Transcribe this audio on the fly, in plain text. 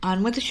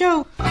On with the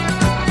show.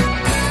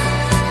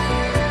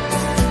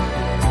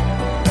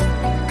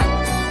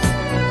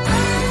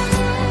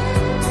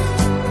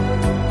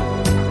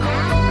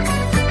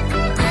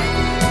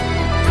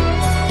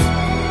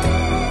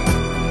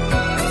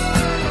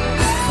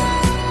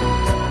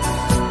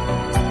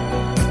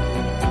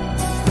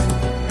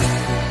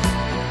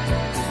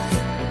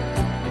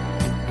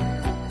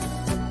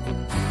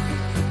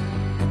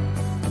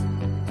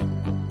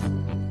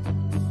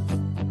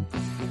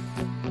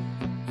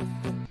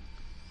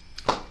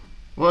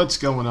 What's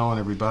going on,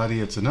 everybody?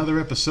 It's another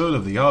episode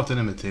of the often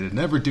imitated,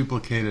 never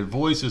duplicated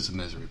Voices of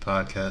Misery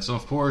podcast. So,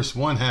 of course,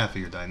 one half of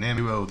your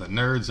dynamic duo, the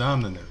nerds.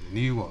 I'm the nerd, and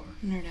you are.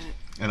 Nerdette.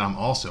 And I'm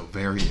also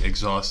very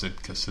exhausted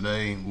because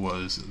today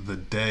was the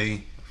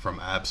day from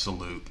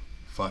absolute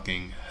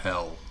fucking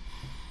hell.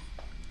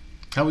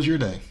 How was your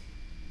day?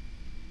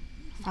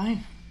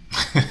 Fine.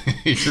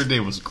 Your day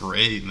was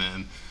great,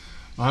 man.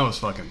 Mine was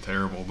fucking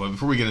terrible. But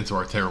before we get into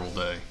our terrible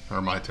day,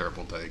 or my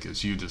terrible day,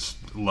 because you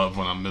just love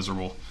when I'm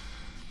miserable.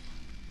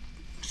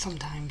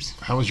 Sometimes.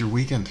 How was your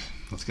weekend?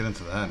 Let's get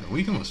into that. The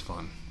weekend was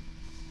fun.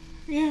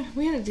 Yeah,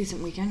 we had a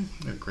decent weekend.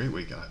 We had a great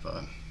weekend, I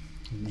thought.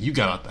 You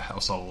got out the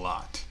house a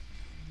lot.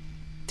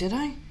 Did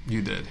I?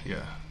 You did,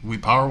 yeah. We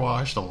power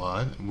washed a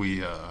lot.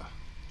 We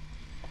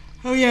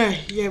Oh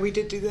yeah, we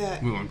did do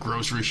that. we went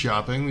grocery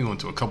shopping. We went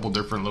to a couple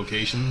different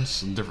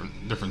locations,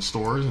 different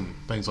stores and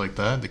things like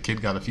that. The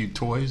kid got a few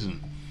toys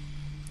and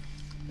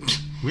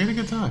we had a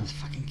good time.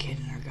 Fucking kid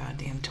in our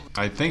goddamn toy.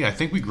 I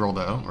think we grilled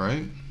out,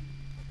 right?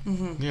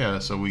 Mm-hmm. Yeah,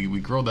 so we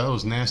grilled out. It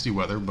was nasty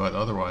weather, but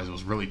otherwise it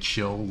was really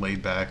chill,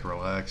 laid back,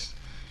 relaxed.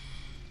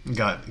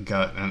 Got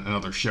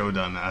another show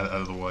done out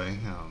of the way.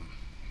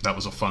 That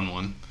was a fun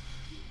one.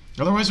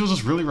 Otherwise, it was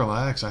just really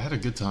relaxed. I had a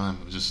good time.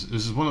 It was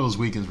just one of those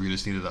weekends where you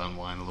just needed to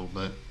unwind a little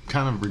bit.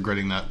 Kind of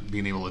regretting not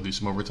being able to do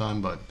some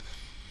overtime, but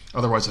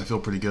otherwise I feel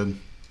pretty good.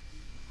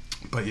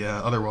 But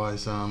yeah,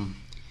 otherwise,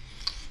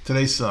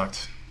 today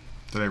sucked.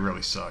 Today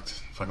really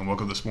sucked. Fucking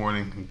woke up this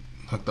morning,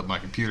 hooked up my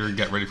computer,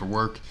 got ready for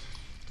work.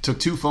 Took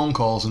 2 phone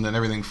calls and then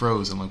everything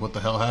froze. I'm like, what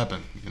the hell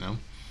happened? You know?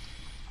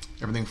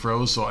 Everything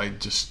froze, so I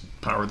just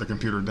powered the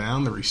computer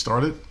down to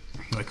restart it,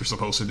 like you're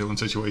supposed to do in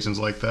situations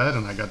like that,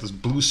 and I got this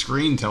blue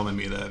screen telling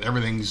me that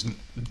everything's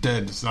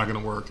dead. It's not going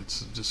to work.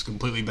 It's just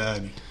completely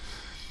bad.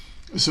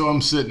 So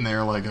I'm sitting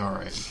there like, all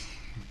right.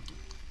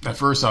 At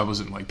first I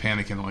wasn't like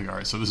panicking. I'm like, all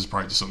right, so this is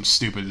probably just something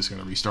stupid. Just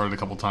going to restart it a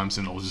couple times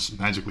and it'll just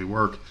magically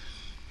work.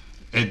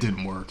 It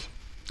didn't work.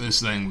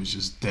 This thing was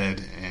just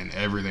dead, and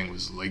everything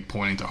was like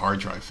pointing to hard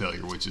drive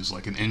failure, which is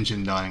like an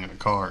engine dying in a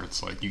car.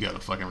 It's like you got to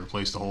fucking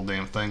replace the whole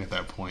damn thing at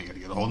that point. You got to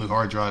get a whole new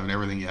hard drive, and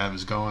everything you have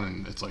is gone,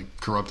 and it's like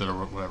corrupted or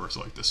whatever.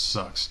 So like, this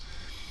sucks.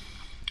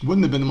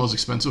 Wouldn't have been the most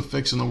expensive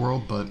fix in the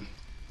world, but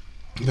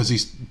because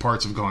these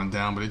parts have gone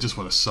down, but it just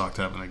would have sucked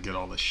having to get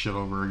all this shit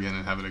over again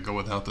and having to go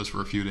without this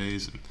for a few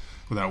days and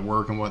without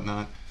work and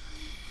whatnot.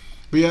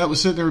 But yeah, I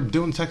was sitting there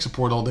doing tech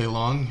support all day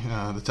long.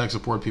 The tech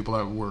support people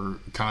that were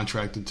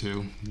contracted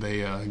to,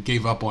 they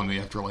gave up on me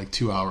after like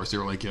 2 hours. They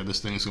were like, yeah,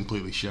 this thing is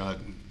completely shot.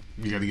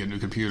 You got to get a new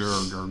computer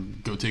or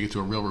go take it to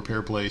a real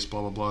repair place,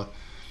 blah, blah, blah.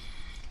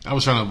 I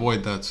was trying to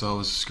avoid that, so I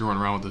was screwing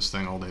around with this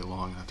thing all day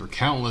long. After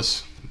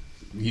countless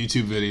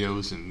YouTube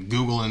videos and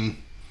Googling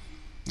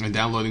and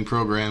downloading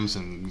programs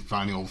and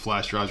finding old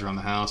flash drives around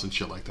the house and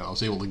shit like that, I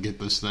was able to get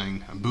this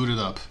thing booted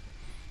up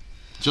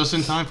just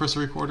in time for us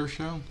to record our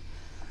show.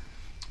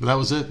 But that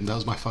was it. That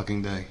was my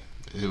fucking day.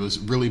 It was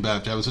really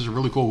bad. It was such a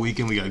really cool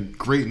weekend. We got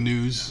great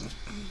news.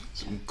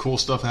 Some cool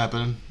stuff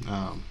happening.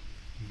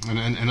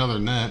 And other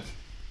than that,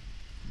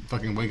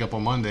 fucking wake up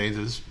on Monday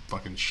to this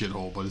fucking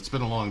shithole. But it's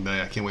been a long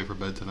day. I can't wait for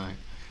bed tonight.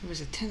 It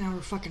was a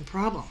 10-hour fucking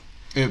problem.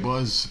 It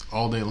was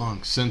all day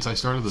long since I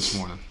started this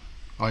morning.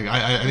 Like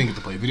I didn't get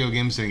to play video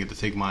games. I didn't get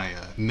to take my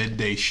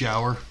midday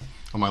shower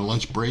on my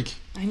lunch break.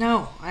 I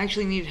know. I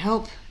actually needed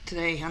help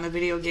today on a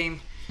video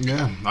game.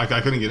 Yeah, I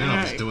couldn't get in. I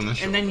was just doing this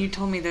shit. And then you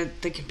told me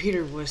that the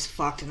computer was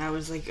fucked, and I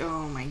was like,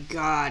 oh my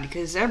god,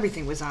 because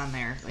everything was on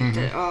there. Like,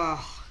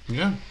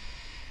 yeah.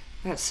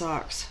 That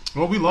sucks.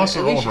 Well, we lost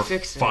all of our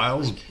Like,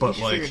 files, but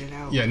like,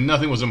 yeah,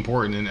 nothing was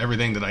important, and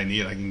everything that I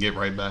need, I can get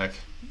right back.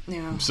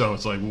 Yeah. So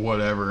it's like,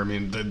 whatever. I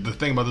mean, the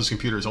thing about this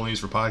computer is only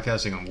used for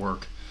podcasting and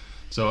work.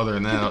 So other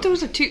than that... Yeah, but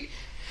those are two...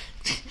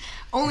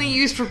 only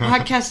used for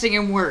podcasting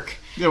and work.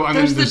 Yeah, well,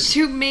 those are the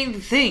two main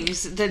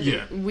things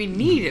that we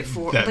need it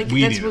for. That like,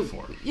 we that's need what, it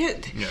for. Yeah,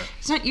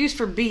 it's not used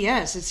for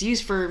BS. It's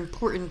used for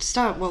important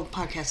stuff. Well,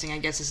 podcasting, I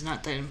guess, is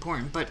not that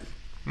important. But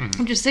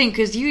I'm just saying,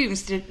 because you even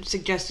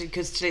suggested,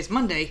 because today's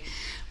Monday,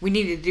 we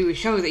needed to do a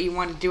show that you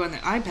wanted to do on the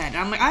iPad. And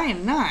I'm like, I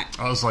am not.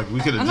 I was like,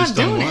 we could have just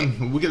done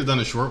one. We could have done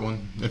a short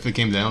one if it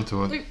came down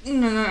to it. Like,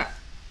 no.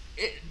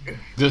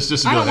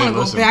 Just I don't want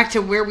to go back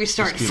to where we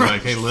started from.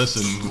 Like, hey,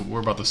 listen, we're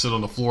about to sit on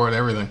the floor and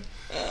everything.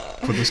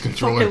 Put this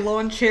controller fucking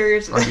lawn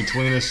chairs right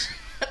between us.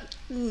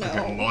 No.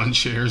 Fucking lawn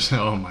chairs.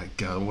 Oh my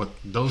god,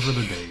 those are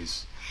the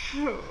days.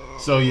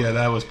 So yeah,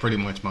 that was pretty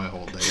much my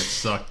whole day. It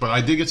sucked. But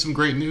I did get some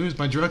great news.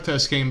 My drug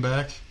test came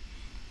back,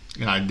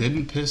 and I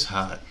didn't piss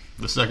hot.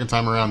 The second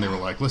time around, they were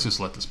like, let's just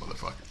let this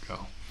motherfucker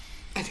go.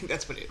 I think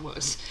that's what it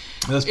was.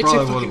 That's It probably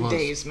took what it fucking was.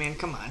 days, man.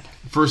 Come on.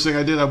 First thing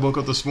I did, I woke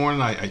up this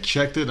morning, I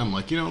checked it. I'm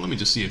like, let me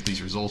just see if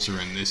these results are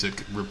in. They said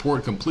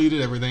report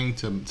completed, everything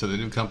to the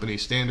new company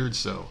standards.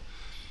 So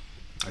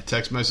I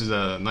text messaged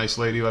a nice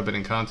lady who I've been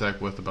in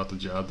contact with about the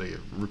job, the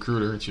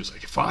recruiter, and she was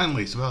like,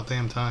 finally, it's about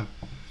damn time.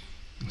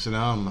 So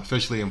now I'm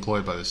officially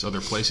employed by this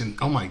other place, and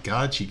oh my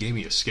God, she gave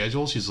me a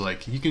schedule. She's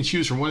like, you can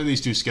choose from one of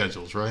these two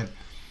schedules, right?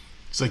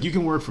 It's like you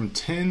can work from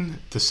 10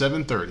 to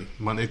 7:30,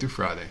 Monday through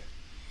Friday.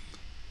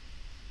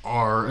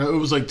 Or it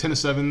was like 10 to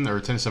 7 or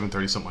 10 to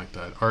 7:30, something like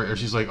that. Or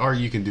she's like, or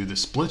you can do the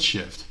split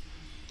shift.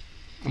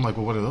 I'm like,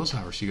 well, what are those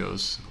hours? She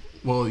goes,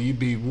 well, you'd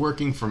be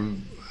working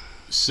from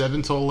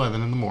 7 till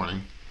 11 in the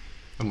morning.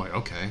 I'm like,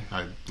 okay,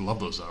 I love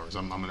those hours.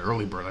 I'm an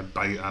early bird.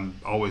 I'm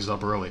always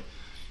up early.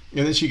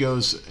 And then she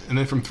goes, and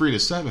then from 3 to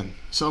 7.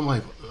 So I'm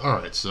like, all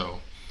right, so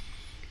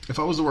if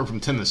I was to work from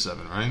 10 to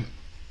 7, right,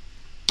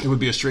 it would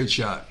be a straight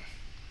shot.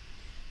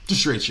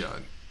 Just straight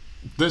shot.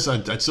 This,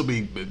 I'd still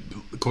be,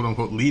 quote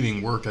unquote,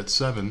 leaving work at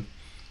 7,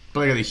 but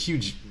I got a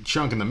huge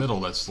chunk in the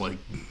middle that's like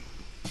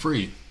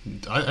free.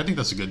 I think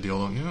that's a good deal,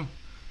 don't you?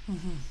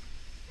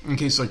 Mm-hmm. In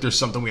case like there's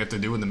something we have to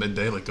do in the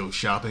midday, like go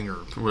shopping or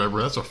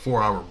whatever, that's a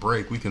 4-hour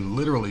break. We can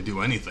literally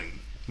do anything.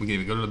 We can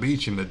even go to the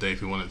beach in midday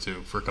if we wanted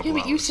to for a couple hours.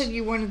 Yeah, but you said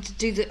you wanted to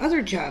do the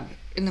other job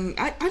in the.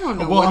 I don't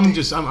know. Well, what I'm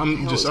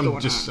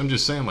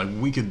just saying, like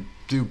we could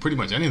do pretty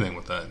much anything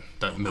with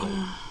that middle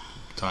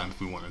time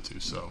if we wanted to.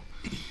 So.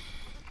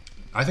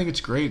 I think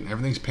it's great.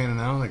 Everything's panning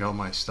out. I got all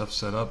my stuff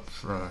set up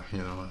for,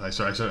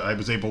 I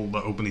was able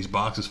to open these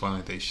boxes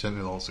finally. They sent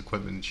me all this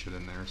equipment and shit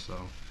in there. So,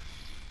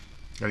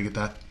 got to get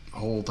that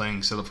whole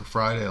thing set up for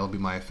Friday. That'll be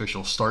my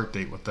official start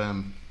date with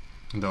them.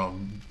 And I'll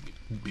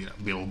be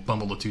able to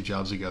bundle the two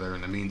jobs together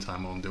in the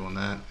meantime while I'm doing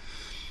that.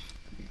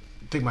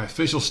 I think my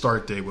official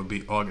start date would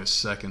be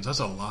August 2nd. So that's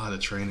a lot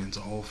of training. It's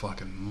a whole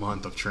fucking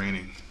month of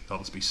training. I'll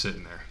just be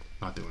sitting there,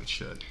 not doing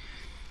shit.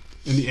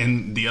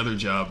 And the other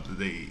job,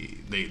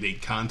 they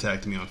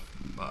contacted me on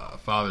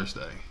Father's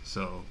Day.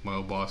 So my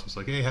old boss was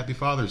like, "Hey, Happy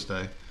Father's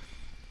Day."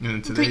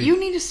 And today, but you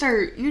need to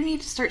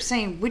start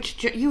saying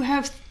which you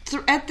have.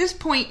 At this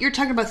point, you're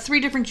talking about 3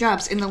 different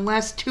jobs in the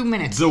last 2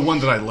 minutes. The one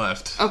that I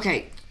left.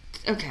 Okay.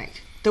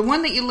 The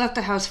one that you left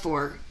the house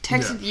for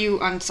texted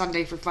you on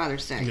Sunday for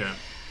Father's Day. Yeah.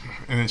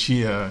 And then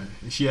she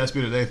asked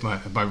me today if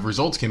my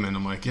results came in.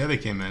 I'm like, yeah, they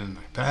came in.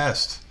 I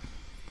passed.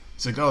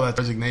 It's like, oh, that's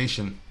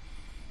resignation.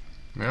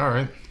 I'm like, all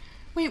right.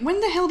 Wait, when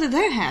the hell did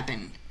that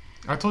happen?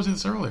 I told you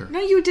this earlier. No,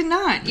 you did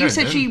not. You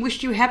said she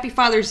wished you Happy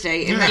Father's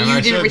Day and that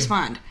you didn't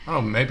respond. Oh,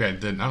 maybe I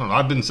didn't. I don't know.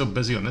 I've been so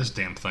busy on this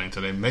damn thing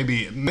today.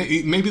 Maybe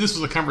this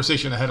was a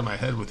conversation I had in my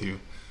head with you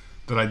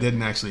that I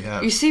didn't actually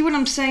have. You see what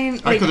I'm saying?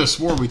 I could have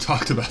sworn we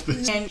talked about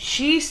this. And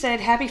she said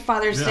Happy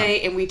Father's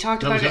Day, and we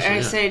talked about it, and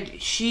I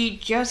said she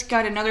just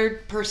got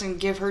another person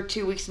give her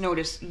 2 weeks'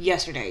 notice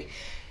yesterday.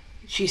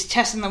 She's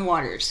testing the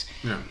waters.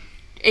 Yeah.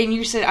 And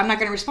you said, I'm not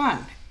going to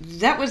respond.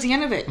 That was the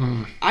end of it.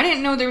 I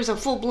didn't know there was a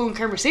full-blown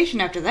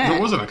conversation after that. There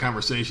wasn't a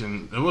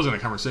conversation.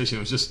 It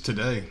was just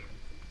today.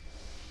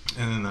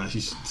 And then she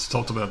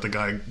talked about the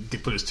guy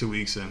put his 2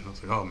 weeks in. I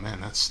was like, oh,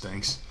 man, that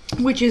stinks.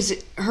 Which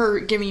is her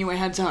giving you a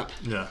heads up.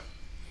 Yeah.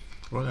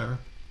 Whatever.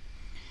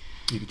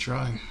 You could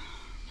try.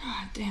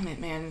 God damn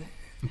it, man.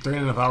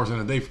 3.5 hours in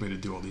a day for me to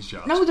do all these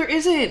jobs. No, there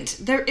isn't.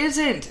 There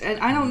isn't. And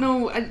I don't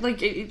know.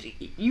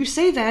 You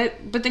say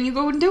that, but then you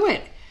go and do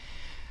it.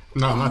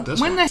 No, not this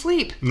one. When I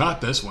sleep.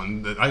 Not this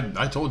one.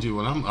 I told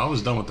you I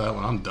was done with that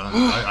one. I'm done.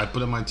 I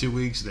put in my 2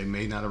 weeks. They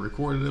may not have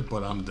recorded it,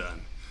 but I'm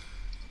done.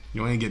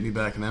 You ain't get me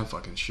back in that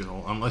fucking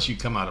shithole unless you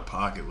come out of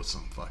pocket with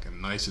some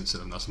fucking nice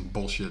instead of some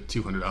bullshit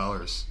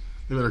 $200.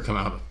 They better come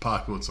out of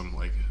pocket with some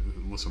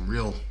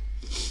real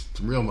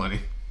money.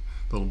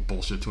 Little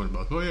bullshit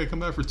 $200. Oh yeah,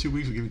 come back for 2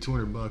 weeks. We'll give you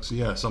 $200.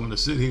 Yeah, so I'm gonna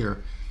sit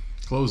here,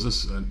 close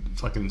this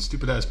fucking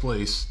stupid ass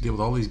place, deal with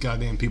all these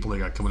goddamn people they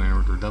got coming in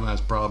with their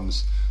dumbass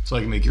problems, so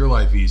I can make your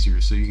life easier,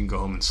 so you can go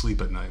home and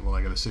sleep at night while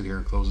I gotta sit here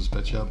and close this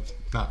bitch up.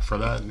 Not for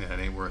that. Yeah, it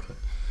ain't worth it.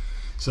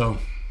 So,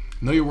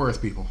 know your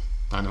worth, people.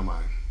 I know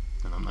mine,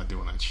 and I'm not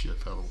doing that shit.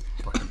 That little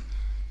fucking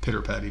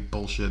pitter-patty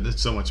bullshit.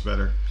 It's so much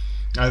better.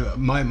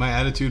 My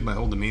attitude, my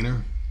whole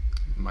demeanor,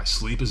 my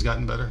sleep has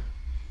gotten better.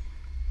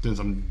 Since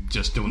I'm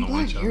just doing the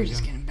one job. Yours is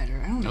getting better.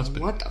 I don't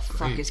know what the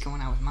fuck is going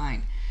on with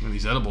mine. And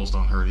these edibles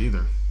don't hurt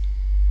either.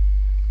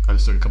 I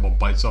just took a couple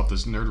bites off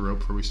this nerd rope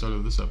before we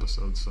started this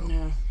episode, so.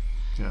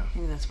 Yeah.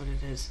 Maybe that's what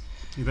it is.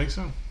 You think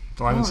so?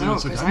 Oh, I don't know,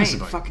 because I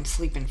ain't fucking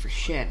sleeping for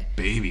shit.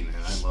 Baby, man,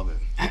 I love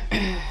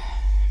it.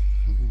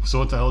 So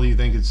what the hell do you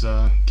think is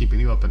keeping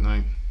you up at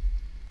night?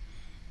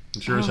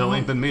 I'm sure as hell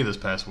ain't been me this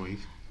past week.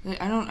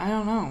 I don't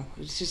know.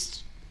 It's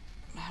just,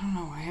 I don't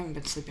know. I haven't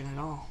been sleeping at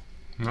all.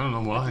 I don't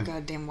know why. Like a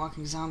goddamn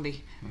walking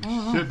zombie.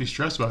 You should be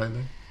stressed by it,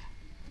 then.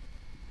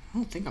 I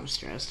don't think I'm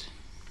stressed.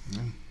 Yeah.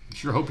 I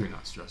sure hope you're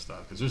not stressed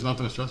out, because there's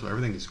nothing to stress about.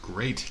 Everything is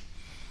great.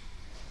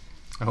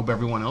 I hope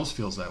everyone else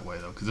feels that way,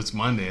 though, because it's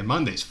Monday, and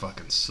Mondays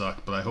fucking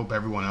suck, but I hope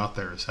everyone out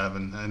there is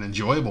having an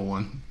enjoyable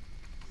one.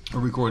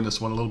 We're recording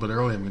this one a little bit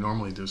earlier than we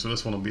normally do, so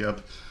this one will be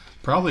up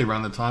probably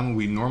around the time when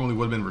we normally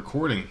would have been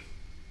recording.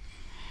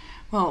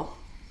 Well,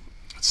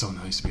 It's so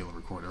nice to be able to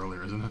record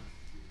earlier, isn't it?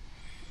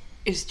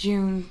 It's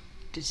June,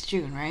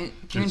 right?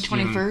 June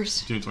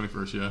 21st? June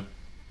 21st, yeah.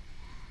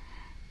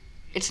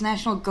 It's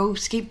National Go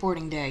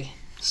Skateboarding Day.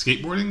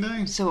 Skateboarding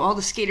Day? So all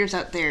the skaters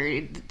out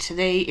there,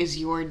 today is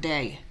your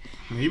day.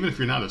 Even if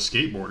you're not a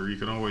skateboarder, you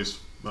can always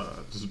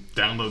just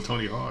download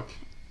Tony Hawk.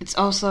 It's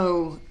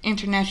also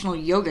International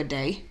Yoga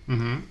Day.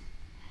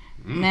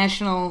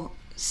 National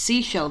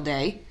Seashell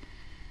Day.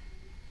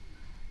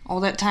 All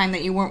that time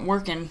that you weren't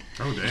working.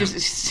 Oh, damn.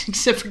 Just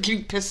except for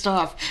getting pissed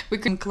off. We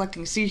couldn't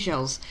collecting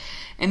seashells.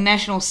 And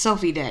National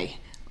Selfie Day.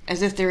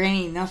 As if there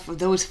ain't enough of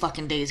those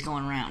fucking days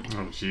going around.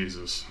 Oh,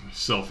 Jesus.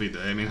 Selfie Day.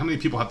 I mean, how many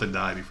people have to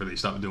die before they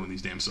stop doing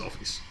these damn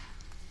selfies?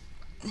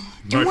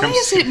 And why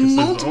is it multiple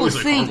things? There's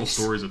always horrible things?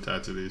 Stories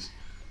attached to these.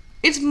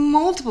 It's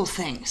multiple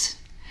things.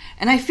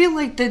 And I feel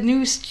like the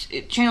news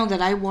channel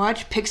that I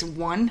watch picks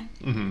one,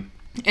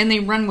 and they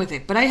run with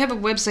it. But I have a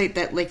website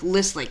that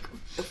lists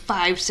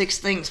 5-6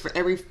 things for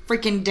every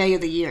freaking day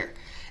of the year.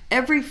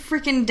 Every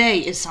freaking day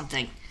is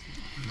something.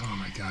 Oh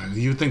my god!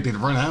 You would think they'd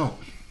run out.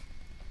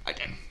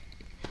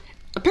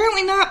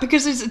 Apparently not,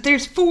 because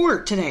there's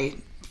 4 today.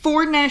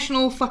 4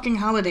 national fucking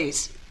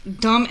holidays.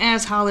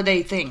 Dumb-ass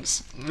holiday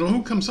things. Well,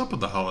 who comes up with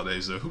the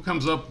holidays, though? Who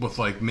comes up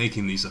with,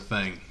 making these a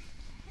thing?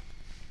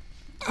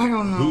 I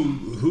don't know.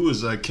 Who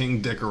is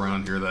King Dick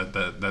around here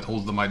that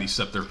holds the mighty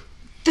scepter?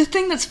 The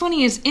thing that's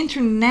funny is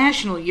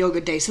International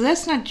Yoga Day, so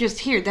that's not just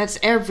here, that's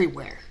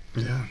everywhere.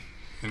 Yeah.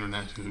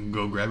 International.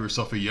 Go grab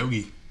yourself a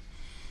yogi.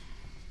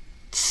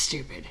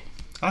 Stupid.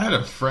 I had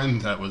a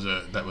friend that was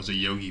a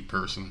yogi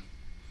person.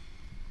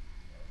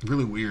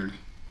 Really weird.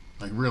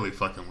 Really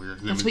fucking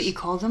weird. That's what you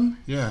call them?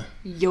 Yeah.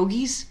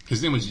 Yogis?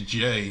 His name was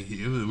Jay.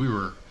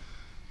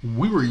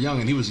 We were young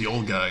and he was the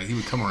old guy. He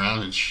would come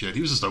around and shit.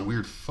 He was just a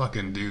weird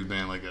fucking dude,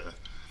 man.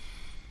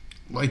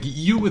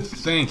 You would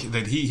think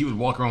that he would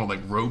walk around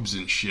with robes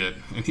and shit.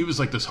 And he was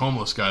this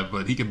homeless guy,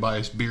 but he could buy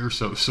us beer,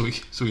 so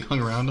he hung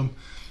around him.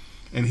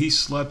 And he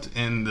slept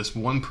in this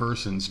one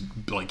person's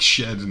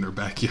shed in their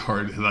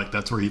backyard.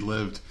 That's where he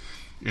lived.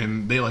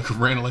 And they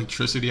ran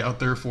electricity out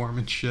there for him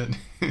and shit.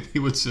 And he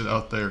would sit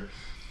out there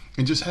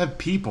and just have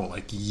people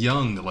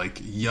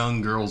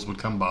young girls would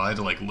come by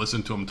to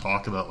listen to him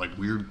talk about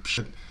weird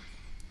shit.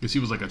 Because he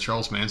was a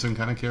Charles Manson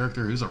kind of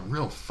character. He was a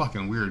real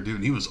fucking weird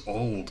dude. He was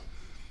old,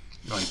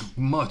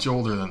 much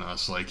older than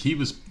us. He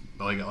was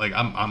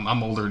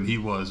I'm older than he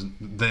was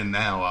then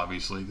now,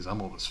 obviously, because I'm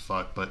old as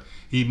fuck. But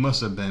he must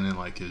have been in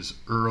his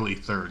early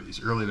 30s,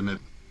 early to mid.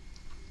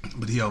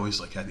 But he always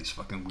had these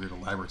fucking weird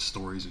elaborate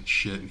stories and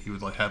shit. And he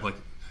would have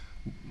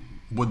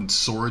wooden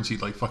swords. He'd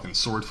fucking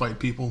sword fight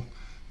people.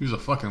 He was a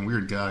fucking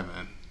weird guy,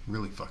 man.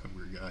 Really fucking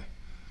weird guy.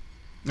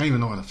 I don't even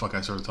know why the fuck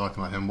I started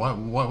talking about him. Why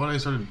I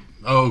started...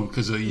 Oh,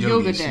 because of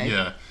yogis. Yoga Day.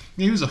 Yeah.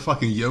 He was a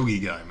fucking yogi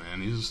guy,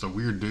 man. He was just a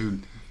weird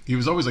dude. He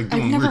was always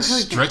doing weird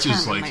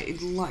stretches. In my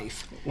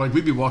life.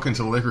 We'd be walking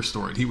to the liquor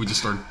store and he would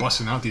just start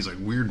busting out these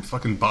weird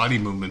fucking body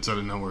movements out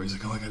of nowhere. He's I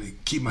gotta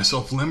keep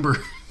myself limber.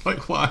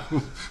 Why?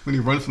 When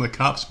you run from the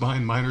cops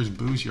buying minors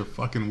booze, you're a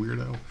fucking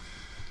weirdo.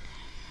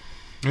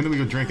 And then we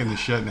go drink in the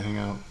shed and hang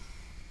out.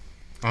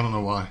 I don't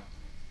know why.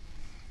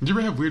 Did you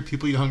ever have weird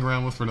people you hung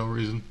around with for no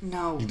reason?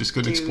 No. You just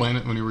couldn't explain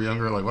it when you were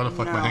younger? Why the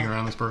fuck am I hanging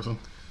around this person?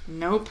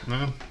 Nope.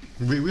 No.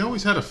 We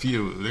always had a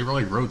few. They were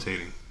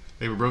rotating.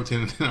 They were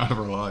rotating in and out of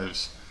our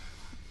lives.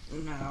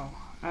 No.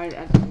 No.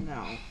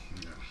 Yeah.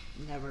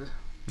 Never.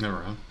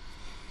 Never, huh?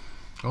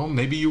 Oh,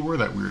 maybe you were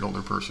that weird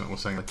older person that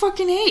was saying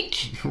fucking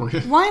age. Were you?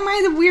 Why am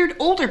I the weird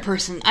older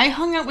person? I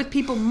hung out with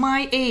people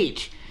my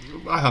age.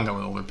 I hung out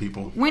with older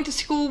people. Went to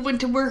school, went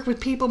to work with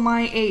people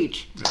my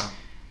age. Yeah.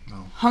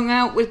 No. Hung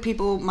out with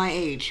people my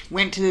age.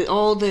 Went to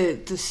all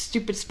the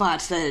stupid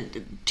spots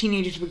that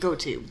teenagers would go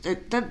to.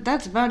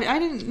 That's about it. I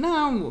didn't...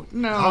 No.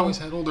 I always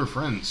had older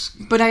friends.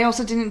 But I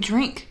also didn't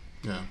drink.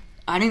 Yeah.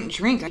 I didn't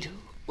drink.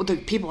 The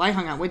people I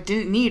hung out with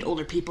didn't need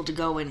older people to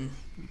go and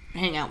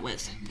hang out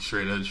with.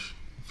 Straight edge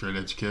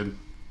kid.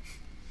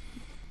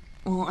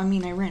 Well, I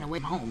mean, I ran away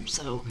from home,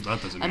 so...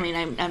 That doesn't mean...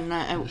 I'm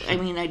not...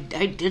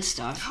 I did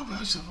stuff.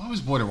 I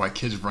always wondered why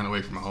kids run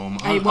away from home.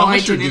 I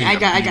didn't.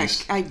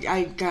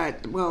 I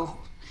got... Well...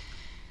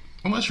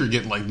 Unless you're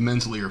getting,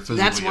 mentally or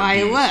physically That's why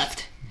abused. I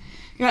left.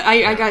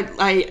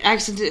 I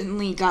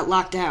accidentally got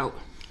locked out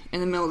in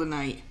the middle of the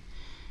night.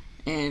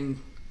 And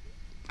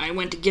I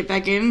went to get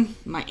back in.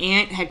 My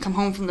aunt had come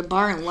home from the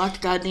bar and locked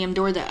the goddamn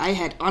door that I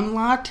had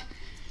unlocked.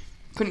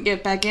 Couldn't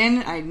get back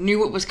in. I knew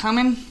what was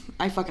coming.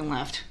 I fucking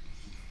left.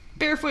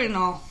 Barefoot and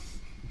all.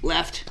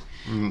 Left.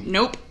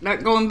 Nope.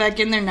 Not going back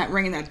in there. Not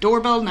ringing that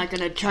doorbell. Not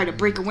going to try to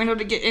break a window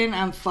to get in.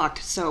 I'm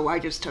fucked. So I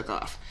just took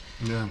off.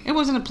 Yeah. It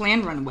wasn't a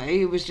planned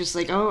runaway. It was just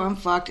I'm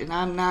fucked and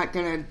I'm not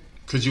going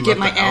to get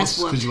my ass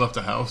whooped. Because you left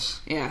the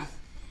house? Yeah.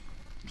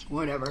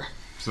 Whatever.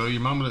 So your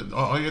mom,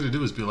 all you had to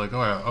do was be I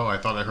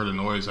thought I heard a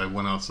noise. I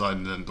went outside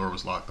and then the door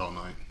was locked all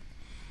night.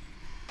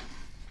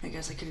 I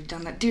guess I could have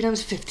done that. Dude, I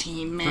was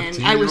 15, man.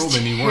 15 I was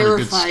and you weren't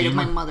a good terrified of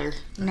my schemer? mother.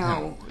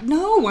 No,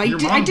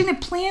 I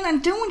didn't plan on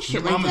doing shit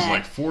Your like mom is that.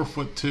 like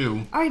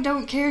 4'2". I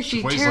don't care.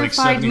 She weighs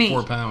terrified like me.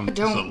 74 pounds. I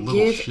don't Just a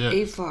little give shit.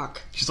 a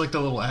fuck. She's like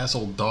the little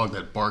asshole dog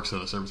that barks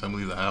at us every time we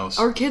leave the house.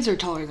 Our kids are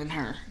taller than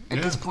her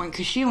at this point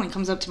because she only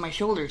comes up to my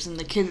shoulders, and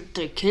the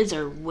kids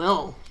are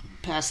well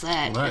past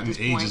that. Well, that at this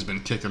and age point. has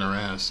been kicking her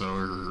ass, so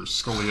her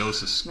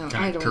scoliosis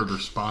kind of curved her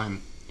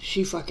spine.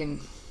 She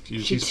fucking... She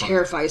She's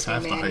terrifies me,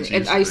 half the height man. she And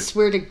used to I be.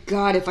 swear to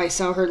God, if I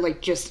saw her,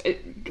 like, just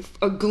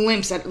a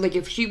glimpse at... Like,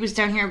 if she was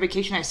down here on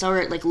vacation, I saw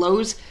her at, like,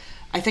 Lowe's,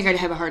 I think I'd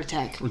have a heart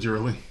attack. Would you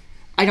really?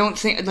 I don't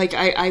think... Like,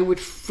 I would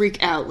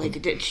freak out.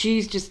 Like,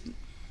 she's just...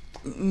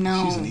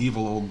 No. She's an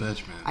evil old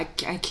bitch, man. I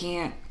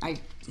can't.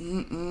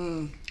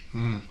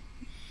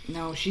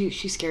 No, she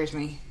scares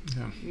me.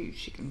 Yeah.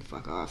 She can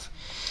fuck off.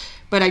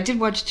 But I did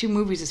watch 2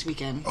 movies this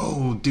weekend.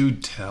 Oh,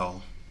 dude,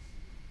 tell.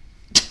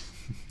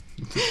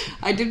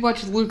 I did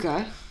watch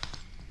Luca,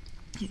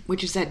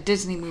 which is that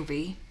Disney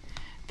movie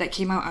that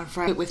came out on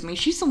Friday with me.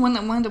 She's the one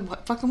that wanted to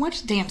fucking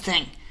watch the damn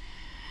thing.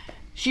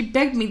 She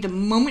begged me the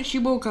moment she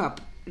woke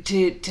up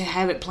to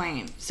have it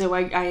playing. So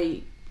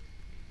I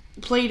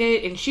played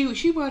it, and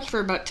she watched for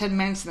about 10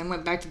 minutes and then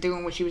went back to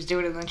doing what she was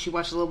doing, and then she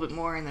watched a little bit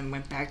more and then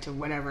went back to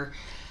whatever.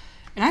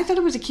 And I thought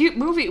it was a cute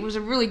movie. It was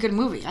a really good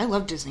movie. I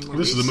love Disney movies.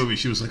 This is the movie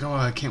she was like, oh,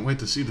 I can't wait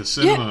to see the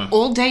cinema. Yeah,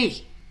 all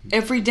day.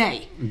 Every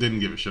day. Didn't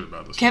give a shit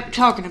about this. Kept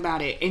talking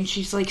about it. And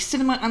she's like,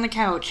 cinema on the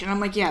couch. And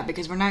I'm like, yeah,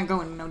 because we're not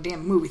going to no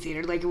damn movie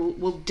theater. Like,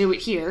 we'll do it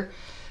here.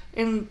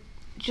 And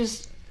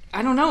just,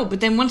 I don't know.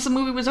 But then once the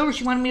movie was over,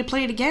 she wanted me to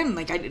play it again.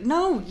 Like,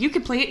 no, you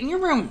could play it in your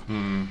room.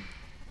 Mm.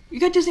 You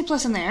got Disney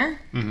Plus in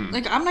there. Mm-hmm.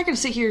 Like, I'm not going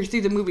to sit here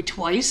through the movie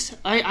twice.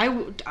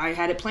 I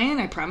had it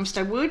planned. I promised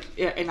I would.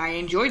 And I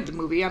enjoyed the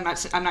movie. I'm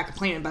not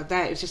complaining about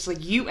that. It's just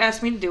like, you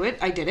asked me to do it.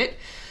 I did it.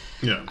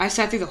 Yeah. I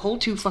sat through the whole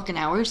 2 fucking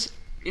hours.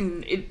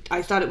 And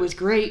I thought it was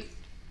great,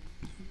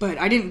 but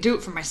I didn't do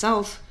it for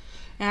myself,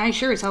 and I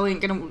sure as hell ain't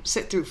gonna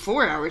sit through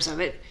 4 hours of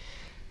it.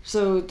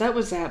 So that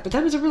was that, but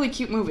that was a really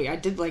cute movie. I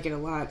did like it a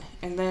lot.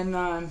 And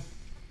then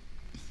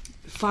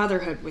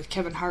Fatherhood with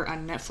Kevin Hart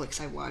on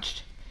Netflix I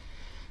watched,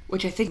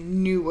 which I think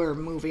newer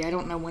movie. I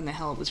don't know when the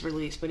hell it was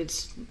released, but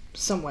it's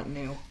somewhat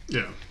new.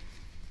 Yeah.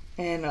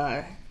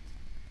 And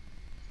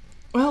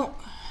well,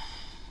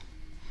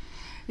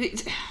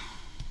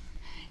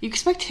 you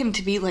expect him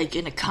to be, like,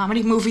 in a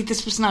comedy movie.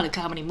 This was not a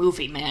comedy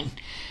movie, man.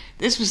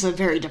 This was a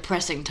very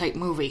depressing type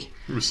movie.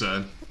 It was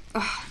sad.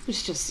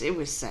 It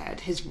was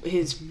sad.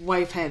 His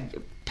wife had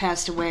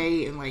passed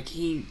away, and, like,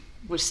 he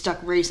was stuck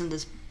raising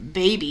this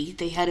baby.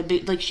 They had a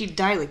baby, like, she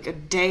died, like, a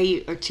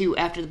day or 2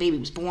 after the baby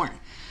was born.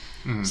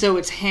 Mm-hmm. So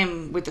it's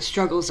him with the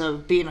struggles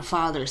of being a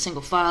father, a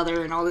single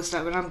father, and all this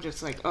stuff, and I'm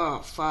just like, oh,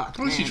 fuck,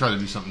 At least he tried to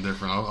do something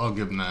different. I'll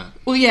give him that.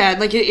 Well, yeah,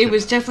 like, it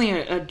was definitely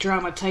a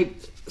drama type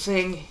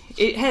thing.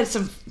 It has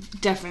some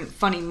definite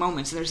funny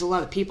moments, and there's a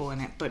lot of people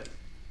in it, but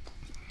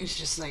it's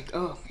just like,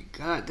 oh my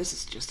god, this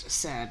is just a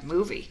sad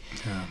movie.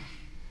 Yeah.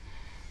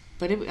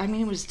 But it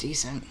was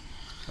decent.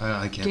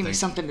 I can't Gave me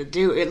something to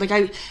do.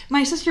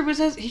 My sister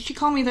she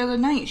called me the other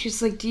night.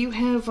 She's like, do you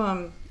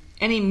have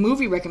any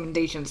movie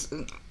recommendations?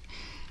 And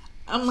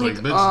I'm like,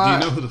 bitch, do you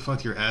know who the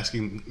fuck you're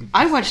asking?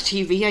 I watch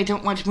TV. I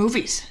don't watch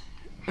movies.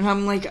 And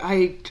I'm like,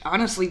 I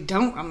honestly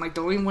don't. I'm like,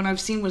 the only one I've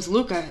seen was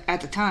Luca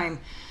at the time.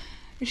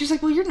 And she's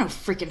like, well, you're no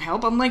freaking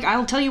help. I'm like,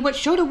 I'll tell you what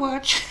show to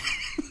watch.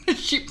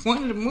 She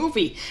wanted a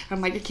movie. I'm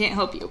like, I can't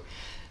help you.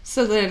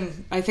 So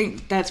then, I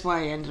think that's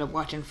why I ended up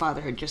watching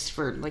Fatherhood, just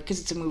for, like,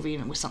 because it's a movie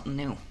and it was something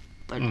new.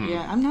 But,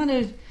 yeah, I'm not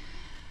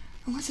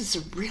unless it's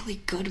a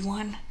really good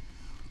one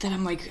that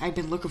I'm like, I've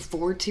been looking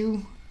forward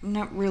to, I'm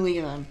not really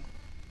a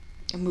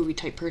movie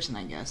type person,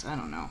 I guess. I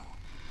don't know.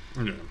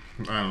 Yeah,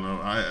 I don't know.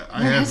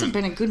 There hasn't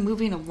been a good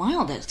movie in a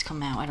while that's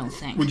come out, I don't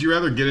think. Would you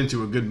rather get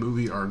into a good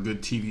movie or a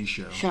good TV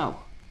show?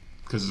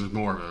 Because there's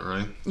more of it,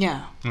 right?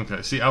 Yeah.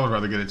 Okay. See, I would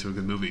rather get into a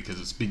good movie because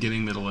it's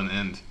beginning, middle, and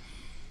end.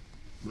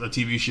 A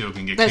TV show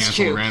can get That's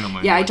canceled true.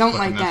 randomly. Yeah, I don't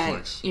like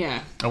Netflix. that.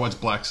 Yeah. I watched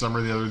Black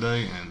Summer the other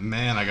day, and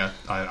man,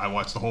 I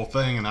watched the whole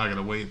thing, and now I got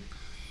to wait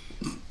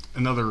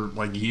another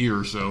like year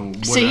or so.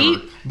 Whatever.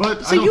 See?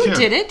 But so I don't you care.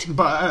 did it.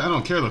 But I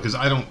don't care though because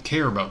I don't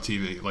care about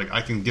TV. Like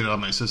I can get it out of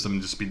my system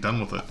and just be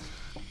done with it.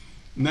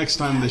 Next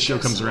time this show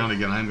comes around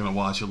again, I'm going to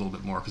watch it a little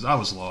bit more because I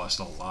was lost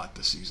a lot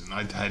this season.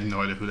 I had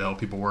no idea who the hell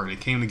people were. And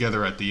it came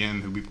together at the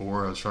end who people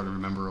were. I was trying to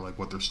remember like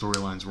what their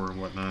storylines were and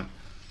whatnot.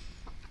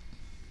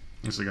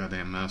 It's a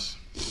goddamn mess.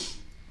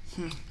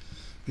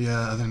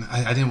 Yeah, then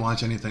I didn't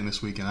watch anything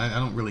this weekend. I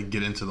don't really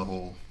get into the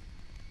whole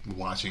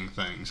watching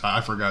things.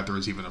 I forgot there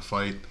was even a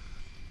fight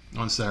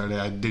on Saturday.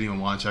 I didn't even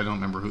watch. I don't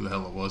remember who the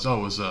hell it was. Oh,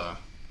 it was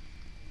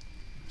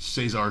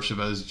Cesar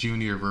Chavez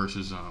Jr.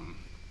 versus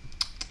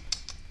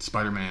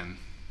Spider-Man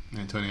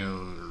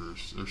Antonio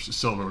or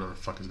Silva, whatever the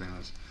fuck his name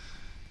is.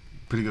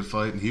 Pretty good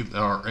fight,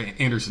 or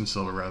Anderson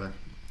Silva rather.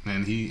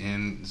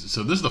 And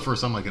so this is the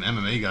first time like an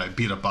MMA guy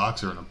beat a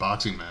boxer in a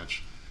boxing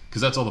match.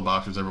 Because that's all the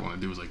boxers ever want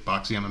to do is like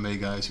boxing MMA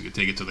guys who could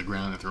take it to the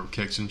ground and throw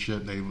kicks and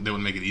shit. They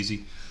wouldn't make it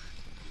easy.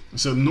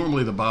 So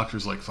normally the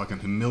boxers like fucking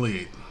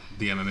humiliate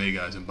the MMA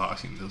guys in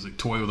boxing. They like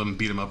toy with them,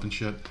 beat them up and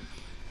shit.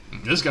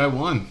 This guy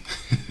won.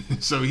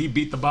 So he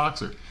beat the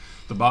boxer.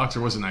 The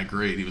boxer wasn't that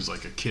great. He was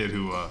like a kid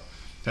who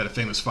had a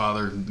famous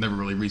father, never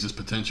really reached his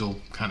potential,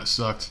 kind of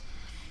sucked.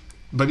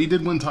 But he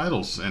did win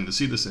titles. And to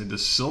see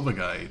this Silva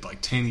guy,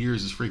 like 10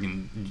 years, his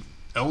freaking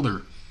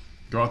elder,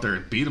 go out there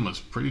and beat him was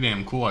pretty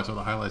damn cool. I saw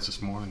the highlights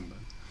this morning.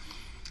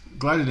 But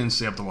glad I didn't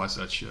stay up to watch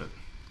that shit.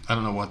 I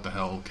don't know what the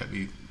hell kept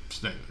me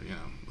staying,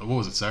 what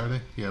was it,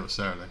 Saturday? Yeah, it was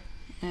Saturday.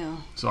 Yeah.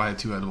 So I had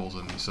 2 edibles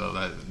in me, so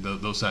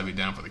those sat me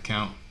down for the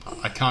count.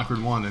 I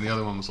conquered one, and the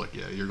other one was like,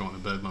 yeah, you're going to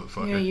bed,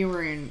 motherfucker. Yeah, you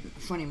were in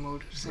funny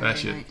mode That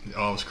shit, night.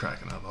 I was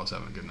cracking up. I was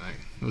having a good night.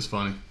 It was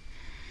funny.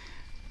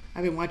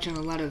 I've been watching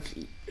a lot of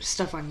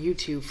stuff on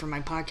YouTube for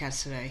my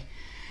podcast today.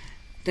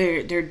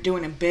 They're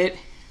doing a bit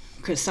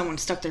because someone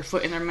stuck their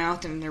foot in their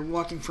mouth and they're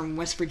walking from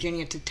West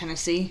Virginia to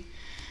Tennessee.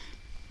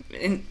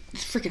 And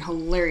it's freaking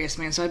hilarious,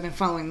 man. So I've been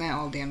following that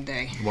all damn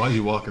day. Why are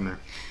you walking there?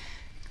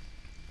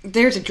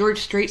 There's a George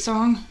Strait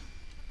song.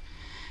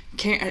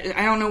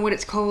 I don't know what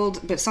it's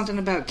called, but something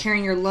about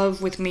carrying your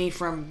love with me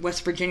from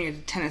West Virginia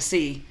to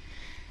Tennessee.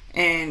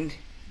 And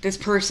this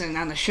person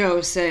on the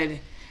show said,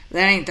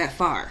 that ain't that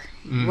far.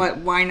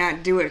 Why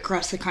not do it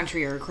across the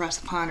country or across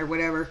the pond or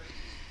whatever?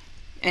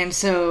 And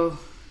so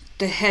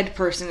the head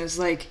person is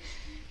like,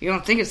 you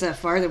don't think it's that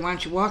far, then why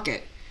don't you walk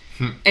it?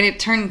 And it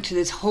turned into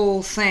this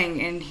whole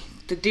thing, and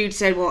the dude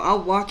said, well,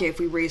 I'll walk it if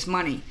we raise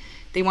money.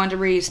 They wanted to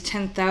raise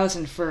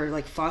 $10,000 for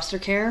like foster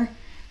care.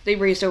 They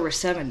raised over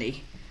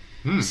 $70,000.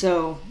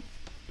 So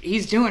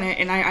he's doing it,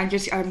 and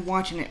I'm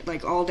watching it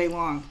like all day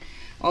long,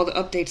 all the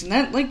updates,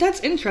 and that's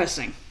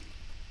interesting,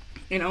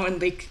 And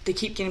they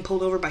keep getting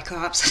pulled over by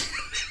cops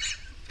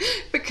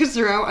because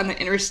they're out on the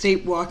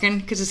interstate walking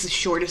because it's the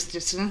shortest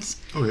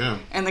distance. Oh yeah.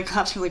 And the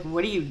cops are like,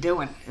 "What are you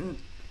doing?" And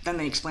then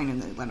they explain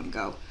and they let them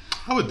go.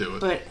 I would do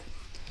it. But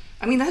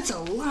I mean, that's a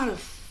lot of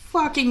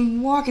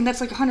fucking walking. That's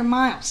like 100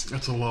 miles.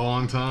 That's a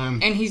long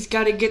time. And he's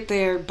got to get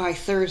there by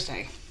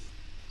Thursday.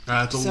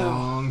 That's a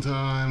long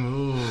time.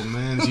 Oh,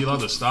 man. Is he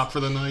allowed to stop for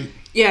the night?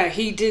 Yeah,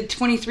 he did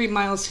 23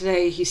 miles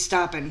today. He's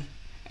stopping.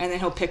 And then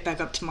he'll pick back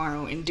up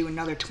tomorrow and do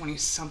another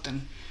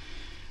 20-something.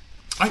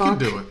 I could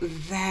do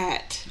it.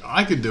 That.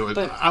 I could do it.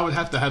 But I would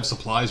have to have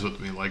supplies with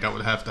me. Like, I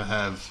would have to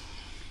have...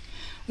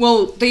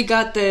 Well, they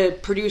got the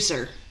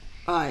producer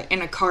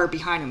in a car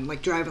behind him,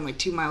 like, driving, like,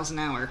 2 miles an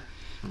hour.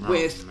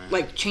 With,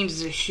 like,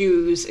 changes of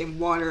shoes and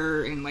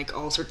water and, like,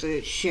 all sorts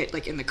of shit,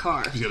 like, in the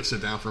car. You gotta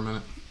sit down for a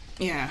minute?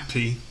 Yeah.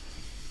 Pee?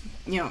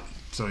 Yeah.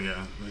 So,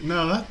 yeah.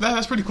 No,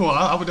 that's pretty cool.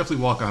 I would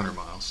definitely walk 100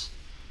 miles.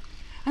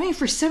 I mean,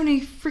 for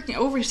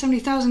over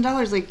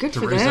 $70,000, like, good to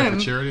for them. raise that for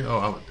charity? Oh,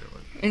 I would do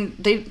it. And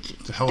they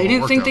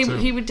didn't think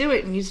he would do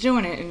it, and he's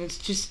doing it, and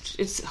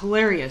it's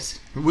hilarious.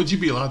 Would you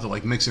be allowed to,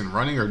 like, mix in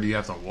running, or do you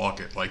have to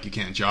walk it? Like, you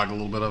can't jog a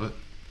little bit of it?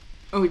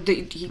 Oh,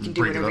 he can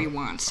do whatever he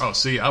wants. Oh,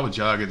 see, I would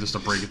jog it just to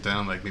break it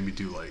down, like maybe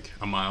do like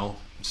a mile,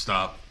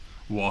 stop,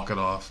 walk it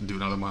off, do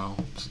another mile,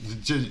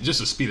 just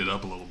to speed it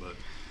up a little bit.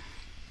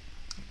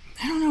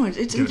 I don't know.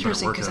 It's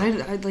interesting because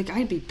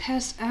I'd be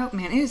passed out,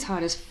 man. It is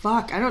hot as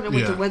fuck. I don't know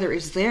what the weather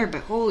is there,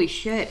 but holy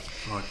shit,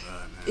 fuck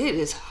that, man. It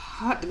is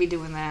hot to be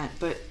doing that.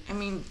 But I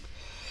mean,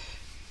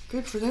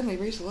 good for them. They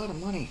raised a lot of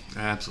money.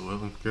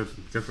 Absolutely, good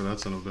for that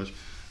son of a bitch.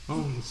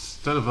 Oh,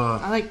 instead of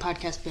I like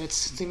podcast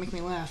bits. They make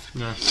me laugh.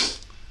 Yeah.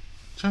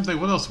 Trying to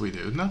think, what else do we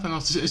do? Nothing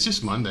else. It's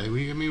just Monday.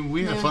 We had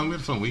fun. We had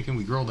a fun weekend.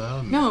 We grilled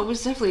out. No, it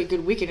was definitely a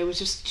good weekend. It was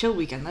just a chill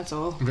weekend. That's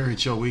all. Very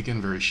chill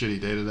weekend. Very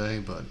shitty day today.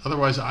 But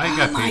otherwise, I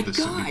got paid to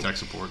send me tech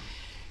support.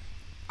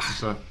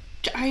 So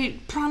I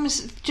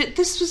promised.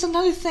 This was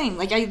another thing.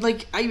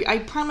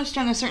 I promised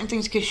Jenna certain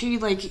things because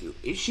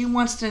she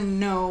wants to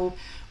know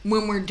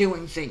when we're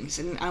doing things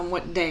and on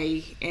what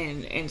day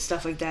and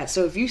stuff like that.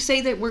 So if you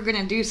say that we're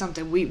gonna do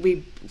something,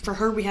 we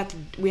have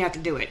to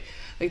do it.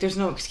 Like, there's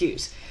no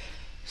excuse.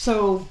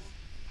 So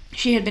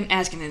she had been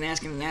asking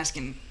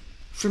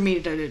for me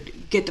to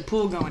get the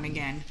pool going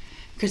again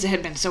because it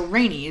had been so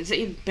rainy. It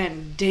had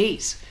been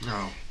days.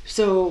 Oh.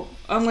 So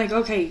I'm like,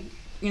 okay,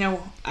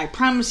 I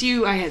promise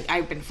you,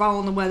 I've been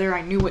following the weather.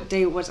 I knew what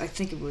day it was. I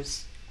think it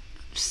was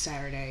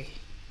Saturday.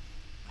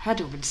 Had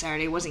to have been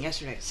Saturday. It wasn't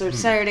yesterday. So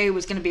Saturday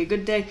was going to be a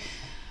good day.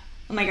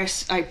 I'm like,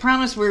 I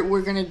promise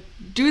we're going to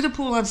do the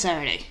pool on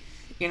Saturday.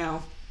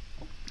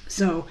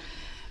 So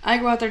I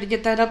go out there to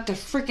get that up. The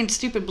freaking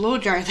stupid blow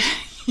dryer that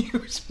I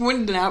used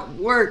would not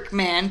work,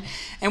 man.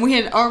 And we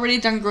had already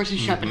done grocery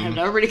shopping. Had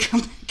already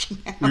come back in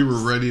the house. We were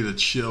ready to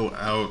chill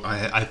out.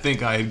 I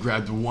think I had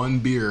grabbed one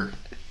beer.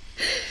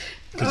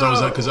 Because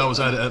I was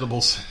out of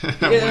edibles.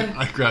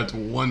 I grabbed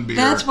one beer.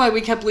 That's why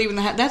we kept leaving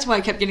the house. That's why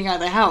I kept getting out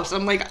of the house.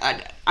 I'm like,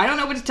 I don't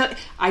know what to tell.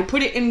 I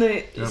put it in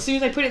as soon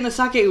as I put it in the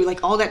sake,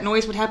 like all that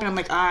noise would happen. I'm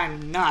like,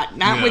 I'm not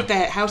with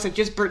that house that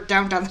just burnt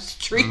down the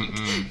street.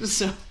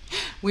 So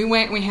we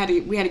went. We had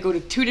to go to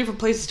 2 different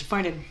places to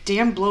find a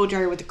damn blow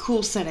dryer with a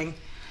cool setting,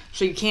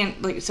 so you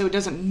can't so it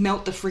doesn't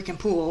melt the freaking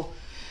pool.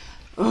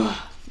 Ugh.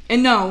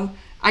 And no,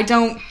 I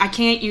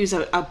can't use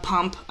a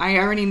pump. I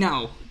already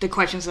know the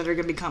questions that are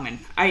going to be coming.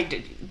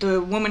 The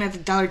woman at the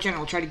Dollar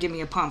General tried to give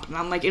me a pump, and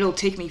I'm like, it'll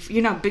take me,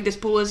 you know how big this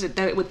pool is? That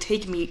it would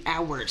take me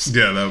hours.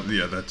 Yeah,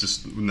 that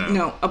just, no.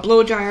 No, a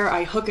blow dryer,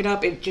 I hook it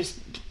up, it just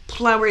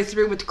plow right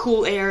through with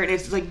cool air, and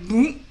it's like,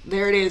 boom,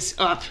 there it is,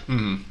 up.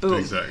 Mm-hmm. Boom.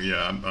 Exactly,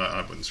 yeah,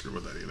 I wouldn't screw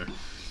with that either.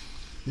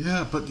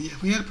 Yeah, but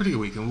we had a pretty good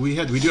weekend. We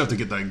do have to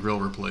get that grill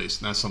replaced.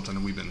 And that's something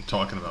that we've been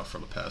talking about for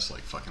the past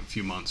fucking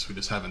few months. We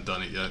just haven't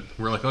done it yet.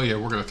 We're like, oh yeah,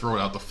 we're gonna throw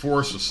it out to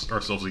force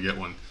ourselves to get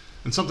one.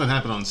 And something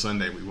happened on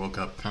Sunday. We woke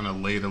up kind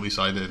of late. At least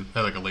I did.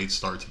 Had a late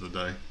start to the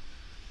day. I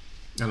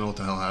don't know what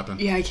the hell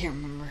happened. Yeah, I can't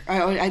remember.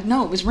 I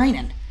know it was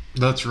raining.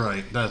 That's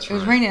right. It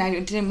was raining.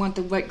 I didn't want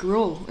the wet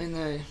grill in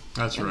the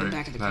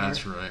back of the car.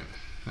 That's right.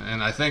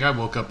 And I think I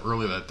woke up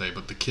early that day,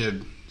 but the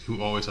kid who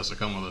always has to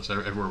come with us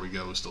everywhere we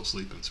go is still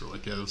sleeping. So we're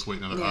like, yeah, let's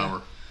wait another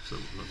hour. So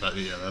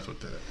that's what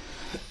did it.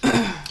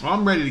 Well,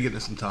 I'm ready to get into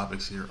some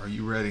topics here. Are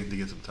you ready to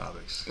get some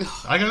topics?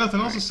 I got nothing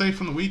else to say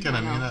from the weekend.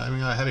 I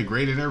mean, I had a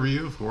great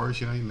interview, of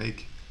course. You know, you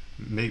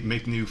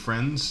make new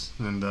friends,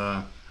 and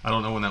I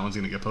don't know when that one's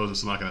going to get posted,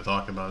 so I'm not going to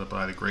talk about it. But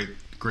I had a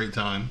great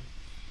time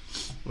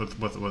with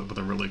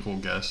a really cool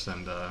guest,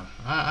 and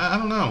I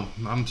don't know.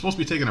 I'm supposed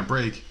to be taking a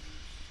break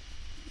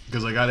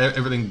because I got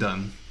everything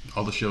done,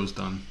 all the shows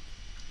done.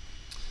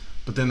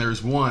 But then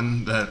there's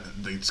one that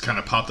it's kind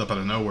of popped up out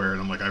of nowhere, and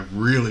I'm like, I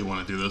really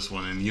want to do this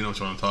one, and you know what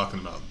I'm talking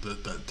about.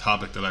 The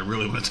topic that I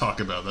really want to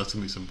talk about. That's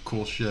going to be some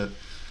cool shit.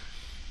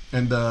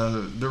 And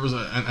there was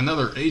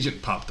another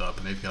agent popped up,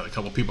 and they've got a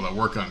couple people that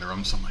work under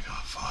them, so I'm like,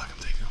 oh, fuck,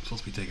 I'm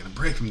supposed to be taking a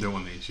break from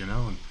doing these, you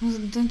know?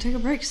 And then take a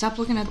break. Stop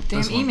looking at the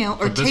damn email,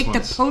 or take the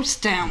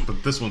post down.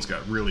 But this one's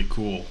got really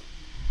cool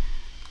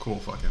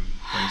fucking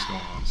things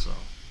going on, so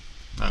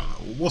I don't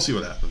know. We'll see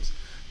what happens.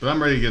 But I'm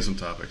ready to get some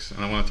topics,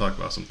 and I want to talk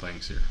about some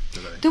things here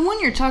today. The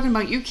one you're talking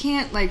about, you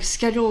can't,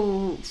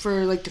 schedule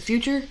for, the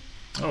future?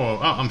 Oh,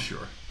 well, I'm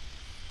sure.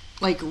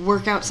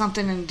 Work out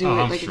something and do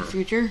it, sure. in the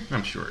future?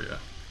 I'm sure, yeah.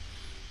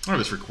 I'll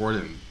just record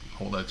it and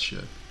hold that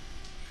shit.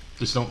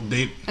 Just don't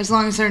date... As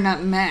long as they're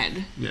not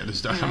mad. Yeah, I'm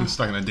just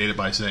not going to date it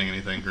by saying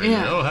anything crazy.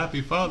 Yeah. Oh,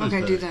 happy Father's Day.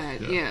 Okay, do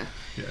that, yeah.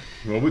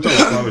 Well, we talked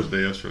about Father's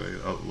Day yesterday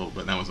a little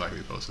bit. That one's not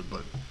going to be posted,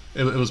 but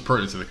it was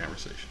pertinent to the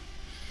conversation.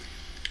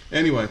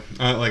 Anyway,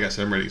 like I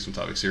said, I'm ready to get some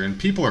topics here. And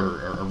people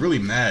are really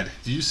mad.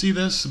 Did you see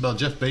this about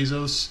Jeff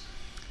Bezos?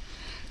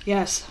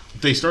 Yes.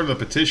 They started a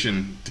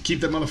petition to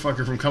keep that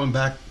motherfucker from coming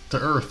back to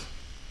Earth.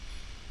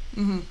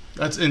 Mm-hmm.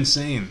 That's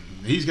insane.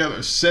 He's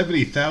got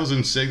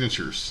 70,000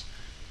 signatures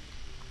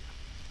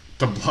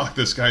to block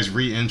this guy's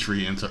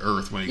re-entry into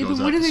Earth when he goes out.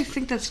 But what do they space.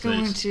 think that's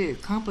going to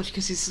accomplish?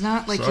 Because he's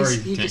not he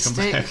can't come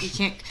back. He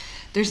can't.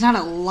 There's not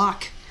a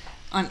lock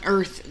on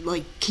Earth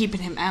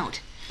keeping him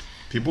out.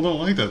 People don't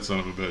like that son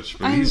of a bitch.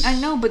 But I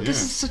know, but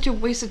this is such a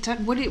waste of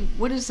time.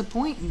 What is the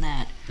point in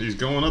that? He's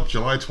going up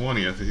July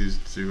 20th. He's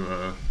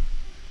to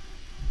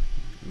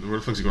where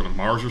the fuck is he going, to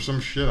Mars or some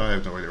shit? I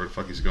have no idea where the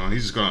fuck he's going.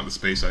 He's just going out into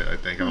space. I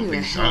think. I don't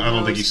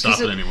think he's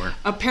stopping anywhere.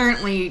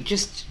 Apparently,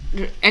 just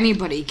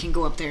anybody can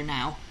go up there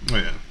now. Oh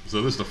yeah.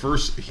 So this is the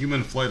first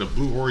human flight of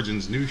Blue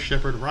Origin's New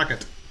Shepard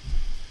rocket.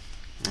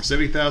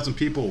 70,000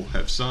 people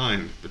have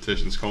signed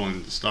petitions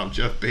calling to stop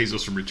Jeff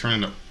Bezos from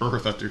returning to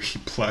Earth after he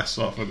blasts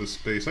off into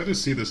space. I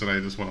just see this and I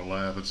just want to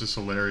laugh. It's just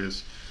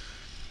hilarious.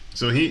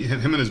 So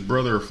him and his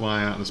brother are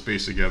flying out into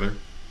space together.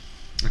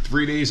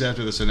 3 days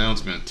after this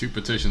announcement, 2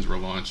 petitions were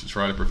launched to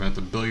try to prevent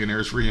the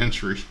billionaire's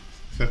re-entry.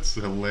 That's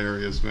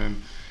hilarious,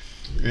 man.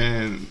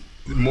 And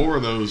more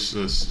of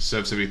those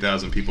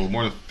 70,000 people,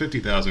 more than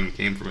 50,000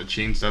 came from a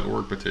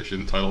Change.org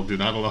petition titled "Do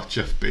Not Allow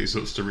Jeff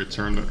Bezos to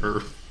Return to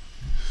Earth."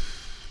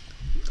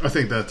 I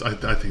think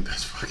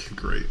that's fucking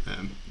great,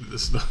 man.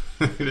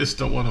 I just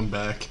don't want him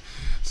back.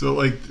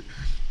 So,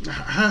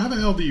 how the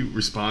hell do you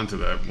respond to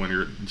that when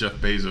you're Jeff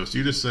Bezos? Do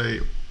you just say,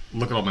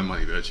 "Look at all my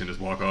money, bitch," and just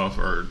walk off,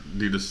 or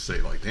do you just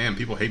say, "Damn,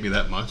 people hate me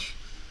that much"?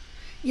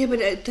 Yeah,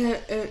 but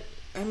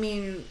I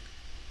mean,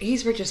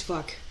 he's rich as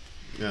fuck.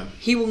 Yeah.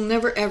 He will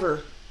never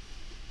ever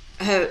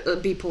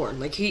be poor.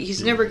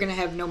 He's never gonna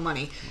have no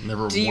money.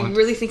 Do you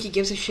really think he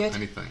gives a shit?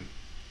 Anything?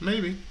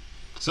 Maybe.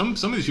 Some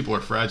of these people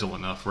are fragile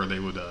enough where they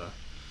would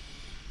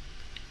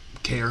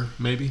care.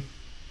 Maybe.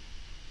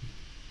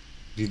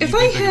 If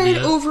I had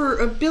over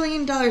 $1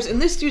 billion, and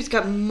this dude's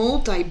got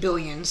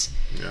multi-billions,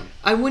 yeah,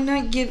 I would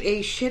not give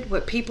a shit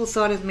what people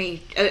thought of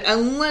me,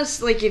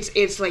 unless it's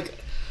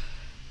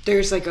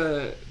there's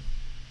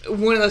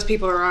one of those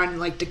people are on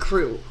the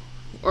crew,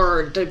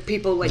 or the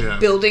people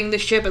building the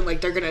ship, and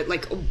they're gonna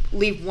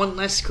leave one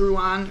less screw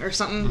on or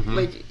something.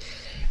 Mm-hmm.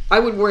 I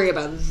would worry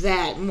about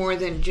that more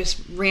than just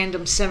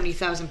random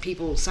 70,000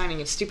 people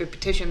signing a stupid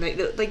petition.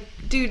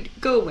 Dude,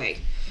 go away.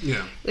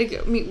 Yeah.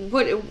 I mean,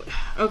 what?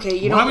 Okay,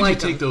 you Why don't would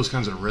like you take those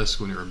kinds of risks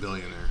when you're a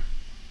billionaire?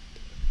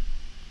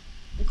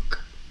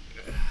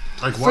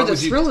 For the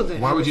thrill of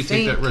it. Why would you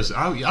take that risk?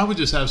 I would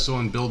just have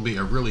someone build me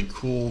a really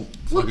cool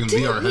fucking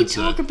VR headset. Didn't we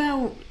talk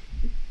about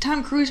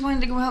Tom Cruise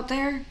wanted to go out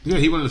there? Yeah,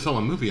 he wanted to film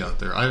a movie out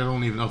there. I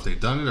don't even know if they've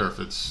done it or if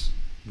it's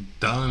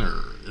done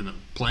or in the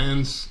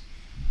plans.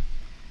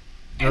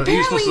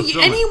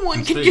 Apparently,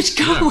 anyone can just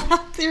go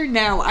out there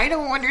now. I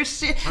don't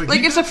understand.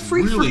 Like it's a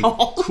free for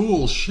all. Really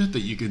cool shit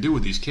that you could do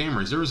with these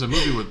cameras. There was a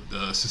movie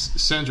with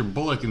Sandra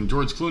Bullock and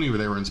George Clooney where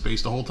they were in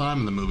space the whole time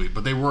in the movie,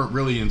 but they weren't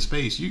really in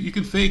space. You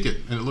can fake it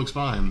and it looks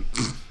fine.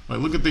 Like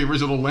look at the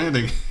original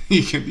landing.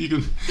 You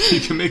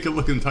can make it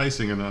look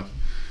enticing enough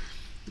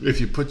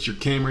if you put your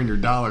camera and your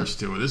dollars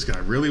to it. This guy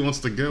really wants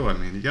to go. I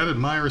mean, you got to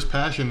admire his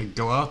passion to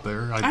go out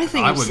there. I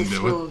think it's the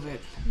thrill of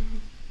it.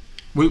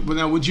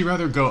 Now, would you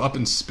rather go up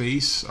in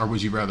space, or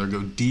would you rather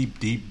go deep,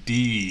 deep,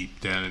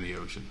 deep down in the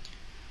ocean?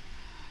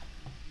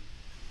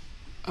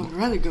 I would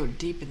rather go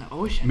deep in the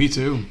ocean. Me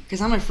too.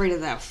 Because I'm afraid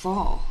of that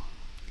fall.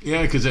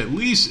 Yeah, because at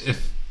least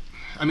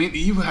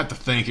you have to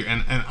think,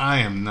 and I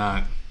am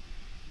not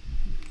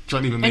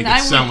trying to even make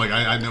it sound like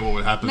I know what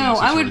would happen. No,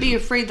 I would be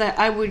afraid that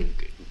I would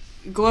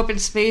go up in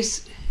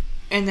space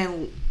and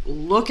then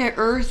look at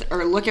Earth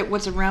or look at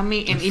what's around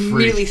me and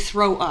immediately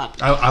throw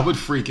up. I would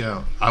freak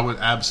out. I would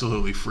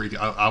absolutely freak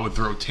out. I would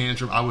throw a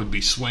tantrum. I would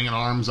be swinging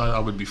arms. I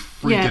would be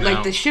freaking out. Yeah,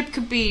 like the ship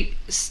could be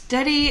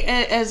steady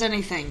as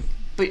anything.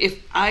 But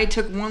if I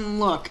took one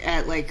look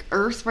at like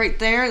Earth right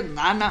there, and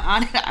I'm not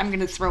on it, I'm going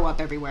to throw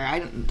up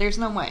everywhere. There's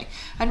no way.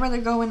 I'd rather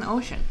go in the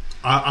ocean.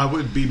 I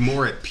would be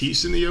more at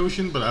peace in the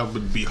ocean, but I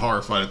would be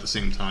horrified at the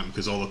same time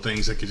because all the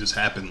things that could just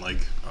happen, like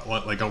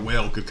a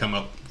whale could come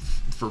up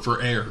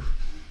for air.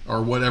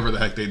 Or whatever the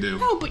heck they do.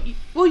 No, but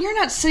you're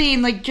not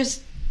saying like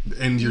just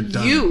and you're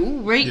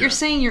done. Right? Yeah. You're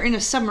saying you're in a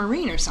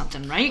submarine or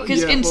something, right?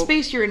 Because in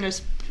space you're in a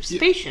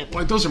spaceship. Yeah,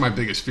 well, those are my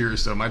biggest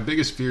fears, though. My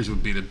biggest fears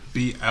would be to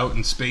be out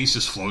in space,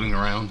 just floating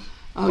around.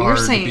 Oh, you're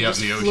saying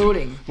just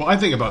floating. Well, I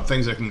think about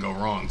things that can go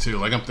wrong too.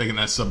 Like I'm thinking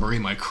that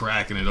submarine might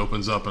crack and it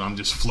opens up, and I'm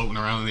just floating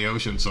around in the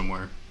ocean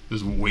somewhere,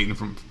 just waiting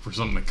for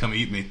something to come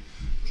eat me.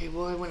 Okay,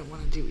 well, I wouldn't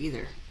want to do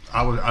either.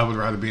 I would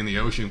rather be in the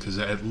ocean because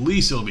at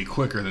least it'll be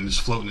quicker than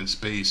just floating in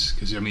space.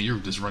 Because I mean, you're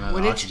just running out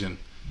of oxygen.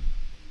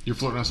 You're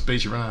floating on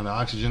space, you're running out of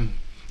oxygen.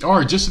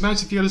 Or just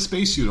imagine if you had a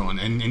spacesuit on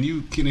and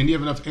you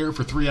have enough air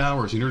for 3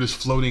 hours and you're just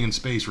floating in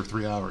space for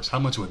 3 hours. How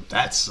much would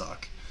that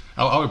suck?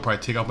 I would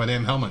probably take off my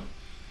damn helmet.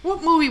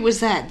 What movie was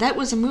that? That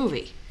was a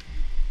movie.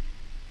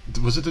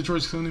 Was it the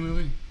George Clooney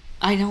movie?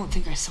 I don't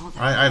think I saw that.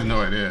 I have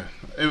no idea.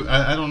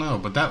 I don't know,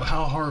 but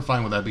how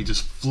horrifying would that be?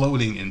 Just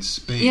floating in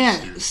space.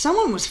 Yeah, dude.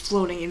 Someone was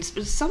floating in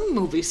some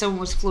movie. Someone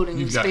was floating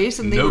in space,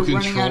 and they were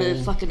running out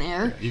of fucking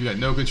air. You've got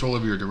no control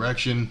over your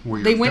direction. Where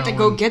you're They went to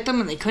go get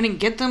them, and they couldn't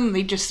get them.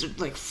 They just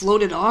like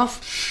floated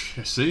off.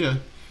 See ya.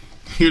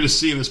 You're just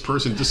seeing this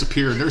person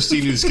disappear, and they're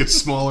seeing you just get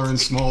smaller and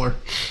smaller.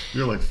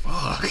 You're like,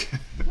 fuck.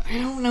 I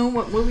don't know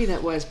what movie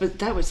that was, but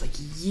that was like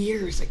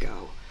years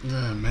ago.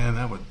 Yeah, man,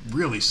 that would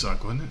really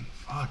suck, wouldn't it?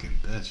 Fucking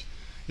bitch.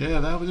 Yeah,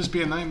 that would just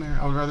be a nightmare.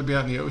 I would rather be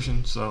out in the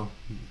ocean, so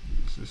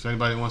if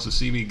anybody wants to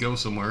see me go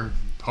somewhere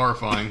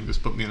horrifying,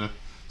 just put me in a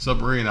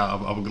submarine.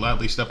 I would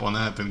gladly step on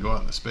that than go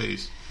out into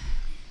space.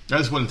 I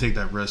just wouldn't take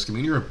that risk. I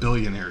mean, you're a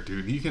billionaire,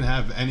 dude. You can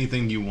have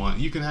anything you want.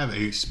 You can have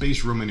a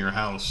space room in your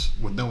house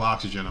with no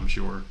oxygen, I'm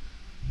sure.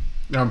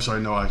 No, I'm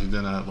sorry, no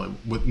oxygen. Like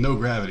with no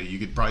gravity, you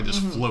could probably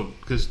just float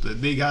because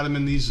they got them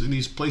in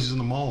these places in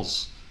the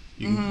malls.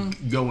 You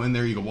can go in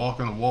there, you can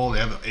walk on a wall. They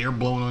have the air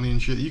blowing on you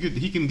and shit.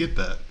 He can get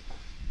that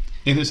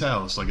in his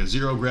house, like a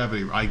zero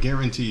gravity. I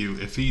guarantee you,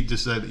 if he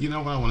just said, you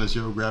know what, I want a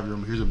zero gravity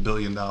room. Here's $1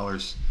 billion.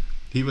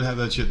 He would have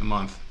that shit in a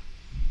month,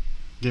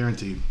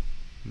 guaranteed.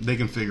 They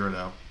can figure it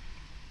out.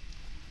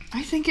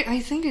 I think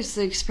it's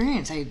the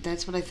experience.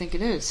 That's what I think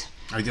it is.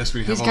 I guess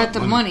we have. He's got the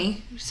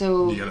money,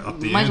 so you gotta up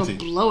the might as well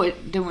blow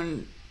it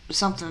doing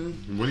something.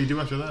 What do you do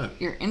after that?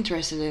 You're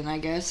interested in, I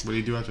guess. What do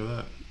you do after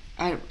that?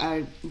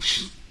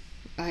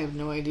 I have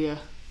no idea.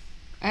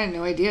 I have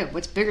no idea.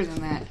 What's bigger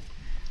than that?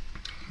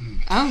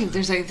 I don't think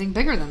there's anything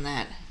bigger than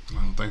that.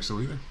 I don't think so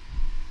either.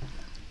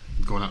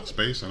 Going out in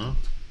space, I don't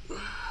know.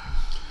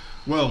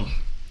 Well,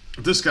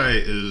 this guy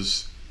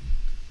is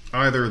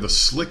either the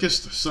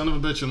slickest son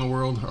of a bitch in the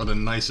world or the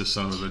nicest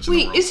son of a bitch in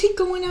the world. Wait, is he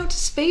going out to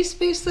space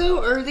though,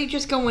 or are they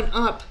just going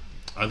up?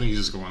 I think he's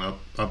just going up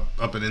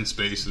and in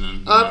space, and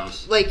then up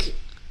like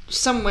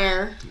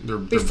somewhere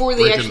before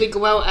they actually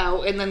go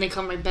out, and then they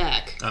come right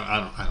back.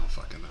 I don't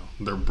fucking know.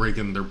 They're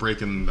breaking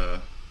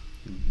the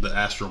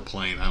astral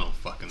plane. I don't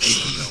fucking know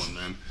what I'm doing,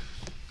 man.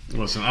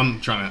 Listen, I'm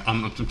trying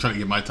to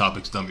get my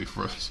topics done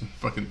before this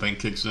fucking thing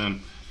kicks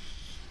in.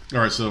 All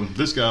right, so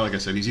this guy, like I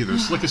said, he's either the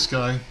slickest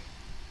guy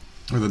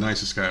or the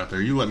nicest guy out there.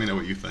 You let me know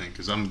what you think,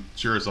 because I'm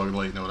sure as I'll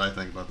let you know what I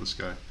think about this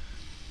guy.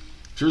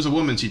 There's a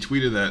woman, she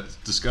tweeted that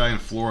this guy in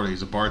Florida,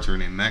 he's a bartender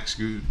named Max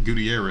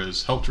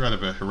Gutierrez, helped her out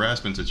of a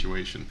harassment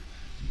situation.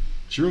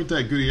 She wrote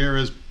that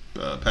Gutierrez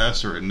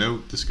passed her a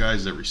note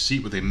disguised as a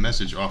receipt with a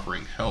message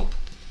offering help.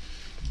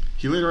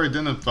 He later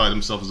identified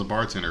himself as a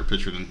bartender,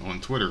 pictured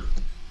on Twitter.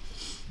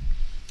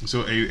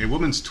 So a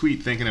woman's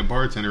tweet thanking a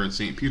bartender in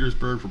St.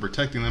 Petersburg for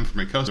protecting them from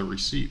a customer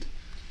receipt.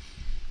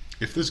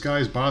 If this guy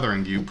is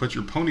bothering you, put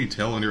your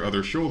ponytail on your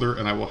other shoulder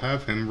and I will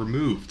have him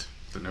removed,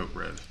 the note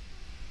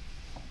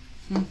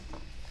read.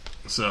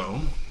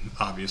 So,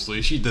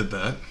 obviously, she did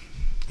that,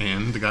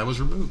 and the guy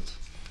was removed.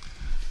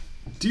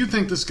 Do you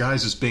think this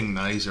guy's just being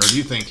nice, or do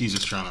you think he's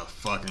just trying to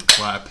fucking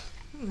clap?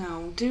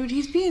 No, dude,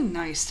 he's being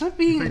nice. Stop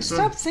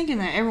thinking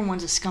that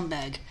everyone's a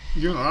scumbag.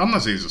 You know, I'm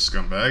not saying he's a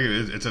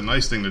scumbag. It's a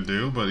nice thing to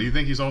do, but do you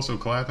think he's also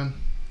clapping?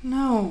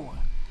 No.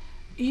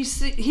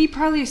 He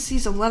probably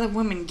sees a lot of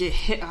women get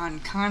hit on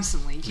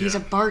constantly. He's a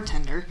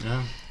bartender.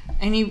 Yeah.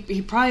 And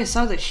he probably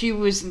saw that she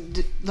was,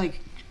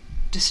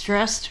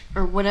 distressed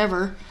or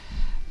whatever,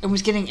 and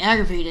was getting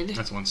aggravated.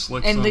 That's one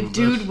slick and son the of a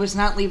dude bitch. was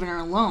not leaving her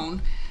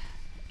alone.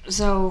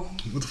 So...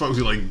 What the fuck was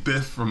he, like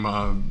Biff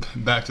from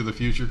Back to the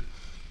Future?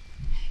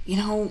 You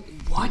know,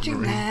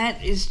 watching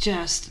that is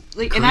just...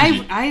 like, crazy.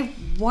 And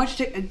I've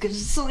watched it a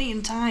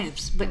gazillion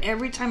times, but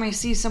every time I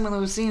see some of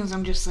those scenes,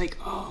 I'm just like,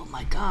 oh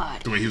my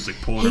god. The way he was, like,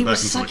 pulling her back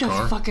into the car. He was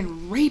such a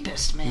fucking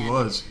rapist, man. He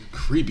was.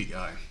 Creepy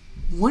guy.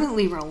 Wouldn't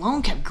leave her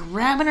alone, kept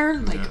grabbing her.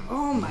 Like,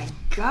 oh my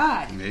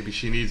god. Maybe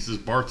she needs this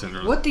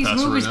bartender. What these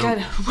movies got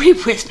away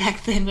with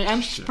back then,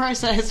 I'm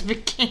surprised that hasn't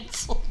been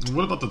canceled.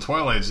 What about the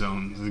Twilight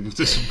Zone?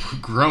 This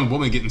grown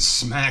woman getting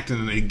smacked and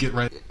then they get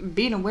right...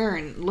 Being aware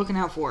and looking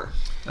out for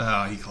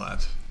her. He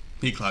clapped.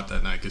 He clapped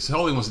that night because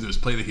all he wants to do is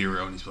play the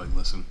hero, and he's like,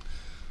 listen,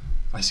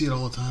 I see it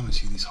all the time. I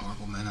see these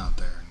horrible men out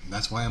there, and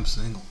that's why I'm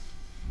single.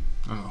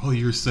 Oh,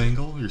 you're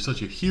single? You're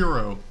such a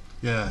hero.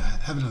 Yeah,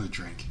 have another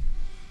drink.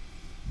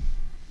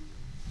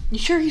 You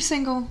sure he's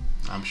single?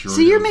 I'm sure.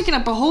 See, you're making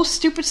up a whole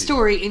stupid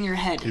story in your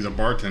head. He's a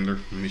bartender,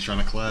 and he's trying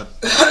to clap.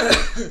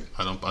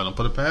 I don't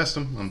put it past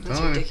him. I'm telling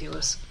you. That's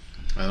ridiculous.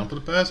 I don't put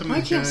it past him. Why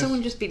can't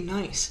someone just be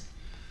nice?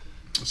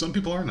 Some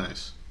people are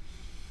nice.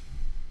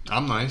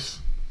 I'm nice.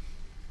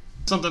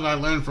 Something I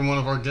learned from one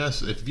of our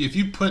guests. If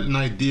you put an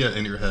idea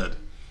in your head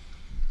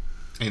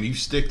and you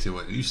stick to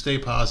it, and you stay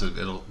positive,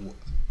 it'll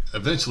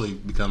eventually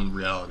become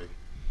reality.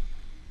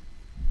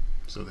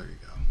 So there you go.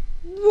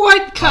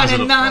 What kind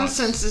Positive of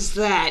nonsense is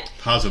that?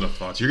 Positive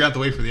thoughts. You're going to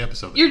have to wait for the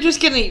episode. You're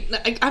just going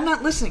to... I'm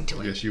not listening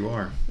to it. Yes, you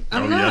are.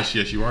 I'm not.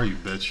 Yes, you are, you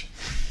bitch.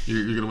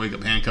 You're going to wake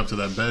up handcuffed to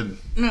that bed.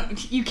 No,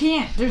 you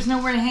can't. There's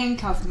nowhere to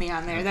handcuff me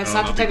on there. That's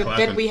not the type of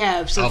bed we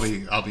have. So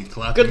I'll be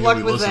clapping. Good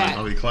luck with that.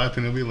 I'll be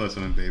clapping. You'll be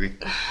listening, baby.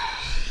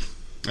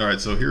 All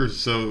right, so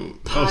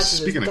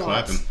speaking of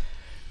clapping,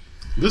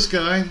 this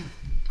guy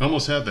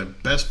almost had the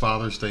best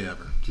Father's Day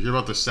ever. Did you hear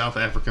about the South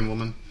African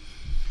woman?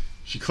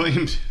 She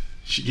claimed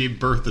she gave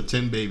birth to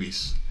 10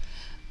 babies.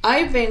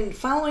 I've been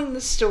following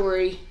this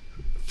story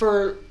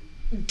for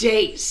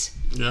days.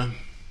 Yeah.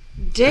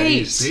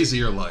 Days of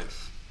your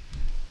life.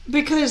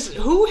 Because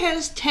who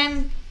has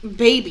 10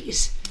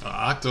 babies?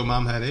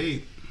 Octomom had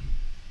 8.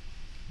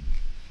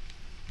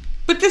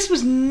 But this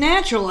was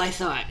natural, I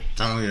thought.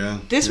 Oh, yeah.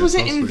 This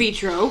wasn't in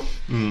vitro.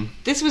 Mm.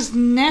 This was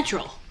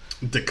natural.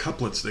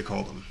 Decuplets, they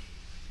call them.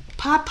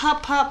 Pop,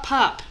 pop, pop,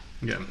 pop.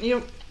 Yeah. You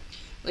know,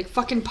 like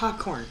fucking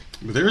popcorn.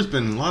 But there's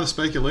been a lot of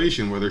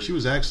speculation whether she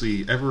was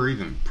actually ever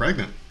even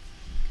pregnant.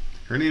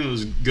 Her name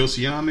was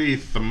Gosiami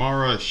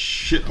Thamara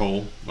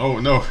Shithole. Oh,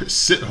 no,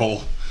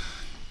 Sithole.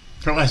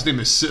 Her last name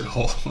is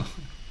Sithole.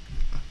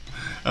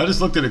 I just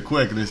looked at it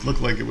quick and it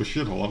looked like it was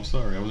Shithole. I'm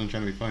sorry, I wasn't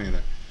trying to be funny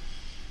there.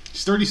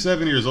 She's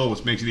 37 years old,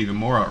 which makes it even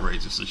more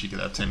outrageous that she could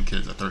have 10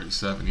 kids at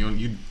 37.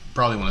 You'd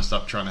probably want to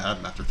stop trying to have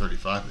them after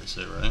 35, they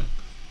say, right?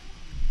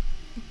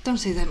 Don't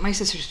say that. My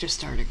sister's just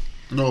starting.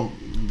 No,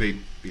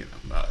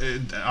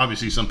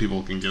 obviously some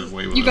people can get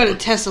away with it. You got to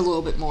test a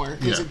little bit more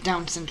because Yeah. of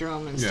Down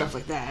syndrome and stuff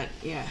like that.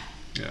 Yeah.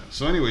 Yeah.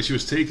 So anyway, she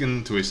was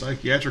taken to a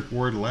psychiatric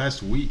ward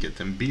last week at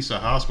Tembisa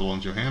Hospital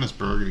in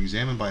Johannesburg and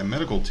examined by a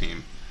medical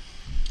team.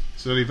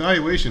 So the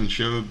evaluation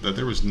showed that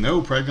there was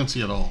no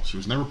pregnancy at all. She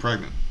was never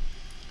pregnant.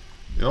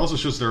 It also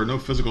shows there are no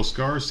physical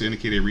scars to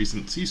indicate a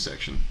recent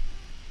C-section.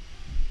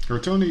 Her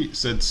attorney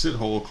said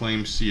Sithole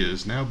claims she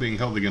is now being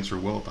held against her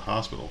will at the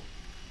hospital.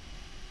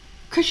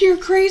 Because you're a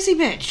crazy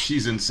bitch.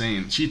 She's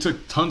insane. She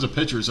took tons of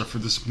pictures of for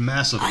this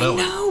massive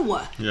belly. I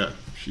know. Yeah.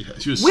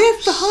 She was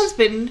with the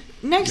husband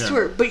next to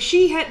her. But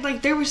she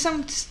had, there was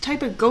some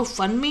type of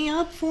GoFundMe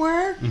up for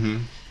her.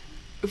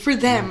 Mm-hmm. For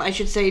them, I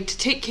should say,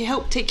 to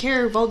help take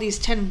care of all these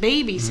 10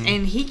 babies. Mm-hmm.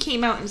 And he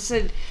came out and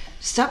said,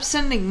 stop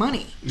sending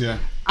money. Yeah.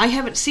 I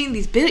haven't seen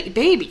these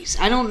babies.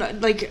 I don't,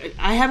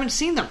 I haven't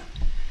seen them.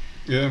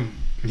 Yeah.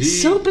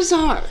 So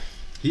bizarre.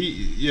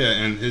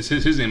 And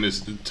his name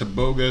is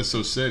Taboga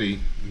Sosetti.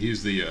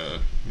 He's the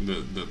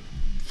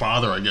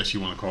father, I guess you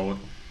want to call it,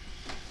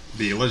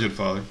 the alleged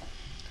father.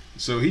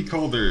 So he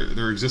called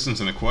their existence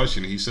into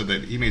question. He said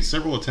that he made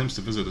several attempts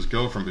to visit his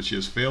girlfriend, but she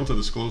has failed to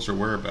disclose her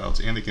whereabouts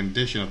and the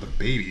condition of the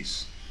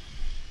babies.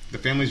 The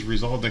families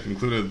resolved and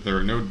concluded that there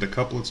are no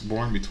decuplets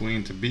born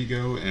between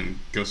Tabigo and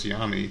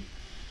Gosiami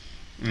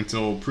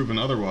until proven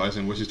otherwise,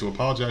 and wishes to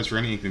apologize for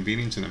any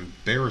inconvenience and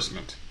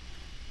embarrassment.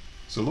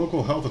 So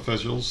local health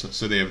officials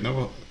said they have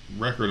no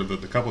record of the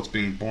decuplets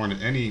being born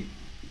in any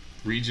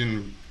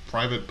region,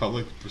 private,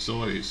 public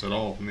facilities at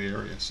all in the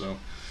area. So,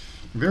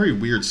 very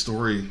weird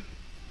story.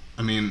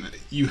 I mean,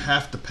 you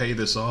have to pay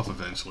this off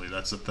eventually.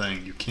 That's the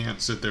thing. You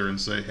can't sit there and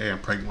say, hey, I'm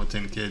pregnant with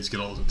 10 kids, get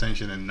all this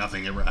attention, and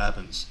nothing ever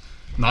happens.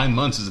 9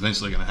 months is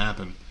eventually going to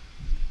happen.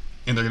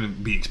 And they're going to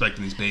be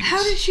expecting these babies.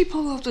 How did she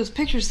pull off those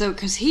pictures, though?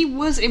 Because he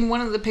was in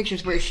one of the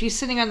pictures where she's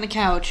sitting on the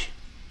couch,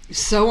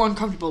 so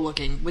uncomfortable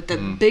looking, with the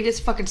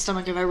biggest fucking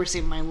stomach I've ever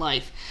seen in my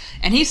life.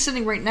 And he's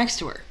sitting right next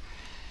to her.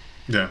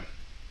 Yeah.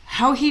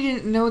 How he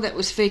didn't know that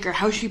was fake, or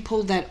how she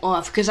pulled that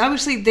off. Because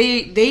obviously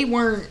they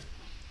weren't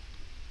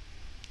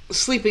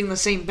sleeping in the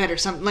same bed or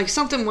something. Like,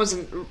 something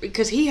wasn't...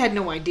 Because he had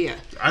no idea.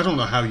 I don't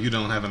know how you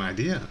don't have an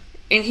idea.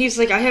 And he's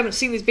like, I haven't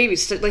seen these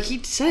babies. Like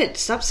he said,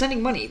 stop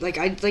sending money. Like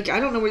I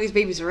don't know where these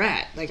babies are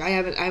at. Like I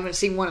haven't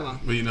seen one of them.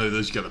 Well, you know,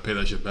 you got to pay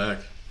that shit back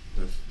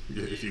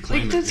if you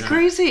claim like, it. That's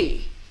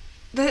crazy.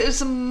 That is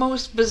the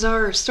most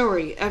bizarre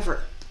story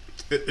ever.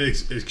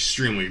 It's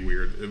extremely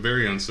weird.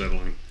 Very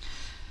unsettling.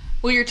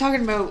 Well, you're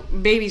talking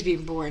about babies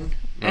being born,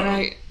 and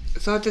I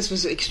thought this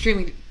was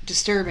extremely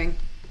disturbing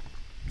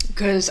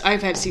because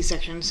I've had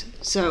C-sections.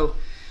 So,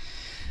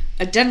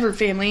 a Denver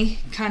family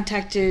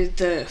contacted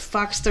the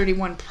Fox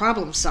 31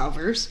 problem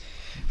solvers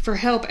for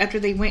help after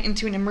they went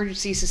into an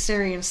emergency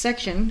cesarean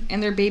section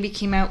and their baby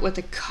came out with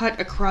a cut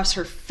across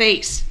her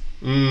face.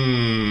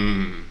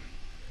 I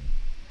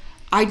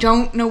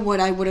don't know what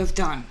I would have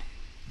done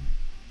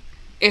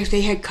if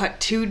they had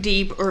cut too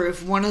deep or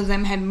if one of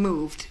them had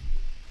moved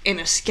and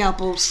a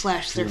scalpel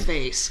slashed their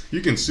face. You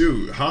can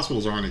sue.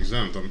 Hospitals aren't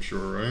exempt, I'm sure,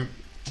 right?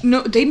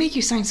 No, they make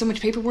you sign so much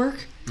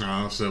paperwork.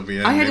 Oh, so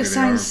yeah, I had to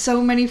sign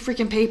so many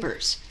freaking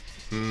papers.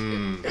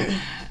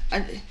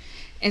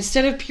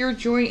 Instead of pure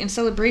joy and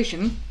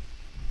celebration,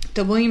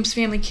 the Williams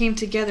family came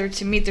together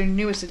to meet their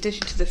newest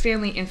addition to the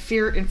family in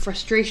fear and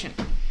frustration.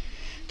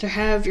 To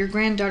have your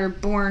granddaughter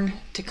born,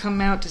 to come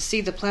out to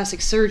see the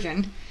plastic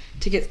surgeon,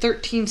 to get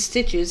 13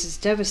 stitches is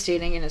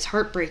devastating and is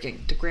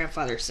heartbreaking, the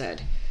grandfather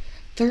said.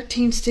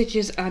 13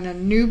 stitches on a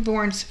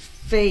newborn's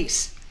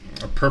face.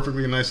 A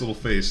perfectly nice little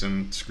face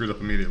and screwed up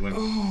immediately.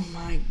 Oh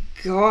my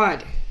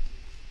God.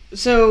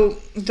 So,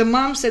 the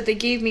mom said they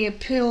gave me a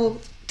pill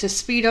to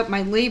speed up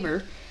my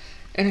labor,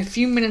 and a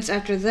few minutes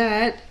after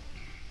that,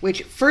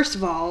 which, first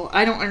of all,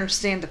 I don't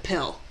understand the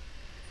pill.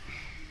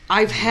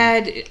 I've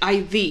had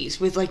IVs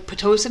with, like,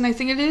 Pitocin, I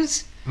think it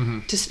is,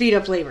 to speed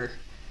up labor.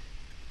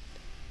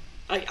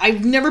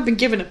 I've never been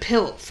given a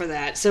pill for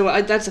that, so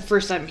that's the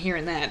first time I'm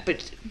hearing that.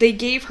 But they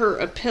gave her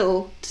a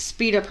pill to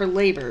speed up her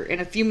labor,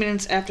 and a few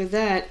minutes after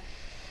that,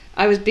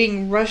 I was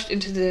being rushed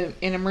into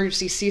an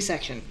emergency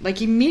C-section.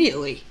 Like,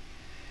 immediately.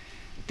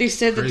 They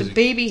said that the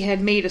baby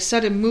had made a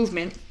sudden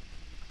movement,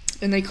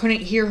 and they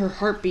couldn't hear her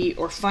heartbeat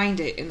or find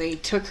it, and they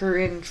took her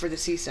in for the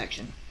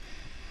C-section.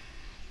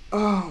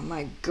 Oh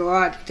my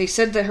God. They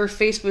said that her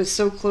face was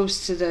so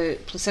close to the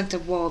placenta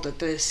wall that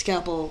the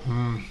scalpel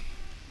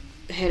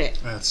hit it.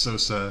 That's so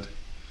sad.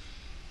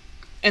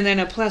 And then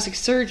a plastic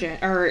surgeon,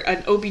 or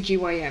an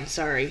OBGYN,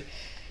 sorry,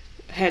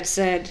 had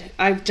said,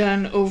 I've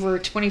done over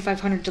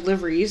 2,500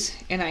 deliveries,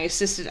 and I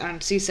assisted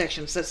on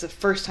C-sections. That's the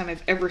first time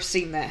I've ever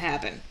seen that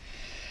happen.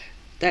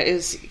 That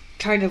is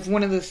kind of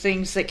one of the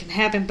things that can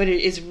happen, but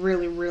it is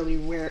really, really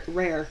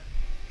rare.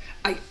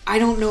 I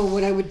don't know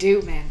what I would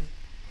do, man.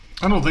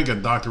 I don't think a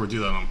doctor would do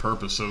that on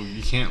purpose, so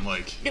you can't,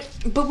 like...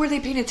 But were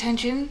they paying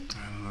attention?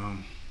 I don't know.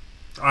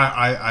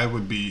 I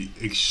would be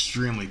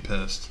extremely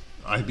pissed.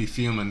 I'd be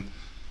fuming.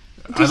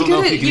 I don't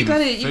know if you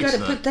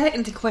gotta put that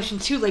into question,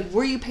 too. Like,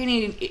 were you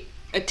paying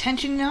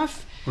attention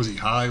enough? Was he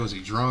high? Was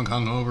he drunk?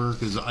 Hungover?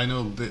 Because I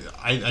know...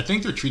 I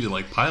think they're treated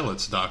like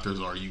pilots, doctors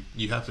are.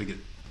 You have to get...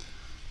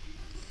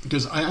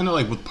 Because I know,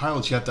 like, with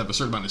pilots, you have to have a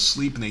certain amount of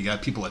sleep, and they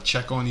got people that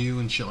check on you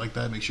and shit like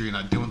that, make sure you're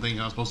not doing things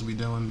you're not supposed to be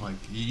doing. Like,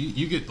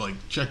 you get, like,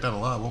 checked out a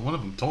lot. Well, one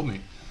of them told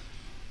me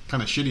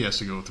kind of shit he has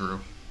to go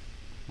through.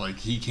 Like,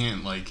 he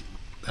can't, like,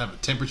 have a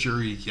temperature.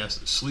 He has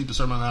to sleep a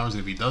certain amount of hours,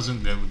 and if he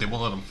doesn't, they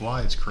won't let him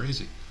fly. It's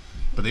crazy.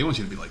 But they want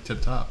you to be, like,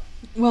 tip-top.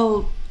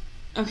 Well,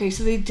 okay,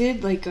 so they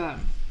did, like,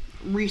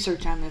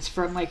 research on this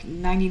from, like,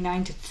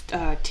 99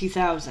 to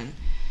 2000.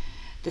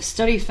 The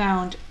study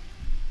found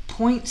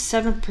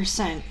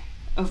 0.7%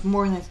 of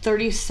more than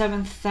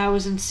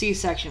 37,000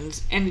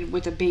 C-sections ended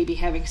with a baby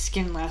having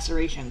skin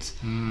lacerations.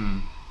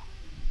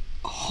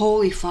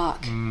 Holy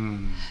fuck.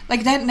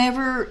 Like, that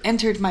never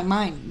entered my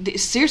mind.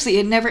 Seriously,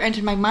 it never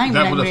entered my mind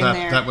when I went in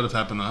there. That would have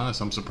happened to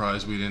us. I'm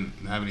surprised we didn't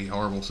have any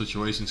horrible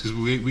situations, because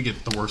we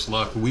get the worst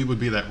luck. We would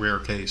be that rare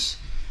case.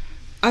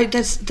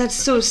 That's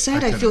so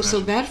sad. I feel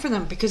so bad for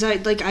them, because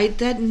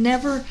that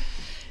never...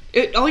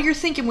 all you're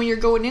thinking when you're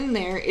going in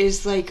there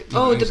is like,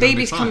 oh, the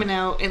baby's coming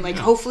out, and like,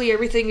 hopefully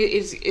everything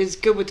is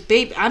good with the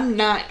baby.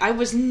 I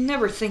was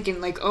never thinking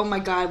like, oh my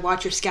God,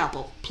 watch your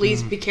scalpel.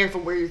 Please be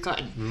careful where you're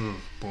cutting. Oh,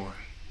 boy.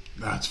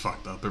 That's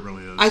fucked up. It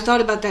really is. I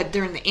thought about that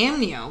during the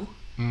amnio,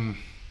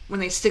 when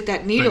they stick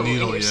that needle in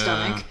your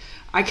stomach.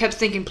 I kept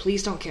thinking,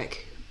 please don't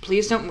kick.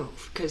 Please don't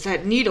move, because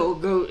that needle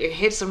it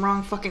hits the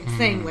wrong fucking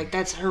thing. Like,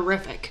 that's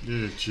horrific.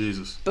 Yeah,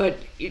 Jesus. But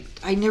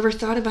I never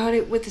thought about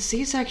it with the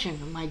C-section.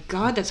 Oh my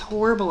God, that's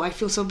horrible. I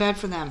feel so bad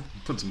for them.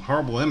 Put some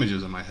horrible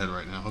images in my head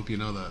right now. I hope you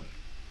know that.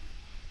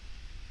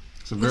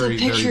 It's a the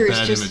picture very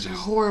bad is just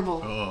images.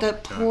 horrible. Oh,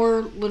 that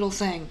poor little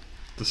thing.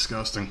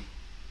 Disgusting.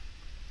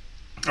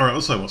 All right,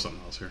 let's talk about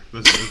something else here.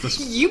 This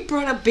You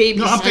brought up baby.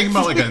 No, I'm sex. thinking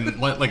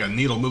about like a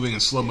needle moving in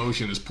slow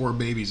motion. His poor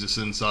baby's just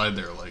inside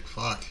there, like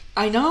fuck.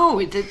 I know,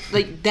 it did,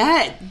 like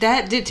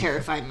that did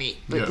terrify me.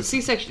 But Yeah. the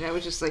C-section, I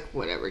was just like,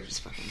 whatever,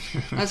 just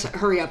fucking. Let's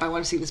hurry up. I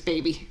want to see this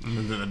baby.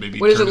 And then that baby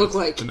What does it look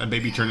like? And that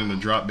baby turned into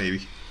drop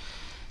baby.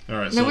 All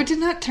right. No, so, it did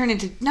not turn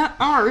into not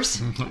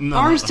ours. No,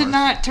 ours not did ours.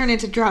 not turn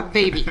into drop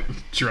baby.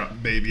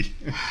 Drop baby.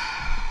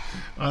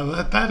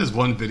 That is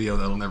one video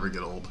that'll never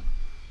get old.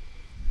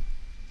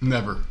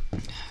 Never.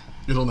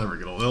 It'll never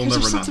get old. It'll Because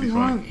never there's not be something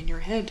funny. wrong in your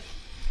head.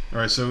 All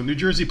right, so New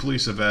Jersey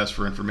police have asked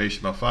for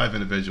information about 5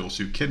 individuals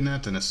who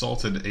kidnapped and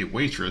assaulted a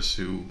waitress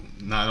who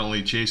not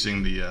only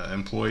chasing the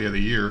employee of the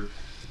year,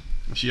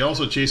 she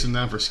also chased him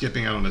down for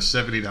skipping out on a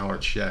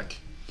 $70 check.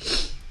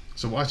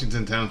 So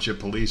Washington Township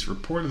Police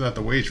reported that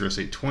the waitress,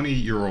 a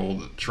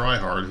 20-year-old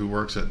tryhard who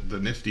works at the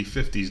Nifty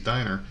 50s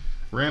diner,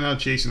 ran out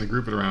chasing the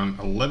group at around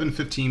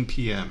 11:15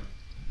 p.m.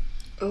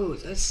 Oh,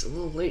 that's a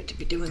little late to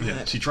be doing Yeah,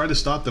 that. she tried to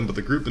stop them, but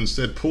the group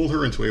instead pulled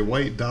her into a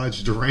white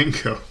Dodge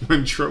Durango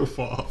and drove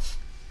off.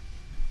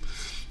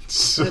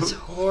 So, That's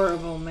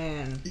horrible,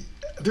 man.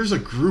 there's a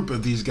group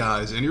of these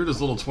guys, and you're this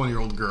little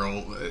 20-year-old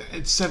girl.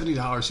 It's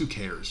 $70. Who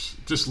cares?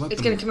 Just let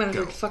It's them gonna come out of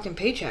go. her fucking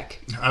paycheck.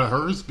 Out of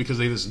hers because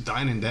they just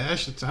dine and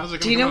dash. How's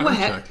it Do going you to know come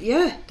what? out of her check?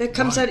 Yeah, that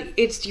comes Why? out.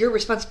 It's your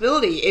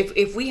responsibility.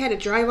 If we had to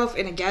drive off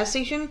in a gas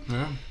station,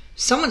 Yeah,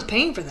 someone's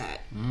paying for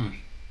that.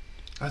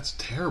 that's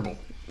terrible.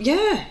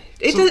 Yeah,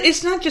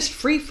 it's not just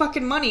free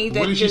fucking money. That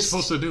What is she just,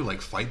 supposed to do?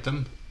 Like fight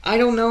them? I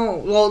don't know.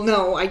 Well,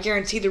 no, I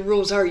guarantee the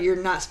rules are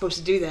you're not supposed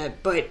to do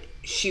that. But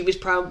she was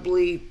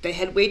probably the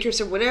head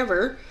waitress or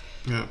whatever,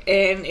 Yeah.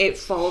 and it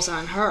falls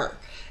on her.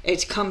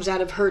 It comes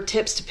out of her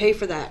tips to pay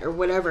for that or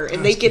whatever,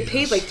 and they That's get BS.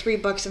 paid like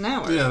 $3 an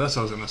hour. Yeah, that's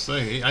what I was gonna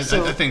say. I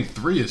think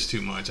 3 is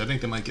too much. I think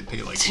they might get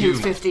paid like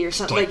 $2.50 or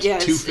something. Like, yeah,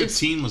 it's-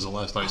 $2.15 was the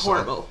last I saw.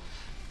 Horrible.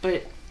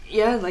 But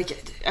yeah, like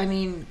I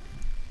mean,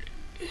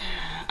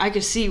 I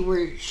could see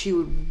where she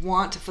would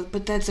want to,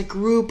 but that's a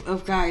group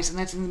of guys, and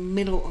that's in the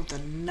middle of the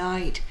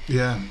night.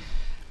 Yeah.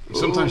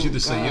 Sometimes Oh, you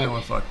just say, you God. know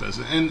what, fuck this.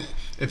 And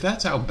if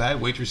that's how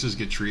bad waitresses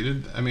get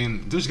treated, I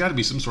mean, there's got to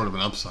be some sort of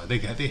an upside. They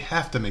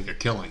have to make a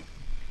killing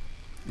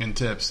in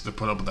tips to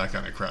put up with that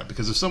kind of crap.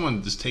 Because if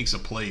someone just takes a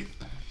plate,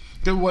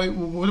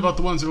 what about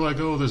the ones that are like,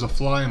 oh, there's a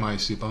fly in my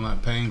soup, I'm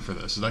not paying for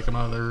this? Does that come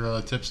out of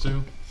their tips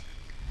too?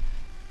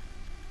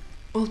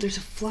 Well, there's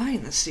a fly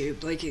in the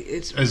soup. Like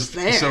it's As-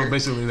 there. So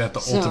basically they have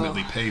to So-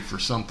 ultimately pay for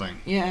something.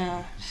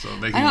 Yeah. So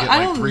they I can don't- get I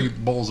like don't- 3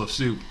 bowls of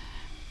soup.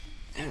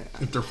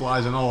 If there are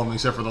flies in all of them,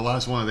 except for the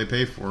last one that they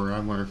pay for, I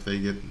wonder if they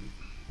get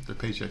their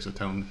paychecks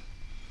atoned.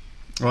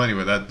 Well,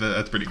 anyway,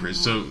 that's pretty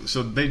crazy.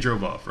 So they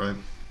drove off, right?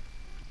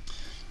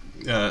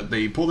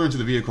 They pulled her into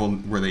the vehicle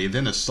where they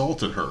then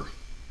assaulted her.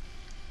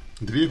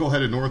 The vehicle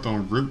headed north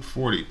on Route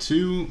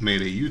 42,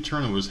 made a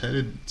U-turn and was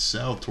headed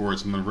south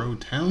towards Monroe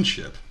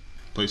Township.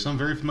 Place I'm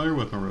very familiar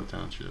with, Monroe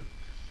Township.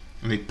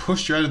 And they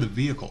pushed her out of the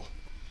vehicle.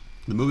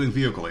 The moving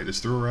vehicle. They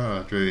just threw her out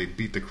after they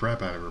beat the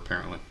crap out of her,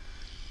 apparently.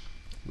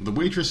 The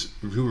waitress,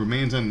 who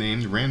remains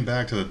unnamed, ran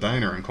back to the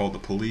diner and called the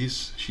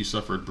police. She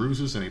suffered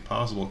bruises and a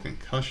possible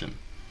concussion.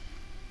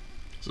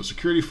 So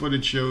security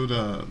footage showed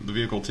the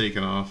vehicle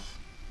taken off.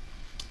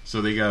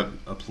 So they got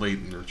a plate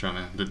and they're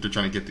trying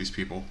to get these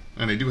people.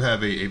 And they do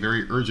have a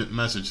very urgent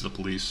message to the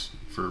police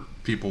for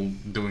people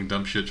doing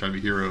dumb shit, trying to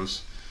be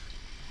heroes.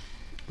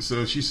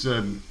 So she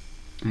said,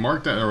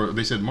 mark down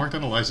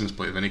a license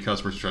plate of any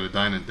customers who try to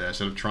dine and dash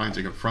instead of trying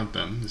to confront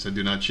them. They said,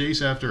 do not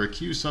chase after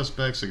accused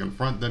suspects and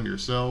confront them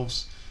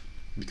yourselves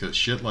because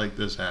shit like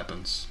this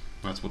happens.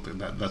 That's what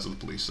the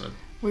police said.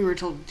 We were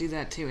told to do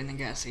that too in the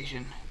gas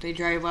station. They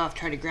drive off,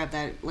 try to grab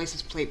that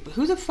license plate, but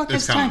who the fuck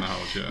It's has time? common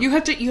knowledge, yeah.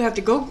 You have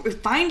to go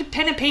find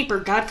pen and paper,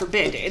 God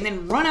forbid, and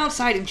then run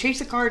outside and chase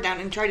the car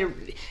down and try to.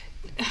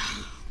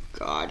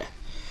 God,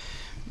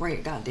 write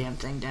a goddamn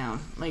thing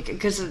down, like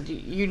because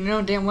you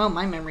know damn well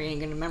my memory ain't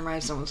gonna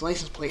memorize someone's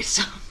license plate.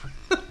 So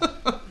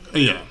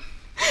Yeah.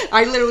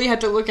 I literally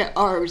had to look at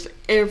ours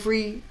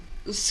every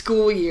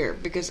school year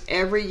because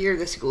every year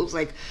the school's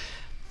like,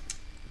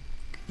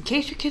 in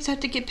case your kids have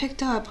to get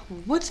picked up,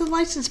 what's the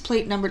license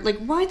plate number? Like,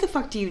 why the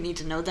fuck do you need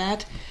to know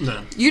that?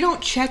 No. You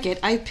don't check it.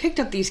 I picked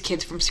up these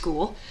kids from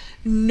school.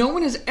 No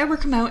one has ever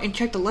come out and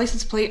checked the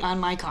license plate on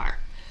my car.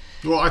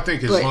 Well, I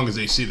think as But- long as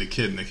they see the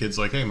kid and the kid's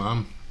like, hey,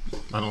 Mom,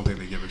 I don't think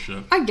they give a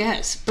shit. I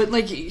guess, but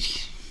like,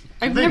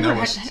 I've They never know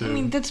had. us, I too.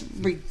 mean, that's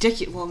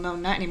ridiculous. Well, no,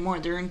 not anymore.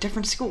 They're in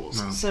different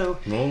schools. No. So,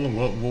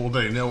 Well,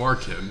 they know our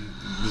kid.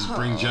 Just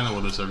bring Jenna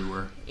with us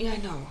everywhere. yeah, I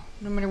know.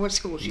 No matter what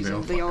school she's They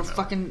all in, they all fucking know.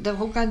 fucking, the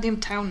whole goddamn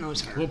town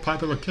knows her. Little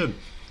popular kid.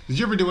 Did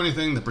you ever do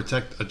anything to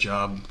protect a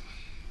job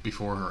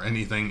before, or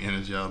anything in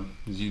a job?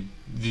 Did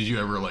you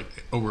ever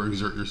like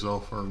overexert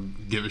yourself or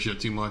give a shit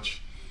too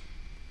much?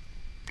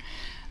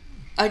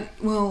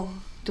 Well,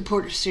 the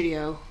Porter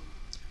Studio.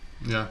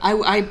 Yeah.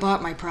 I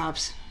bought my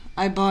props.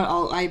 I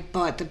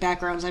bought the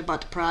backgrounds. I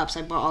bought the props.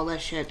 I bought all that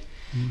shit.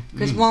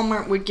 Because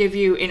Walmart would give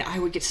you, and I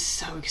would get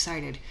so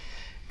excited,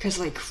 because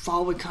like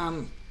fall would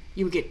come,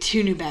 you would get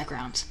 2 new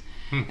backgrounds,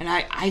 And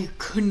I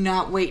could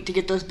not wait to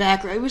get those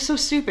back. It was so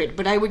stupid,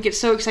 but I would get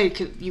so excited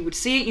because you would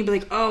see it and you'd be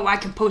like, oh, I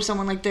can post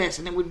someone like this,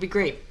 and it would be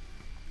great.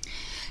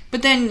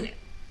 But then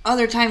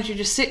other times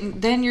you're sitting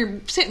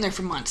there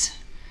for months.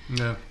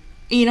 Yeah.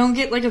 You don't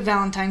get like a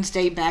Valentine's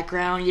Day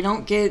background. You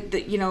don't get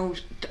the,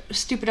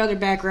 stupid other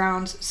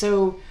backgrounds.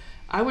 So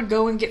I would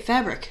go and get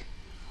fabric.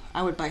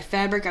 I would buy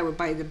fabric. I would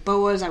buy the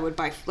boas. I would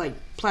buy like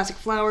plastic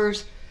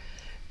flowers,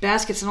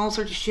 baskets, and all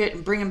sorts of shit,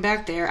 and bring them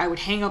back there. I would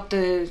hang up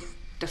the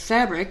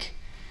fabric.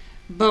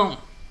 Boom.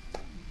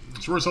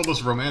 So where's all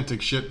this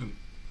romantic shit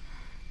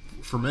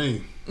for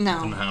me?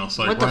 No. In the house?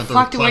 Like, what the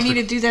fuck do I need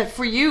to do that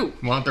for you?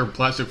 Want there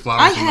plastic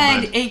flowers?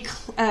 I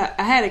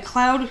had a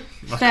cloud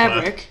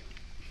fabric.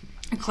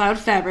 A cloud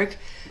fabric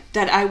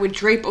that I would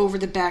drape over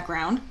the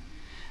background.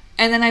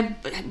 And then I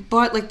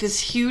bought like this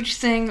huge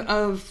thing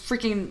of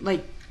freaking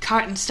like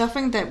cotton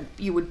stuffing that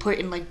you would put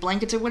in like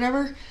blankets or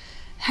whatever.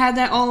 Had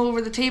that all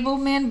over the table,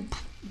 man.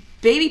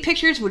 Baby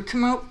pictures would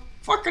come out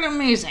fucking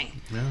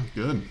amazing. Yeah,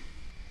 good.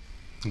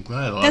 I'm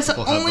glad. That's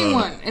the only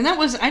one. And that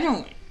was, I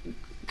don't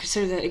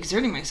consider that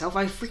exerting myself.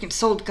 I freaking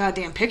sold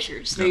goddamn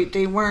pictures. Yeah.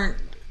 They weren't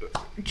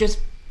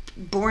just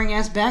boring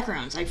ass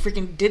backgrounds. I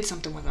freaking did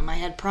something with them. I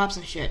had props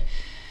and shit.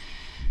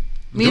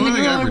 The only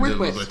thing I ever did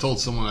was I told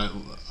someone at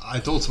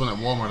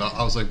Walmart,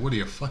 I was like, what are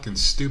you, fucking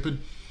stupid?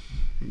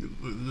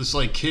 This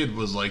like kid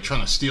was like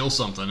trying to steal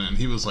something, and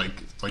he was like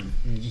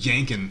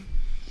yanking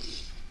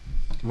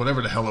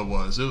whatever the hell it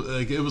was.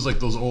 It was like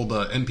those old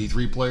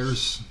MP3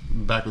 players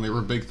back when they were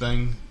a big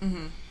thing.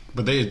 Mm-hmm.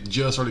 But they had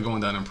just started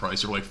going down in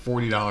price. They were like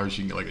 $40. You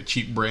can get like a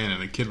cheap brand,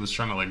 and the kid was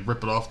trying to like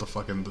rip it off the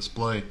fucking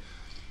display.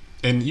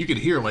 And you could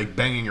hear like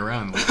banging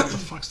around. Like, what the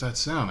fuck's that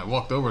sound? I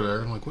walked over there,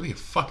 and I'm like, what are you,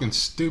 fucking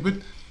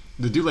stupid?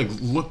 The dude like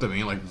looked at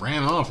me and like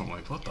ran off. I'm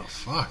like, what the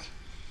fuck?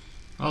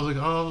 I was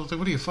like,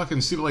 what are you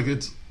fucking stupid? Like,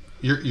 it's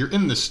you're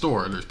in this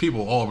store. There's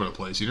people all over the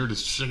place. You're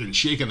just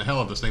shaking the hell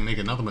out of this thing,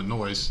 making nothing but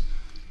noise.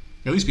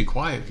 At least be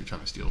quiet if you're trying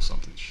to steal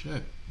something.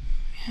 Shit.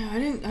 Yeah, I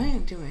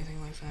didn't do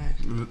anything like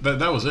that.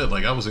 That was it.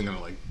 Like, I wasn't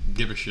gonna like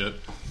give a shit.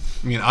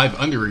 I mean, I've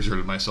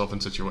underexerted myself in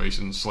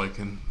situations like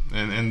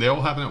and they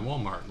all happen at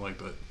Walmart. Like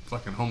the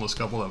fucking homeless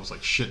couple that was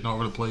like shitting all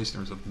over the place.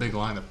 There was a big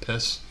line of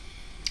piss.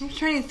 I'm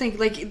trying to think,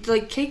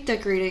 like cake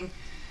decorating.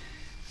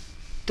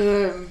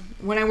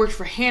 When I worked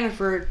for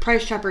Hannaford,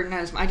 Price Chopper,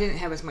 I didn't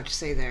have as much to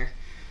say there.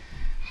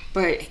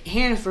 But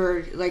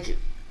Hannaford, like,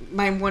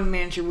 my one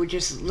manager would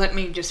just let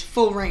me just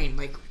full reign,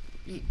 like,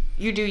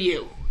 you do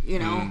you, you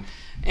know?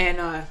 And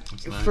nice.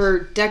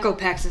 For deco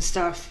packs and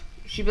stuff,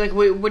 she'd be like,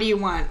 what do you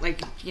want?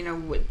 Like,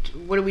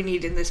 what do we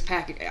need in this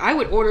package? I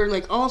would order,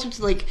 like, all sorts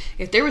of, like,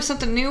 if there was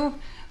something new,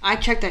 I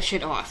checked that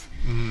shit off.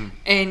 Mm-hmm.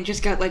 And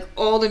just got, like,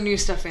 all the new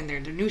stuff in there.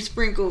 The new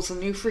sprinkles, the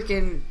new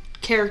freaking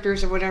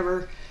characters or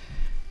whatever.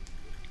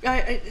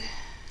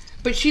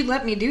 But she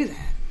let me do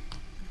that.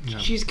 Yeah.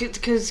 She's good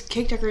because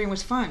cake decorating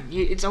was fun.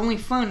 It's only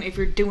fun if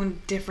you're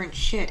doing different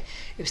shit.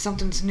 If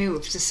something's new,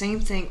 if it's the same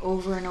thing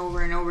over and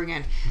over and over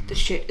again, the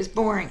shit is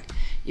boring.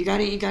 You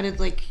gotta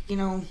like,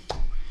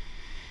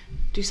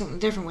 do something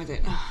different with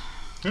it.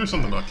 There's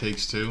something about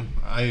cakes too.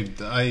 I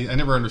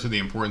never understood the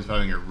importance of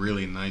having a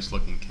really nice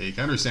looking cake.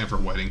 I understand for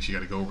weddings you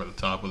got to go over the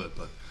top with it,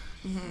 but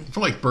for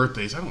like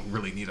birthdays, I don't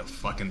really need a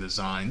fucking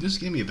design. Just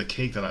give me the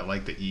cake that I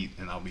like to eat,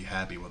 and I'll be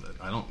happy with it.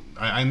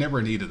 I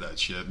never needed that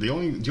shit. The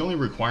only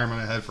requirement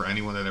I had for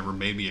anyone that ever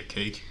made me a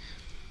cake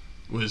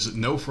was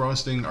no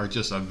frosting or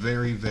just a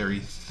very, very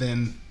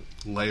thin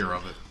layer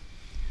of it.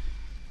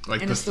 Like,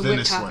 and the it's the whipped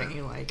thinnest topping layer.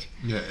 You like.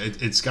 Yeah,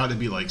 it's got to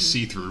be like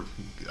see-through.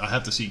 I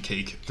have to see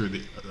cake through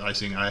the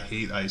icing. I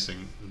hate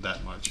icing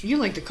that much. You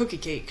like the cookie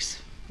cakes,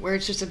 where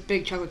it's just a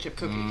big chocolate chip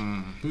cookie.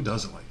 Who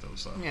doesn't like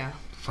those, though? Yeah.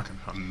 Fucking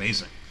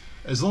amazing.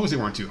 As long as they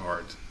weren't too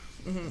hard.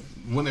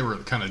 Mm-hmm. When they were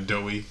kind of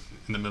doughy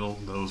in the middle,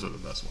 those are the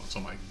best ones. Oh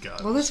my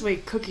god. Well, this way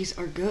cookies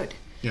are good.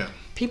 Yeah.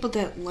 People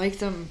that like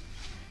them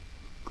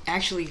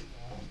actually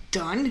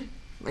done,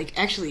 like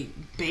actually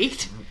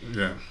baked.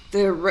 Yeah.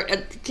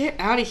 Get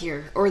out of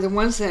here. Or the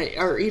ones that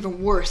are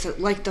even worse,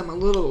 that like them a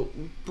little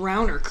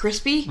brown or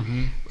crispy,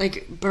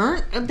 like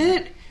burnt a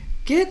bit.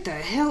 Get the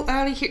hell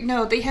out of here.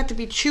 No, they have to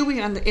be chewy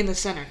in the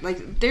center.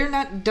 Like, they're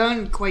not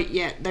done quite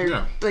yet.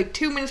 They're like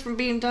 2 minutes from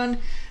being done.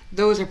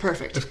 Those are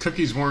perfect. If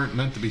cookies weren't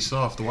meant to be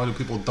soft, why do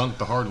people dunk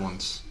the hard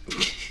ones?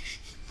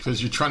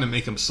 Because you're trying to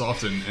make them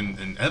soft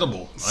and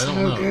edible. I don't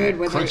know. Good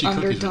when crunchy they're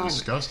cookies underdone. are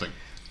disgusting.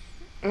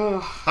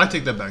 Ugh. I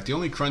take that back. The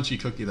only crunchy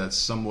cookie that's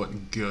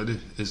somewhat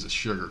good is the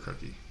sugar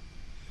cookie.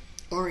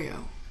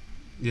 Oreo.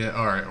 Yeah,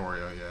 alright,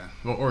 Oreo, yeah.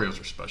 Well, Oreos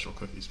are special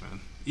cookies, man.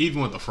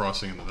 Even with the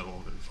frosting in the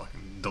middle, they're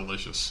fucking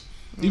delicious.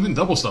 Even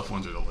double stuffed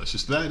ones are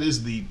delicious. That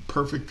is the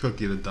perfect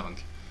cookie to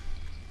dunk.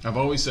 I've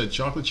always said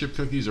chocolate chip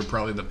cookies are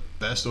probably the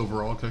best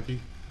overall cookie.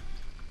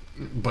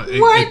 But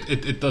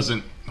it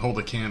doesn't hold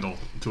a candle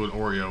to an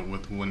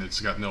Oreo when it's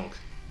got milk.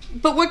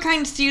 But what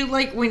kinds do you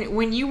like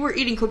when you were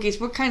eating cookies?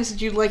 What kinds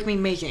did you like me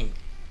making?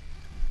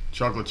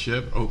 Chocolate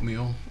chip,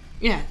 oatmeal.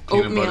 Yeah,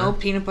 oatmeal,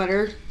 peanut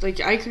butter.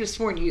 Like, I could have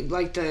sworn you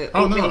liked the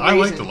oatmeal raisin. I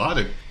liked a lot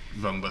of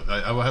them, but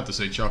I will have to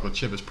say chocolate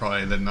chip is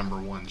probably the number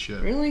one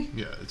chip. Really?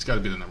 Yeah, it's got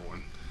to be the number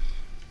one.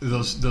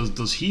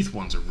 those Heath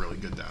ones are really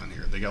good down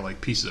here. They got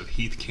like pieces of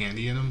Heath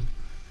candy in them,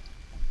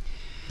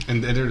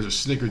 and there's a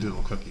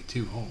Snickerdoodle cookie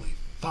too. Holy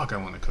fuck! I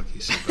want a cookie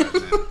so bad,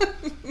 man.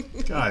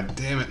 God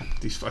damn it!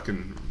 This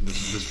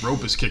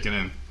rope is kicking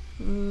in.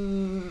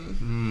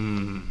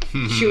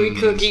 Chewy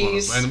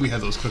cookies. And we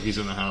had those cookies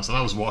in the house, and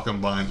I was walking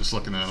by and just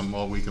looking at them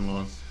all weekend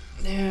long.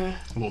 Yeah.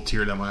 A little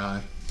tear down my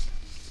eye.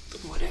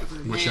 Whatever,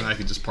 man. Wishing I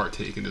could just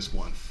partake in just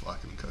one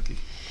fucking cookie.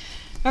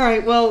 All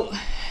right, well,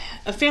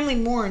 a family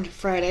mourned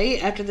Friday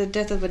after the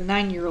death of a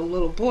 9-year-old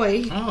little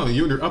boy. Oh,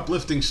 you and your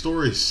uplifting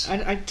stories.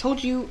 I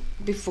told you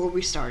before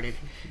we started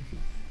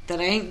that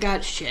I ain't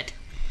got shit.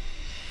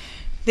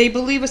 They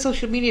believe a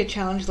social media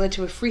challenge led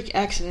to a freak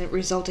accident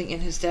resulting in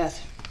his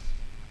death.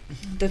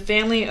 The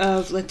family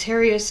of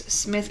Latarius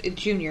Smith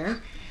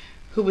Jr.,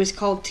 who was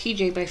called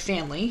TJ by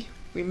family,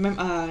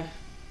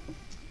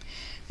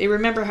 they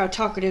remember how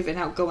talkative and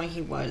outgoing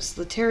he was.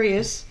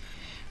 Latarius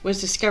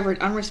was discovered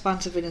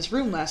unresponsive in his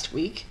room last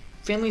week.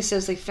 Family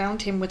says they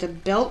found him with a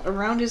belt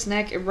around his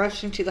neck and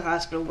rushed him to the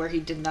hospital where he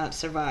did not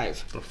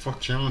survive. The fuck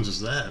challenge is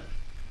that?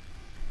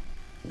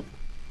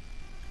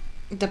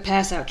 The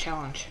pass out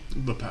challenge.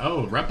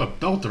 Wrap a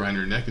belt around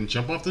your neck and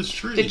jump off this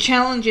tree. The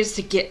challenge is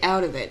to get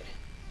out of it.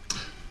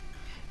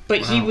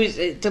 But wow.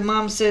 the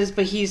mom says,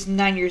 but he's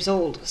 9 years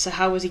old, so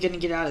how was he going to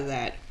get out of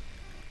that?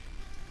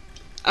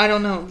 I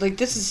don't know. Like,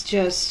 this is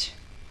just...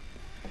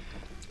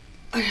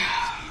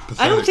 Pathetic.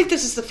 I don't think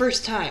this is the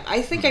first time.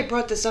 I think I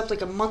brought this up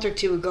like a month or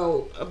two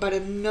ago about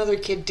another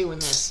kid doing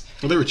this.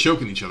 Well, they were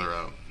choking each other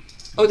out.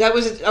 Oh, that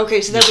was... Okay,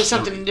 so that was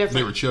something different.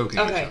 They were choking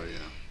each other,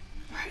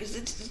 yeah.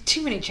 It's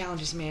too many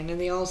challenges, man, and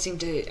they all seem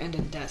to end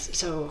in death.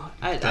 So,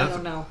 I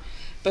don't know.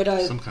 But,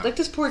 like,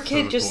 this poor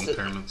kid just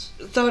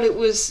thought it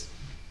was...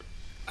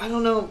 I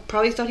don't know.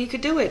 Probably thought he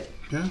could do it.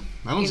 Yeah.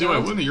 I don't see why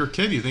wouldn't. You're a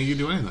kid. You think you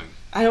can do anything.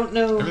 I don't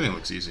know. Everything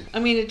looks easy. I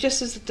mean, it just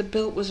says that the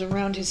belt was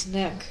around his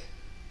neck.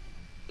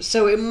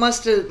 So it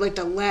must have, like,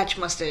 the latch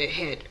must have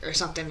hit or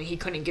something, and he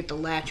couldn't get the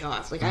latch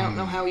off. Like, I don't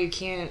know how you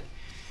can't...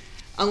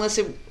 Unless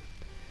it...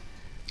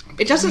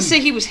 It doesn't say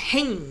he was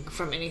hanging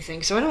from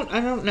anything, so I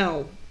don't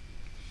know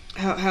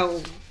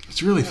how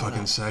it's really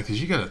fucking sad,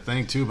 because you got to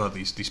think, too, about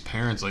these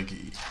parents. Like,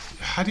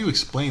 how do you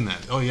explain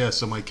that? Oh, yeah,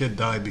 so my kid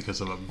died because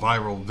of a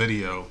viral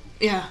video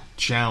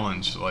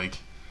challenge. Like,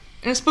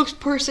 and a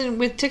spokesperson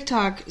with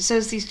TikTok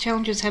says these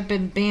challenges have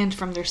been banned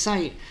from their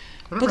site.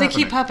 But they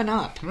keep popping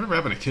up. Whatever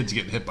happened to kids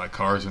getting hit by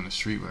cars in the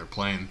street when they're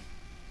playing?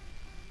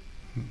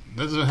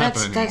 That doesn't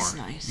happen anymore. That's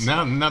nice.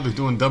 Now they're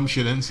doing dumb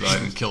shit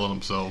inside and killing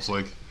themselves.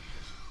 Like,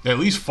 at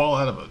least fall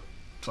out of a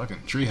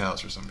fucking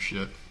treehouse or some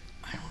shit.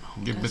 I don't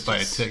know. Get bit by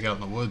a tick out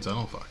in the woods. I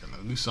don't fucking know.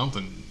 Do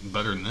something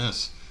better than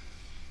this.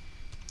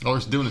 All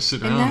they're doing is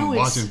sitting around and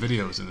watching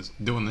videos and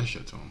doing this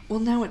shit to them. Well,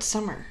 now it's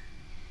summer.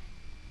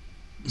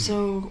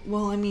 So,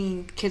 well, I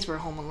mean, kids were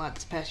home a lot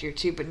this past year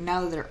too, but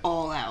now that they're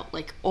all out,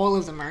 like, all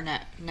of them are now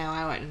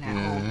out and at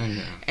home.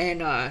 Yeah.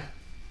 And,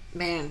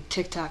 man,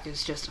 TikTok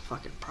is just a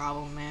fucking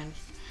problem, man.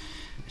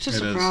 It's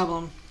just a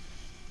problem.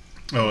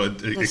 Oh,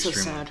 that's extremely. so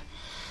sad.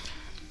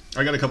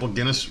 I got a couple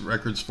Guinness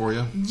records for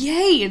you.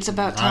 Yay, it's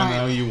about time. I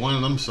know you wanted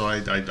them, so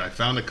I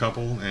found a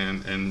couple,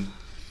 and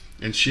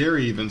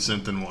Sherry even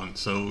sent in one.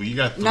 So you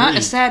got 3. Not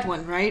a sad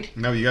one, right?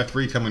 No, you got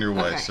 3 coming your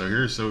way. Okay. So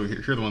here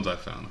are the ones I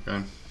found,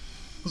 okay?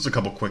 There's a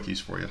couple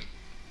quickies for you.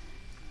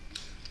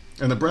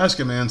 A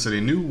Nebraska man set a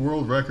new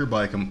world record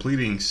by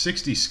completing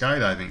 60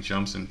 skydiving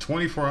jumps in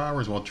 24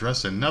 hours while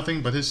dressed in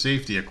nothing but his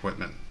safety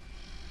equipment.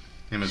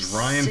 His name is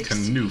Ryan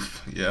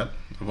Knoof,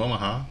 of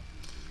Omaha.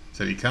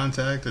 Said he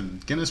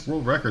contacted Guinness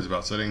World Records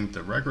about setting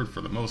the record for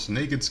the most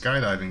naked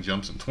skydiving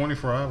jumps in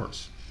 24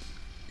 hours.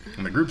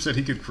 And the group said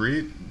he could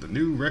create the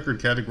new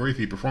record category if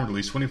he performed at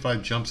least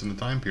 25 jumps in the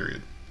time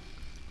period.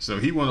 So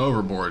he went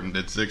overboard and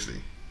did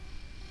 60.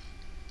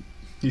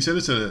 He said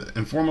it's an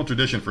informal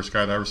tradition for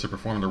skydivers to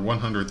perform their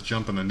 100th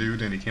jump in the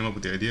nude, and he came up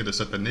with the idea to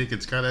set the naked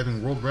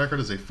skydiving world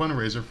record as a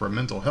fundraiser for a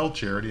mental health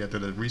charity after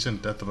the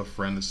recent death of a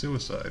friend to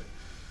suicide.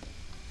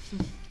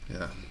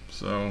 Yeah,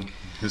 so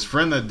his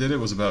friend that did it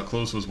was about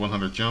close to his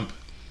 100th jump.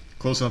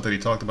 Close enough that he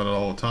talked about it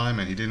all the time,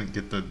 and he didn't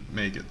get to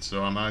make it.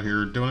 So I'm out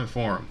here doing it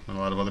for him and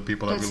a lot of other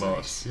people that we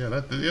lost. Nice. Yeah,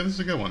 this is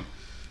a good one.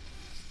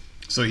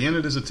 So he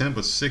ended his attempt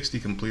with 60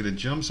 completed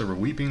jumps over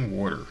weeping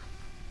water.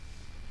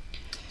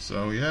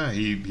 So yeah,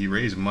 he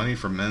raised money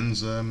for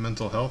men's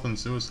mental health and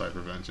suicide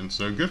prevention.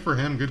 So good for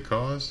him, good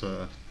cause.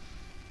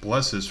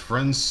 Bless his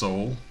friend's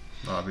soul,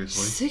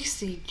 obviously.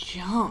 60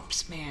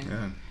 jumps, man.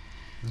 Yeah,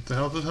 what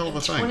the hell of a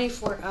thing.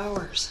 24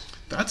 hours.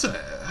 That's a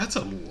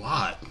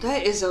lot.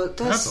 That's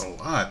a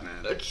lot,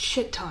 man. A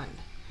shit ton.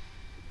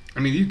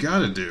 I mean, you got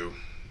to do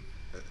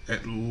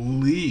at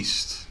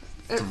least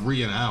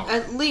 3 an hour.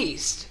 At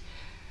least.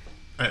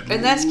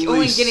 And that's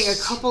only getting a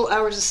couple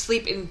hours of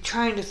sleep and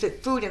trying to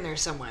fit food in there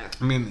somewhere.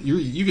 I mean,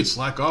 you could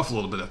slack off a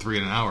little bit at 3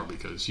 an hour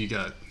because you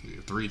got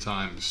 3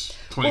 times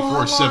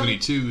 24 is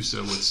 72.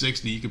 So with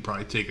 60, you could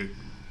probably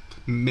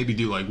maybe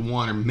do like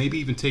 1 or maybe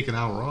even take an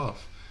hour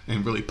off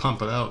and really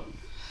pump it out.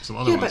 Some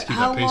other ones keep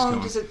that pace going. How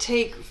long does it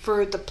take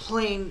for the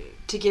plane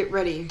to get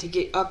ready and to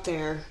get up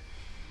there?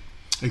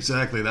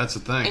 Exactly, that's the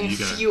thing. And you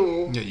gotta,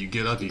 fuel. Yeah, you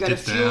get up, you gotta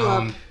get fuel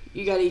down. Up.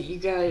 You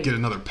gotta get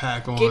another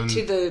pack on. Get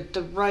to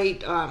the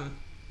right. I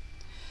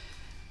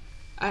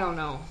don't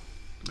know.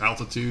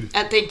 Altitude.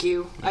 Thank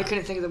you. Yeah. I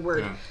couldn't think of the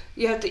word. Yeah.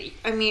 You have to.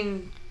 I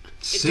mean,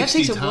 60 that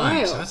takes a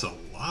times. while. That's a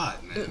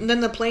lot, man. And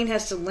then the plane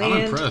has to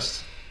land.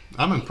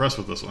 I'm impressed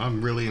with this one.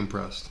 I'm really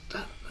impressed.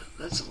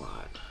 That's a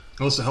lot.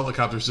 Most of the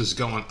helicopters just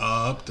going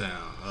up,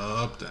 down,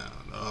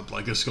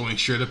 like just going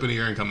straight up in the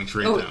air and coming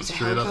straight down,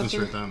 straight up and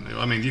straight down.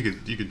 I mean, you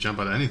could jump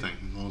out of anything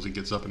as long as it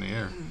gets up in the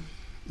air.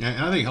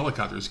 And I think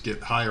helicopters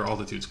get higher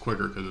altitudes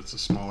quicker because it's a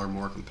smaller,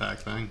 more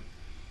compact thing.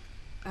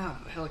 Oh,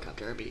 a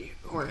helicopter would be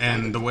horrible.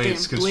 And the way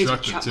it's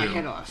constructed too. My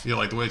head off. Yeah,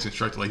 like the way it's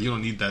constructed, like you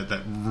don't need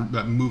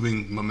that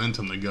moving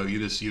momentum to go. You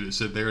just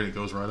sit there and it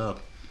goes right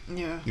up.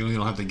 Yeah. You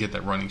don't have to get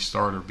that running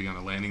start or be on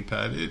a landing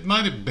pad. It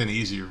might have been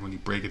easier when you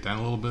break it down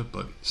a little bit,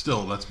 but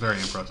still, that's very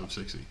impressive.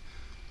 60.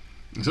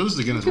 And so this is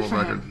the Guinness World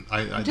Record.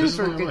 I this is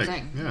for a good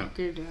thing. Yeah.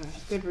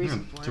 Good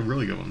reason for it. It's a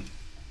really good one.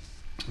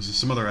 This is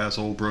some other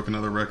asshole broke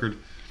another record.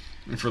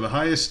 And for the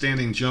highest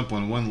standing jump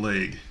on one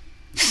leg,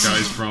 this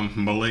guy's from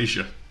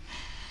Malaysia.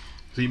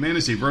 So he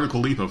managed a vertical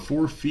leap of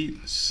 4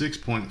 feet,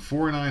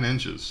 6.49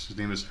 inches. His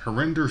name is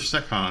Harinder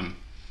Sekhan,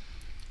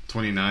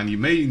 29. You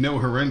may know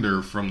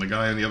Harinder from the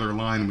guy on the other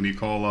line when you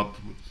call up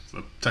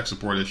the tech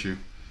support issue.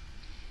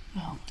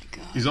 Oh my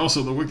God. He's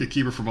also the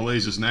wicketkeeper for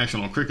Malaysia's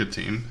national cricket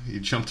team. He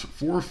jumped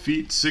 4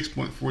 feet,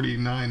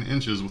 6.49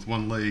 inches with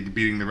one leg,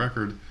 beating the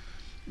record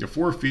of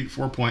 4 feet,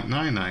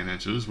 4.99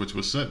 inches, which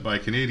was set by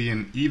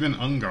Canadian Evan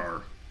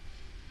Ungar.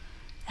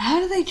 How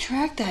do they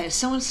track that? Is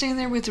someone standing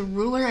there with a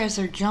ruler as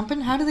they're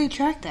jumping? How do they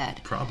track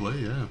that?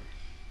 Probably, yeah.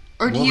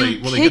 Or do you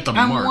they get the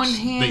on marks. One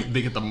hand?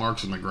 They get the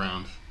marks on the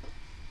ground.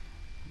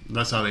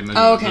 That's how they measure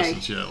the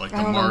distance. Yeah, like the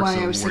I don't marks know why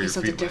of I was where thinking your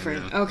something feet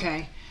different. land, yeah.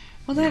 Okay.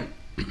 Well, that...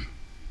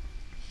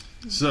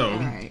 So,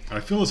 right. I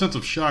feel a sense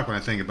of shock when I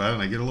think about it,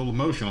 and I get a little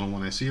emotional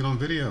when I see it on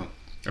video.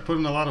 I put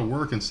in a lot of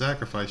work and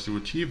sacrifice to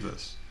achieve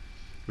this.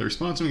 The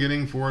response I'm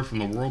getting for it from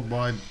the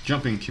worldwide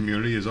jumping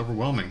community is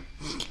overwhelming.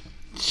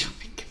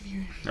 Jumping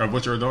community. Of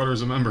which our daughter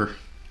is a member.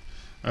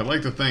 I'd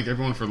like to thank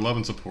everyone for love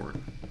and support.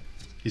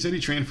 He said he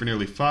trained for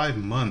nearly 5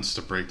 months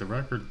to break the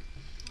record.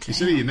 Damn. He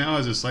said he now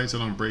has his sights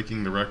set on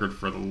breaking the record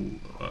for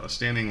the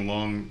standing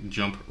long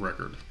jump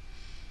record.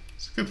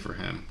 It's good for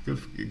him.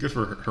 Good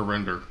for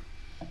Harinder.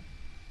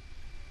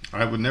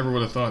 I would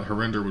have thought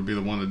Harinder would be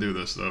the one to do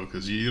this, though,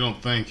 because you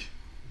don't think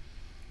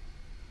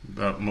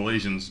about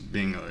Malaysians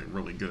being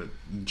really good at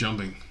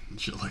jumping and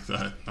shit like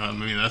that. I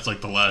mean, that's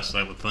like the last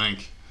I would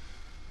think.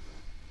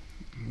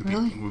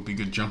 Really? Would be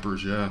good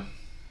jumpers, yeah.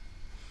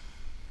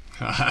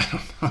 I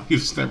don't know. You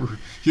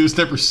just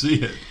never see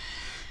it.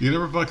 You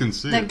never fucking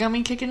see that it.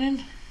 gummy kicking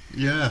in?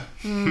 Yeah.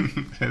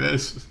 It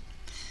is.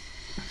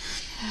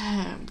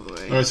 Oh,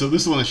 boy. All right, so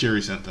this is the one that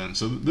Sherry sent then.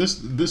 So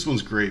this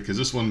one's great because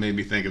this one made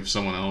me think of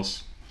someone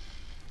else.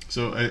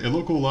 So a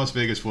local Las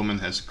Vegas woman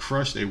has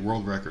crushed a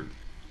world record.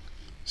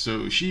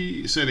 So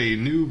she set a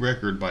new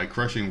record by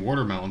crushing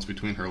watermelons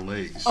between her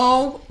legs.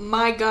 Oh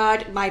my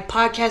God, my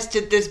podcast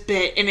did this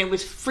bit and it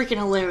was freaking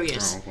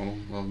hilarious. Oh,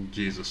 well,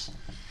 Jesus.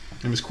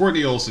 Her name is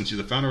Courtney Olson. She's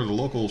the founder of the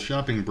local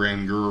shopping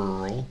brand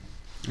Girl.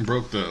 And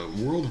broke the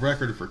world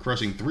record for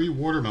crushing 3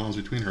 watermelons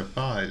between her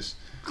thighs.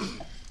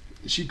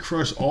 She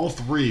crushed all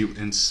 3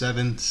 in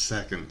 7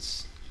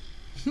 seconds.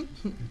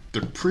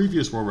 The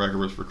previous world record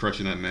was for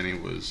crushing that many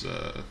was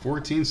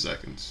 14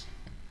 seconds.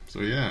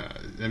 So yeah,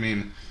 I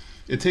mean,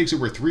 it takes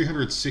over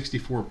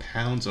 364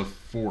 pounds of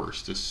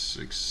force to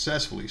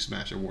successfully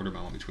smash a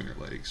watermelon between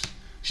her legs.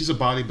 She's a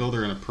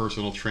bodybuilder and a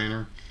personal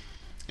trainer,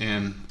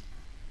 and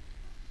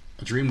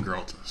a dream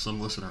girl to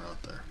some listener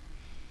out there.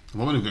 A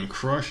woman who can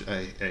crush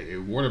a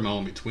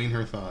watermelon between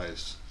her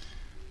thighs.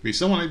 Be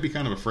someone I'd be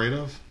kind of afraid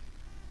of.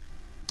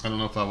 I don't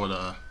know if I would,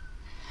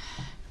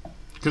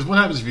 because what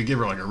happens if you give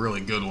her like a really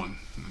good one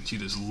and she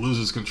just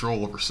loses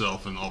control of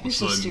herself and all of a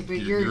sudden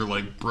you're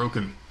like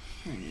broken.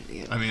 You're an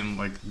idiot. I mean,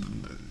 like,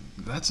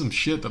 that's some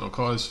shit that'll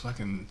cause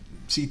fucking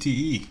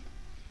CTE.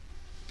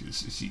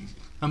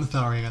 I'm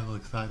sorry, I got a little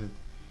excited.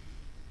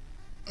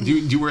 Do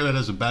you wear that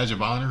as a badge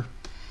of honor?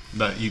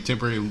 That you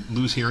temporarily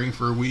lose hearing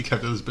for a week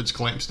after this bitch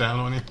clamps down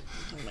on you?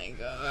 Oh my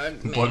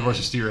God, Blood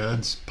rushes to your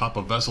head, pop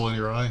a vessel in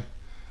your eye.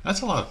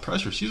 That's a lot of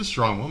pressure. She's a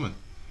strong woman.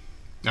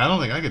 I don't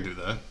think I could do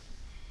that.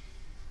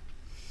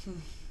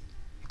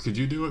 Could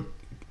you do it?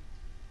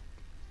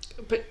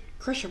 But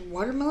crush a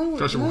watermelon?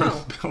 Crush a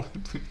watermelon.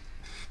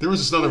 There was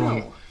this other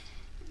one.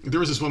 There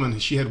was this woman.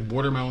 She had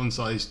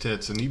watermelon-sized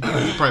tits, and you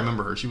probably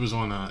remember her. She was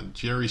on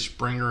Jerry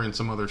Springer and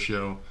some other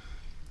show,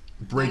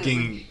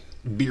 breaking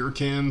beer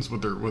cans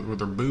with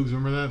her boobs.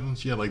 Remember that?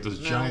 She had like those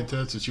giant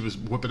tits, and she was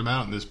whipping them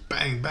out, and this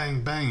bang,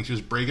 bang, bang. She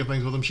was breaking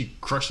things with them. She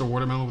crushed a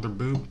watermelon with her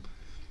boob.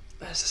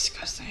 That's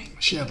disgusting.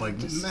 She had like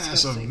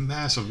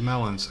massive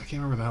melons. I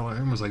can't remember the hell her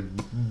name was. Like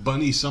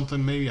Bunny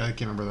something maybe. I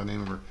can't remember the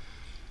name of her.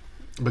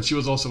 But she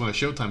was also in a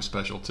Showtime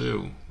special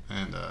too,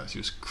 and she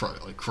was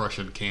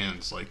crushing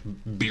cans, like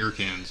beer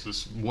cans,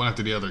 just one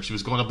after the other. She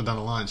was going up and down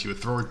the line. She would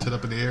throw her tit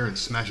up in the air and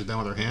smash it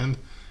down with her hand,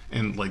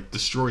 and like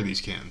destroy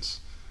these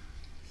cans.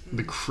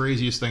 The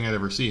craziest thing I'd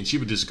ever seen. She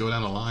would just go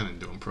down the line and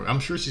do them. I'm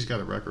sure she's got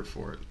a record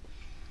for it.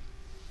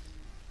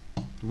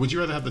 Would you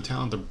rather have the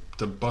talent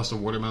to bust a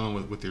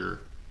watermelon with your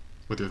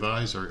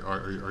thighs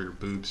or your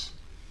boobs?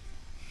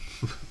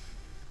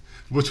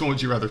 Which one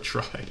would you rather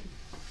try?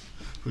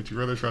 Would you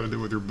rather try to do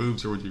it with your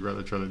boobs, or would you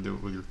rather try to do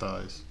it with your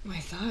thighs? My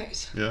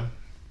thighs. Yeah?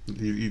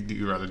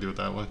 You'd rather do it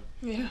that way?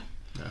 Yeah.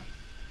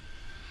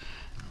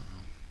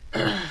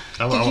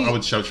 I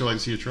would sure like to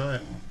see you try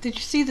it. Did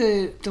you see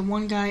the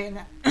one guy, and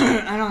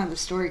I don't have the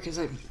story because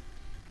I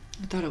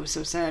thought it was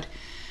so sad,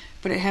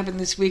 but it happened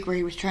this week where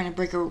he was trying to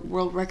break a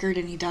world record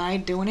and he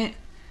died doing it?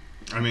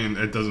 I mean,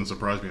 it doesn't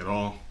surprise me at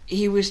all.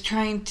 He was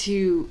trying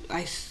to,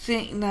 I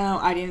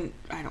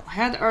don't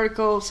have the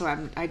article, so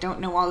I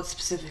don't know all the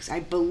specifics. I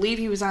believe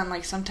he was on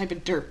like some type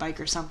of dirt bike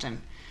or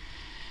something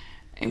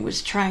and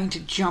was trying to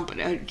jump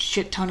a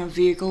shit ton of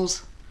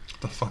vehicles.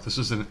 The fuck, this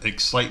is an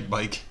Excite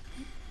bike.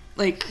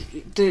 Like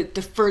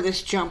the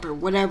furthest jump or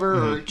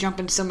whatever, or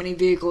jumping so many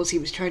vehicles, he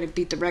was trying to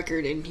beat the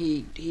record, and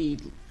he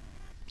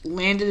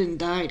landed and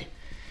died.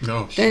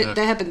 Oh shit!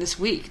 That happened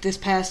this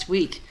past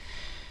week.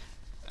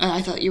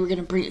 I thought you were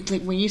gonna bring it,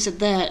 like when you said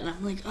that, and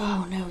I'm like,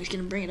 oh no, he's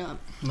gonna bring it up.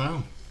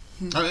 No,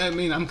 I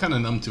mean I'm kind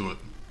of numb to it.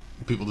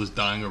 People just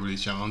dying over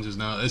these challenges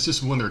now. It's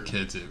just when they're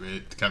kids,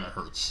 it kind of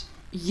hurts.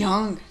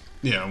 Young.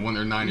 Yeah, when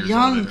they're 9 years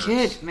young old. Young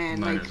kid,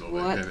 man. Like old,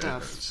 what the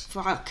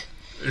fuck.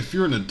 If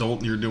you're an adult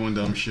and you're doing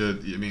dumb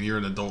shit, I mean, you're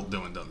an adult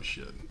doing dumb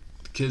shit.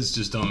 Kids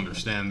just don't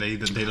understand. They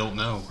don't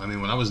know. I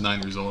mean, when I was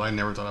 9 years old, I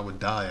never thought I would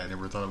die. I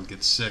never thought I would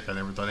get sick. I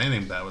never thought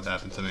anything bad would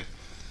happen to me.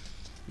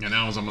 And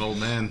now, as I'm an old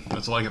man,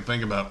 that's all I can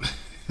think about.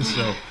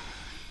 So,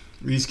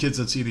 these kids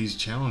that see these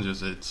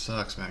challenges, it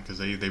sucks, man, because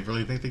they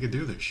really think they could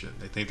do this shit.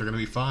 They think they're going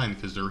to be fine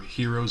because they're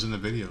heroes in the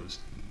videos.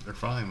 They're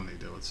fine when they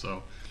do it.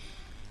 So,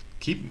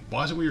 keep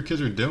watching what your kids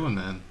are doing,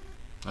 man.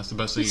 That's the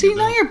best thing you can do.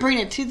 See, now you're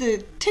bringing it to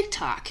the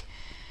TikTok.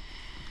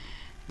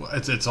 Well,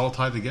 it's all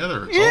tied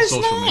together. It's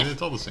all social media.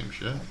 It's all the same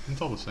shit.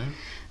 It's all the same.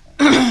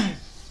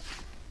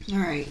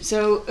 Alright,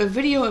 so a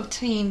video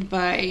obtained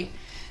by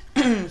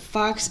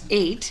Fox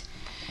 8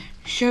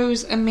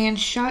 shows a man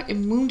shot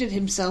and wounded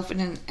himself in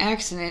an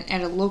accident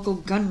at a local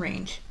gun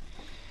range.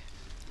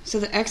 So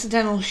the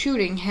accidental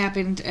shooting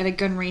happened at a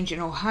gun range in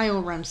Ohio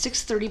around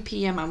 6:30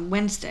 p.m. on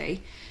Wednesday.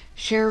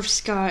 Sheriff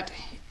Scott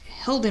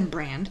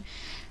Hildenbrand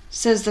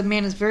says the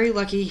man is very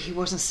lucky he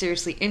wasn't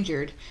seriously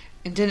injured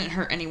and didn't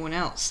hurt anyone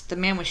else. The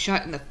man was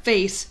shot in the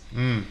face,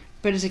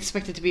 but is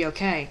expected to be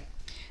okay.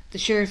 The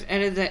sheriff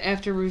added that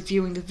after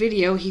reviewing the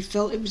video, he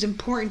felt it was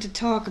important to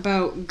talk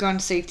about gun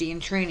safety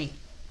and training.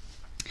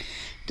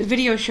 The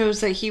video shows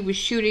that he was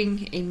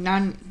shooting a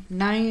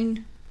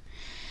 9mm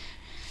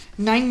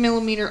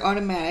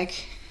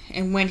automatic,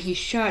 and when he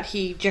shot,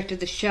 he ejected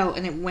the shell,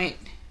 and it went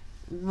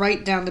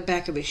right down the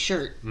back of his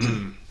shirt.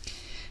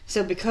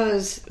 So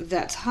because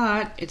that's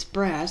hot, it's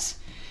brass,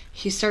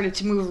 he started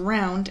to move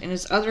around, and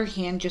his other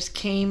hand just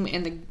came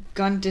in the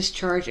gun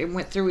discharge and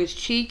went through his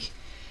cheek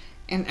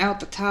and out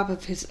the top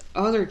of his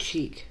other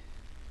cheek.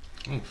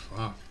 Oh,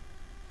 fuck.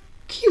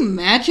 Can you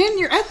imagine?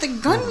 You're at the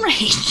gun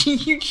range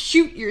and you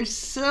shoot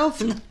yourself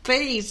in the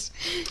face.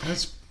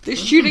 That's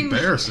shooting,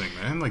 embarrassing,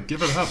 man. Like,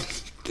 give it up.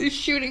 The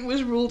shooting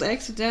was ruled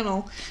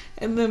accidental,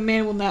 and the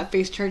man will not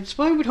face charges.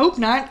 Well, I would hope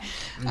not.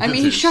 I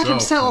mean, he shot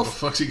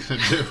himself. What the fuck's he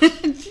gonna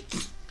do?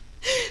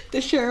 The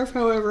sheriff,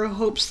 however,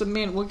 hopes the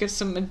man will get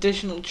some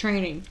additional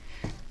training.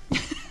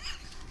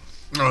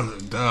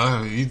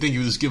 Oh, you think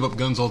you would just give up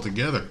guns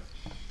altogether?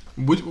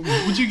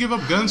 Would you give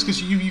up guns?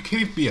 Because you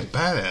can't even be a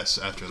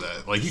badass after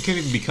that. Like, you can't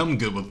even become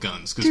good with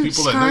guns. Because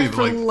people that know you,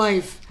 for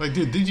life. Like,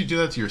 dude, did you do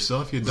that to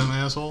yourself, you dumb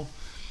asshole?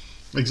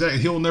 Exactly.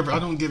 He'll never. I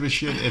don't give a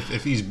shit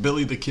if he's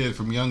Billy the Kid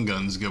from Young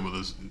Guns good with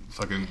his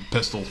fucking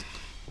pistol.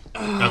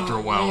 After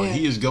a while,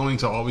 he is going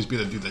to always be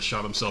the dude that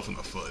shot himself in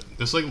the foot.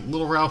 Just like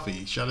little Ralphie,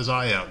 he shot his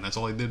eye out, and that's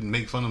all he did, and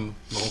make fun of him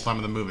the whole time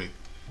of the movie.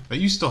 But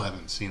you still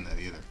haven't seen that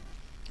either.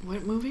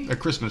 What movie? A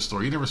Christmas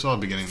Story. You never saw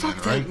the beginning Fuck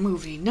of that, right? That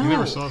movie. No. You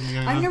never saw the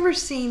beginning. I've never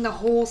seen the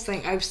whole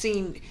thing. I've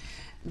seen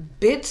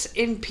bits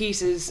and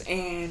pieces,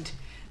 and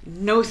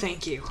no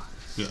thank you.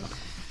 Yeah.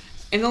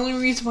 And the only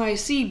reason why I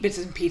see bits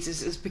and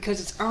pieces is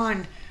because it's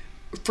on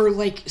for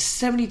like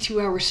 72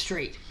 hours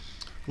straight.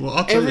 Well,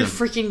 I'll tell every you,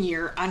 freaking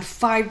year on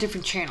 5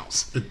 different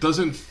channels. It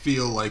doesn't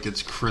feel like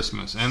it's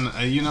Christmas. And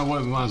you know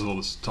what? We might as well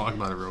just talk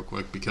about it real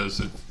quick because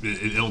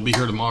it'll be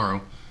here tomorrow.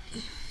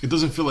 It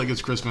doesn't feel like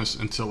it's Christmas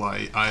until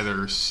I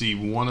either see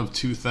one of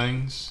two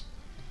things.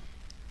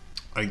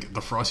 Like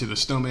the Frosty the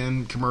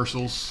Snowman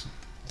commercials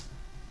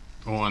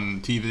on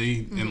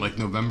TV in like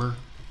November.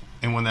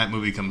 And when that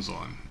movie comes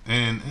on.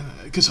 And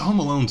because Home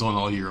Alone's on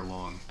all year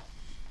long.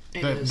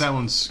 That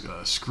one's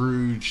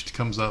Scrooged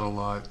comes out a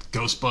lot.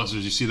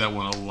 Ghostbusters, you see that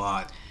one a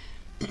lot.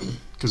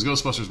 Because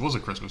Ghostbusters was a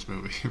Christmas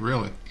movie,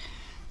 really.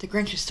 The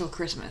Grinch is still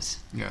Christmas.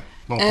 Yeah.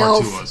 Well,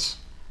 Elf. Part 2 was.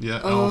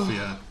 Yeah, Elf,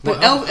 yeah. But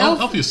well,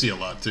 Elf Elf you see a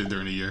lot, too,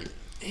 during the year.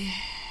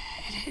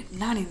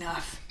 Not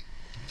enough.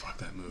 fuck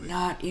that movie.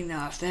 Not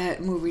enough.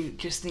 That movie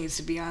just needs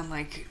to be on,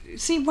 like...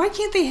 See, why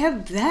can't they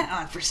have that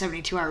on for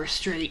 72 hours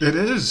straight? It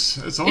is.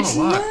 It's on a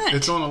lot.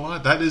 It's on a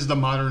lot. That is the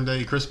modern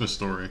day Christmas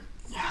Story.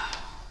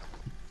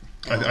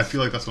 I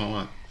feel like that's on a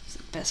lot. It's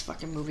the best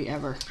fucking movie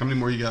ever. How many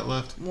more you got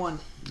left? One.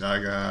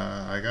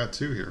 I got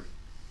 2 here.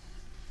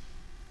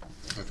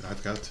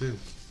 I've got 2.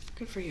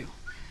 Good for you.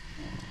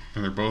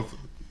 And they're both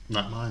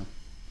not mine.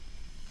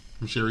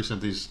 Sherry sent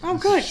these. Oh,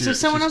 good. So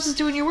someone else is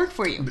doing your work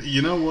for you.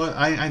 You know what?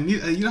 I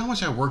need. You know how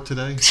much I work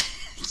today?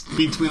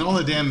 Between all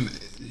the damn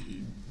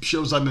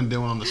shows I've been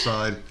doing on the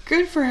side.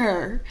 Good for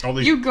her. All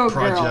these you go,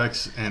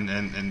 projects girl.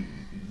 and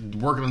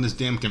working on this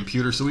damn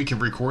computer so we can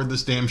record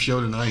this damn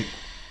show tonight.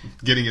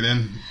 Getting it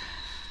in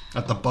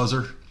at the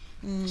buzzer.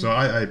 So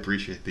I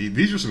appreciate these.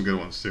 These are some good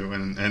ones too.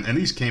 And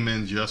these came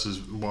in just as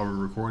while we were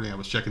recording. I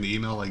was checking the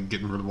email, like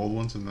getting rid of old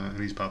ones, and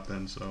these popped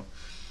in. So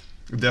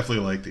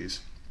definitely like these.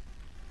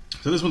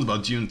 So this one's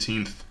about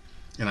Juneteenth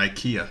in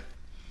IKEA.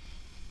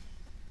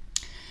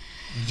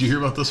 Did you hear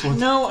about this one?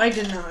 No, I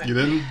did not. You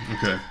didn't?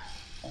 Okay.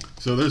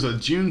 So there's a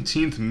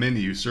Juneteenth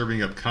menu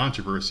serving up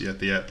controversy at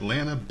the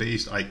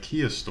Atlanta-based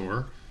IKEA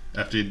store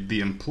after the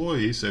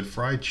employee said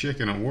fried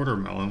chicken and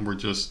watermelon were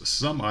just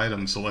some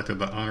items selected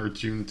to honor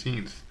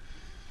Juneteenth.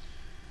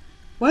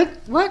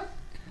 What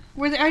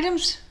were the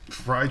items?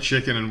 Fried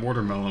chicken and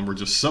watermelon were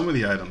just some of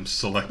the items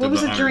selected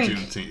to honor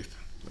Juneteenth.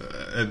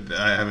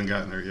 I haven't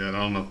gotten there yet. I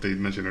don't know if they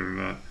mentioned it or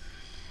not.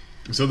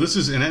 So this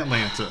is in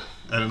Atlanta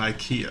at an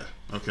IKEA.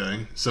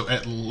 Okay, so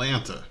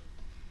Atlanta.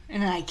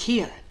 In an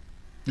IKEA.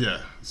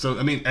 Yeah. So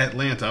I mean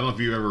Atlanta. I don't know if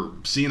you've ever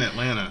seen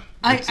Atlanta.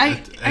 I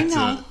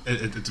know.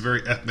 It's a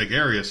very ethnic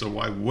area. So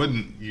why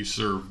wouldn't you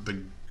serve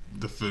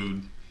the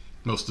food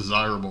most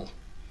desirable?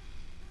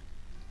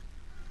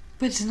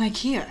 But it's an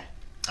IKEA.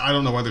 I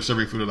don't know why they're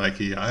serving food at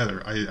IKEA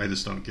either. I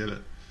just don't get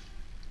it.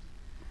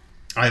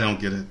 I don't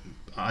get it.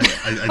 I'm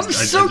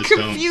so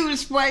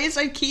confused. Why is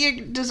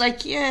IKEA? Does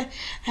IKEA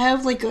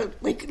have like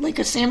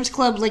a Sam's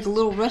Club, like a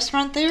little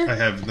restaurant there? I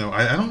have no.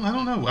 I don't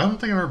know. I don't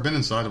think I've ever been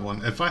inside of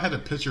one. If I had a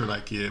picture at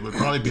IKEA, it would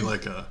probably be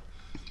like a.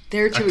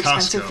 They're too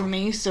expensive for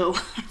me, so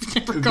I've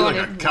never gone in.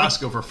 Like a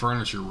Costco for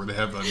furniture, where they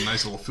have a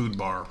nice little food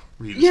bar.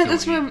 Yeah,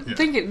 that's what I'm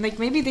thinking. Like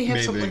maybe they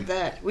have something like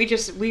that.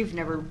 We've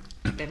never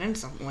been in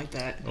something like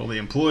that. Well, the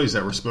employees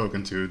that were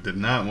spoken to did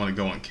not want to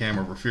go on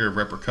camera for fear of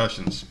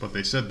repercussions, but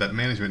they said that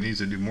management needs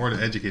to do more to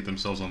educate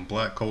themselves on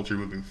black culture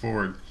moving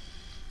forward.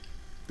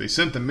 They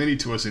sent the menu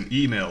to us in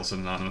emails, an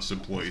anonymous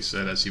employee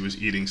said as he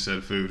was eating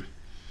said food.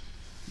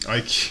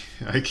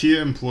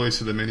 IKEA employees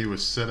said the menu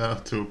was set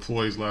out to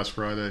employees last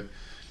Friday.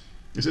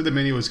 They said the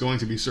menu was going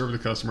to be served to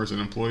customers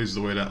and employees as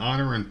a way to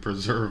honor and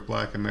preserve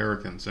black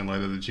Americans in light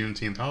of the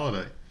Juneteenth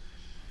holiday.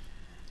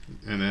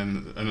 And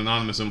then an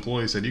anonymous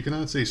employee said, you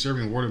cannot say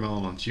serving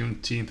watermelon on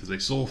Juneteenth is a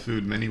soul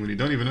food menu when you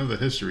don't even know the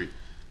history.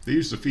 They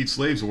used to feed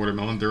slaves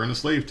watermelon during the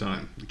slave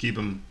time to keep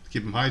them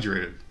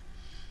hydrated.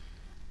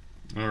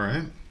 All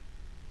right.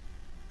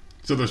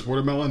 So there's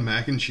watermelon,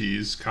 mac and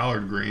cheese,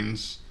 collard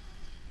greens,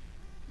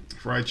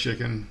 fried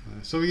chicken.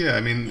 So yeah,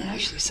 I mean, it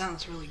actually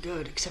sounds really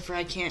good. Except for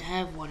I can't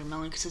have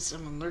watermelon because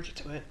I'm allergic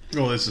to it.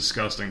 Well, it's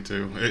disgusting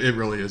too. It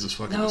really is. It's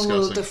fucking disgusting.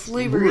 No, the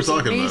flavor is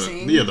amazing.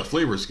 About it. Yeah, the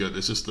flavor's good.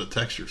 It's just the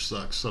texture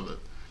sucks of it.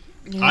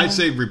 Yeah. I'd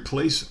say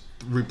replace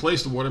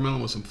the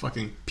watermelon with some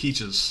fucking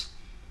peaches,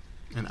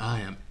 and I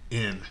am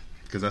in,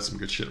 because that's some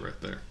good shit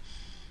right there.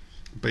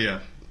 But yeah,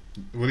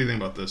 what do you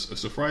think about this?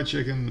 So fried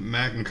chicken,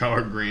 mac and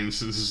collard greens.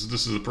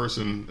 This is a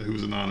person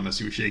who's anonymous.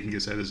 He was shaking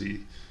his head as he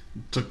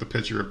took the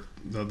picture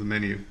of the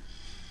menu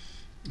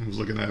and was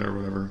looking at it or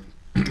whatever.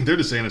 They're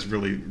just saying it's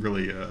really,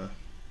 really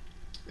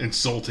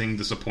insulting,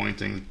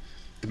 disappointing.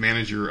 The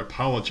manager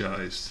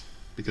apologized,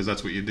 because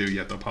that's what you do. You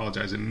have to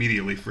apologize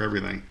immediately for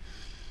everything.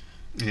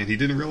 And he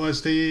didn't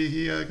realize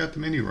he got the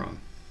menu wrong.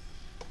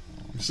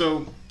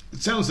 So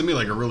it sounds to me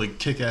like a really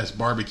kick-ass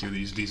barbecue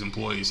these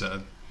employees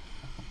had.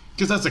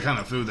 Because that's the kind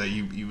of food that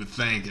you would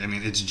think. I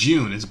mean, it's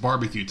June. It's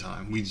barbecue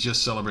time. We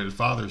just celebrated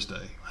Father's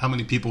Day. How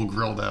many people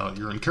grilled out?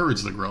 You're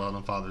encouraged to grill out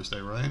on Father's Day,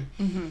 right?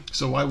 Mm-hmm.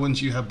 So why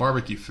wouldn't you have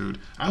barbecue food?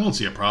 I don't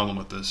see a problem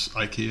with this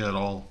IKEA at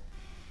all.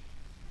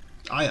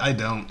 I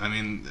don't. I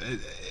mean,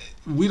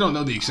 we don't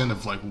know the extent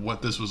of like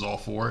what this was all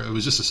for. It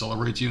was just to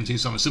celebrate Juneteenth,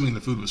 so I'm assuming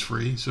the food was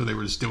free. So they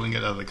were just doing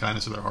it out of the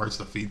kindness of their hearts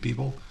to feed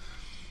people.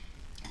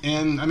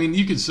 And, I mean,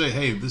 you could say,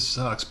 hey, this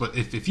sucks. But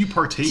if you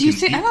partake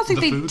in I don't think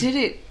they did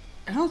it.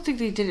 I don't think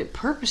they did it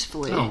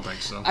purposefully. I don't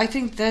think so. I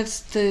think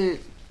that's the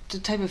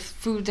type of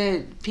food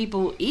that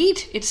people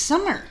eat. It's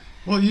summer.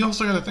 Well, you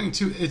also got to think,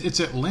 too, it's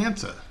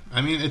Atlanta.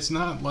 I mean, it's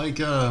not like,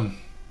 I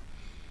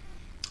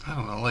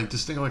don't know, like,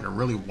 just think of like a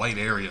really white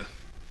area.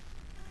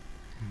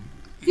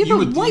 Yeah,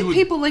 but white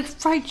people like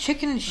fried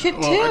chicken and shit,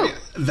 too. I mean,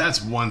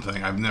 that's one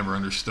thing I've never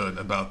understood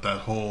about that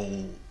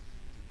whole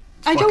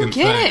I don't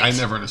get thing. it. I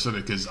never understood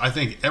it, because I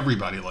think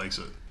everybody likes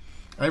it.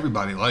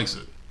 Everybody likes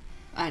it.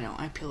 I don't.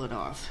 I peel it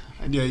off.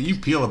 Yeah, you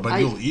peel it, but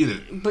you'll eat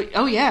it. But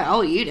oh yeah,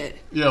 I'll eat it.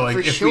 Yeah, like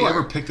if sure. we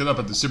ever picked it up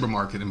at the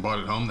supermarket and bought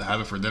it home to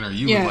have it for dinner,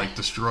 you would like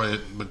destroy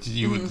it, but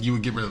you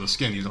would get rid of the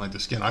skin. You don't like the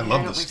skin. I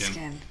love the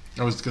skin.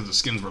 That was because the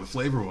skin's where the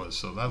flavor was,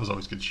 so that was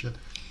always good shit.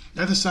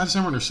 I just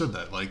never understood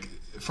that. Like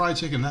fried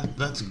chicken,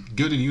 that's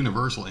good and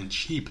universal and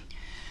cheap.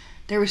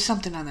 There was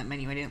something on that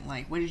menu I didn't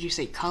like. What did you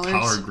say? Colors?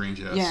 Collard greens,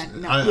 yes. Yeah,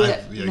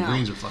 no.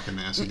 Greens are fucking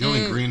nasty. The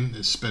only green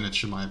is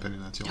spinach, in my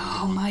opinion. That's the only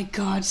good one. My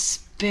God,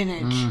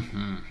 spinach.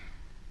 Mm-hmm.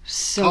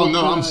 So Oh,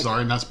 no, good. I'm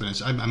sorry. Not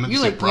spinach. I meant you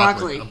to say like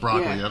broccoli.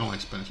 Broccoli. Yeah. I don't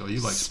like spinach. Oh, you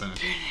like spinach.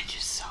 Spinach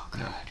is so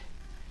good. Yeah.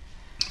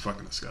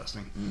 Fucking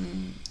disgusting.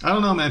 I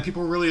don't know, man.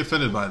 People were really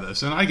offended by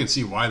this. And I can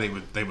see why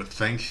they would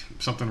think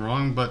something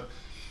wrong. But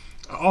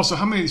also,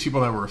 how many of these people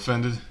that were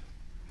offended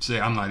say,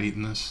 I'm not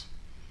eating this?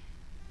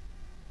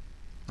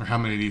 Or how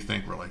many do you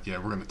think were like, yeah,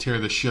 we're going to tear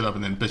this shit up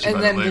and then bitch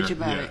about it later? Bitch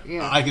about it,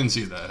 yeah. I can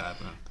see that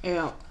happening.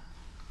 Yeah.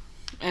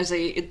 As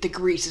the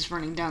grease is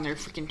running down their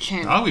freaking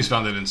chin. I always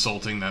found it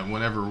insulting that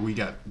whenever we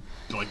got,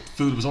 like,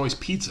 food was always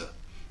pizza.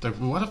 Like,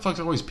 well, why the fuck's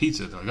always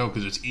pizza? They're like, oh,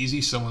 because it's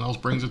easy, someone else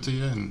brings it to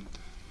you, and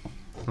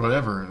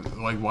whatever.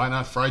 Like, why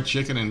not fried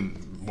chicken,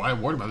 and why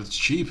worry about it? It's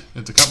cheap.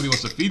 If the company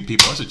wants to feed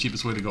people, that's the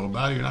cheapest way to go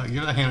about it.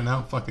 You're not handing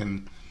out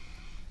fucking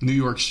New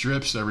York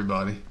strips to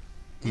everybody.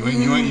 You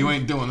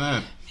ain't doing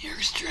that. New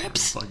York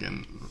strips.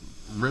 Fucking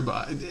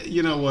ribeye.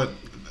 You know what?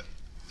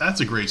 That's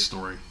a great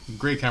story.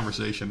 Great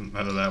conversation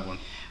out of that one.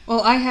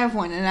 Well, I have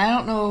one, and I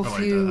don't know if I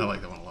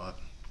like that one a lot.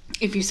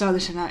 If you saw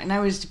this or not, and I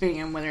was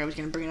debating on whether I was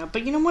going to bring it up,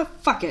 but you know what?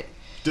 Fuck it.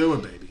 Do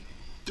it, baby.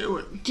 Do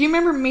it. Do you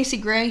remember Macy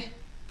Gray?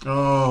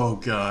 Oh,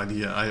 God,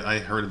 yeah. I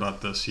heard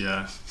about this,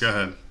 yeah. Go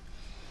ahead.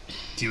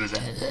 She was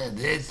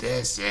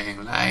this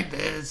thing like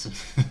this.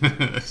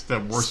 It's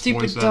that worst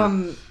stupid, voice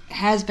dumb,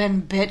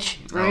 has-been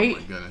bitch, right? Oh,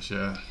 my goodness,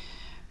 yeah.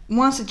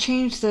 Wants to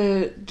change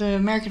the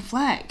American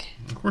flag.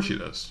 Of course she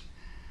does.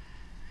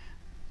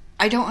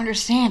 I don't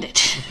understand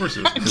it. Of course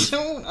it is. I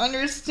don't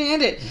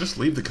understand it. Just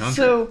leave the country.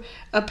 So,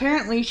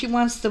 apparently she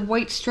wants the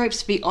white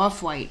stripes to be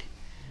off-white.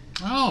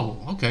 Oh,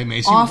 okay,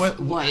 Macy.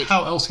 Off-white.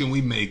 How else can we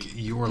make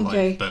your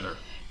life better?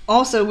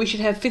 Also, we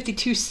should have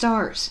 52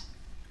 stars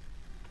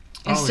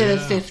instead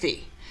of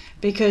 50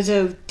 because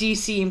of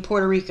D.C. and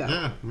Puerto Rico.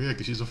 Yeah,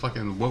 because she's a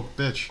fucking woke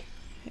bitch.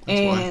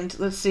 And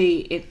let's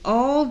see,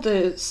 all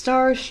the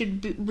stars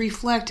should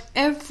reflect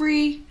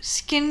every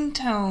skin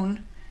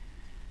tone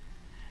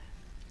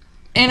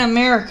in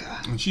America.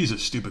 And she's a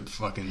stupid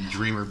fucking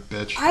dreamer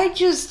bitch.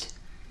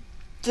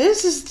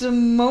 This is the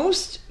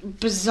most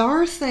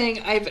bizarre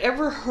thing I've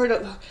ever heard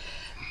of.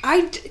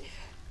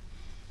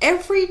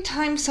 Every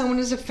time someone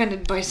is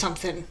offended by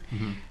something,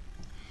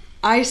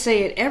 I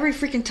say it every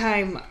freaking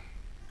time.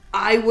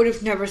 I would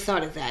have never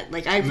thought of that.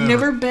 Like, I've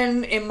never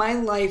been in my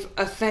life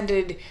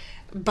offended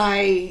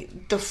by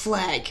the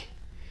flag.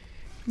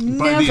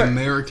 By the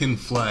American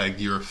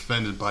flag, you're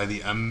offended by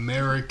the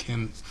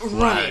American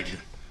flag.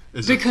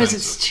 Right. Because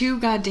it's too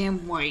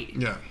goddamn white.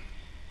 Yeah.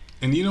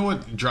 And you know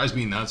what drives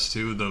me nuts,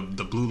 too?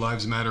 The Blue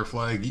Lives Matter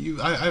flag.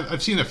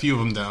 I've seen a few of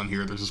them down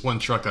here. There's this one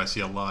truck I see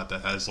a lot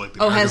that has, like,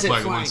 the American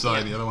flag on one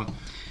side, the other one.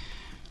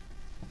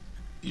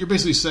 You're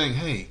basically saying,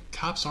 hey,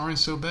 cops aren't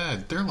so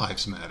bad. Their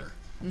lives matter.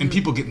 And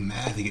people get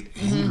mad. They get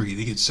angry.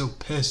 They get so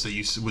pissed that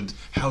you would...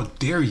 How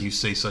dare you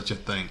say such a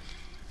thing?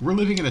 We're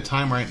living in a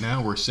time right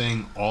now where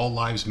saying all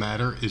lives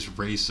matter is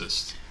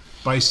racist.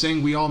 By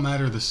saying we all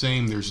matter the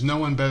same, there's no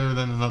one better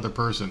than another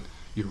person,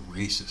 you're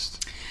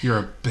racist. You're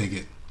a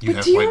bigot. You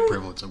have white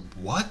privilege.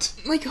 What?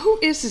 Like, who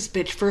is this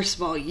bitch, first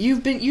of all?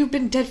 You've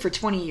been dead for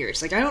 20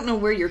 years. Like, I don't know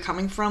where you're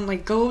coming from.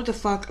 Like, go the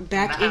fuck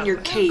back in your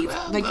cave.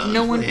 Like,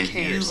 no one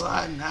cares. You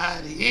are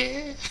not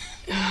here.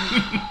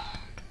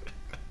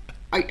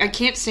 I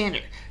can't stand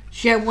her.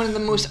 She had one of the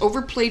most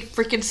overplayed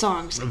freaking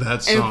songs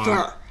that song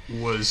ever.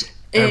 Was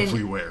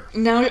everywhere.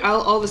 Now,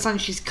 all of a sudden,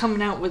 she's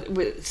coming out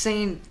with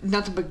saying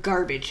nothing but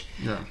garbage.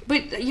 Yeah.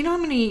 But you know how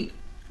many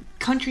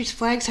countries'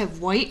 flags have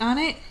white on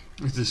it?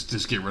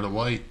 Just get rid of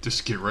white.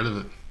 Just get rid of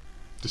it.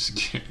 Just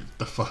get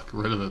the fuck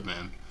rid of it,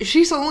 man.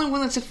 She's the only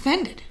one that's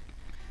offended.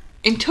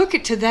 And took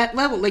it to that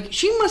level. Like,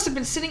 she must have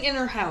been sitting in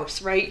her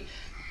house, right?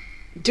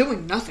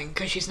 Doing nothing,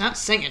 because she's not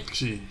singing.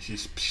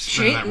 She's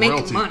she ain't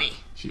making money.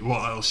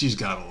 She's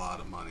got a lot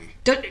of money.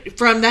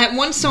 From that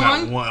one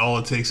song? All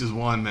it takes is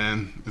one,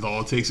 man. All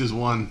it takes is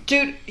one.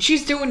 Dude,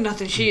 she's doing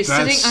nothing. She is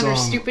sitting on her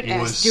stupid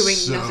ass doing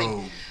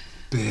nothing.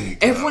 Big.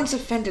 Everyone's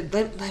offended.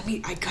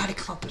 I gotta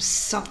come up with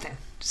something.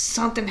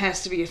 Something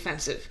has to be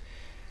offensive.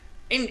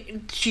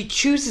 And she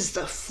chooses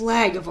the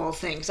flag of all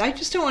things. I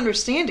just don't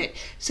understand it.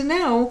 So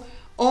now,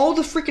 all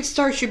the freaking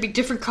stars should be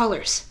different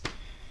colors.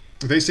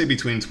 They say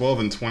between 12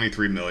 and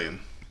 23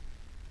 million.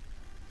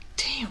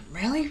 Damn,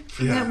 really?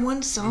 From that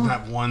one song?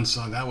 That one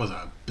song. That was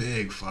a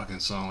big fucking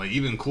song. Like,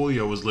 even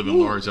Coolio was living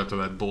large after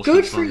that bullshit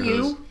good song. Good for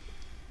you.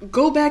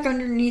 Go back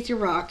underneath your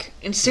rock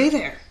and stay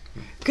there.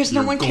 Because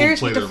no one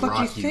cares what the fuck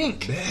you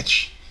think.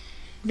 Bitch.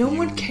 No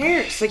one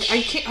cares. Like,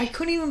 I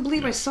couldn't even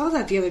believe I saw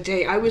that the other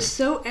day. I was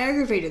so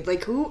aggravated.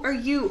 Like, who are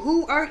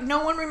you?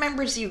 No one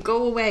remembers you.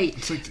 Go away.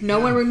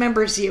 No one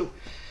remembers you.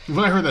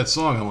 When I heard that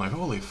song, I'm like,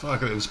 holy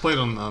fuck. It was played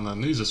on the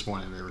news this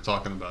morning. They were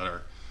talking about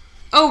her.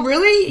 Oh,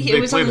 really? It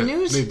was on the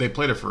news? They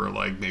played it for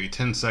like maybe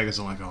 10 seconds.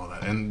 I'm like, oh,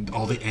 that. And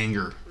all the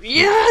anger.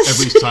 Yes!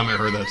 Every time I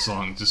heard that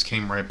song, just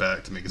came right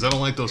back to me. Because I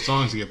don't like those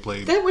songs that get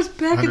played. That was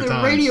back in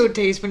the radio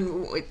days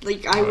when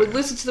like I would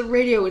listen to the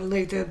radio and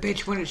like the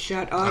bitch wouldn't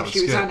shut up.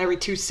 She was on every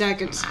 2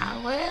 seconds.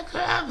 I wear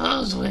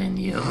troubles when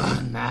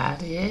you're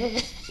not here.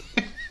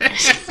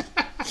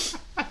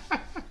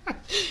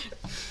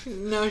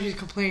 Now she's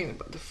complaining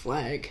about the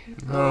flag.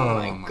 Oh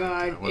my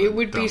god. It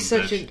would be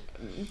such bitch.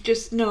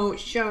 Just no,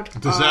 shut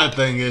up. The sad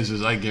thing is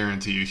I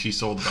guarantee you she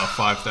sold about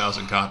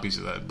 5,000 copies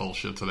of that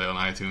bullshit today on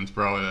iTunes.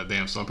 Probably that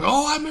damn song.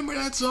 Oh, I remember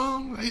that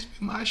song. That used to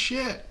be my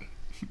shit.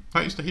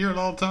 I used to hear it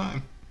all the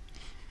time.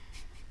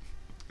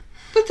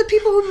 But the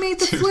people who made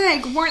the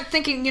flag weren't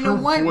thinking, you know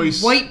what?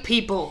 Voice, white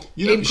people.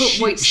 They put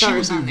white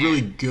stars on there. She would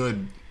be really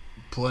good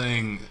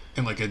playing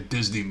in like a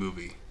Disney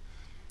movie.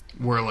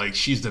 Where, like,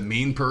 she's the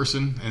mean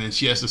person, and then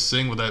she has to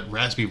sing with that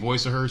raspy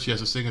voice of hers. She has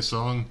to sing a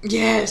song.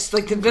 Yes,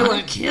 like the villain.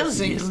 I kill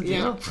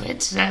you,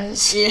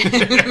 princess.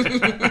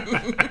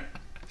 Yeah.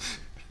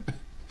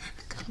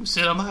 Come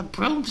sit on my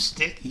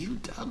broomstick, you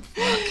dumb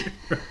fuck.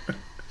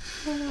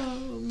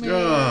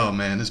 Oh,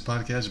 man. This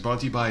podcast is brought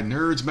to you by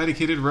Nerds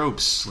Medicated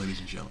Ropes, ladies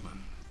and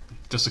gentlemen.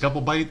 Just a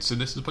couple bites,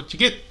 and this is what you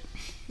get.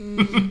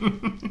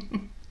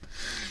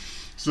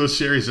 So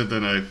Sherry sent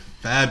in a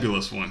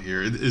fabulous one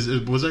here.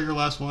 Was that your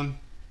last one?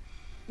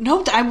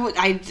 Nope,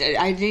 I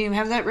didn't even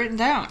have that written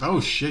down.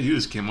 Oh shit, you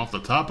just came off the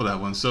top of that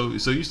one. So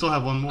you still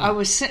have one more? I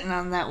was sitting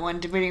on that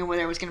one, debating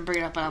whether I was going to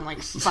bring it up, but I'm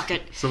like, fuck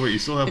it. So wait, you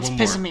still have one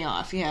more? It's pissing me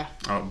off, yeah.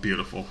 Oh,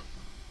 beautiful.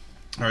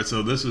 Alright,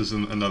 so this is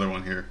another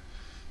one here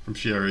from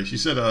Sherry. She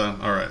said,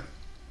 alright,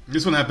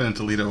 this one happened in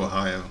Toledo,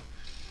 Ohio.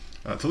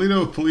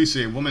 Toledo police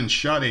say a woman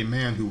shot a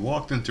man who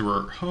walked into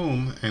her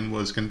home and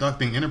was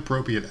conducting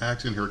inappropriate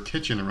acts in her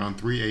kitchen around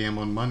 3 a.m.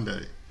 on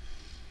Monday.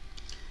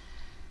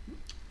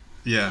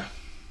 Yeah.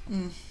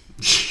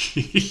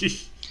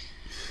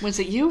 Was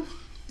it you?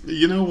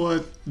 You know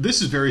what? This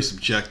is very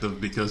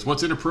subjective because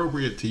what's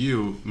inappropriate to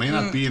you may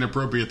not be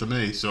inappropriate to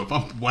me. So if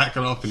I'm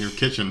whacking off in your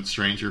kitchen,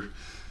 stranger,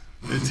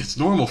 it's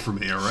normal for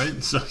me, all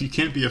right? So you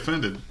can't be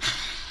offended.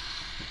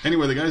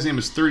 Anyway, the guy's name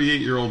is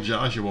 38-year-old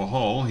Joshua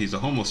Hall. He's a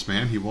homeless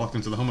man. He walked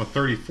into the home of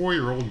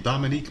 34-year-old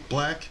Dominique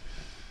Black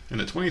in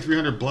the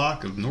 2300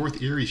 block of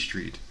North Erie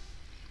Street.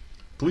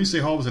 Police say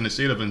Hall was in a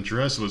state of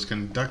undress and was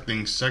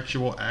conducting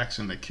sexual acts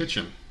in the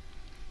kitchen.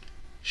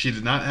 She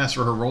did not ask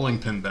for her rolling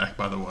pin back,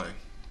 by the way.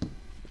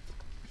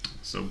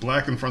 So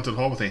Black confronted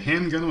Hall with a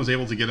handgun and was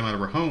able to get him out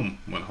of her home.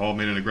 When Hall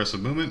made an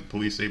aggressive movement,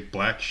 police say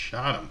Black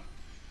shot him.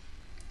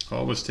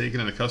 Hall was taken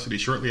into custody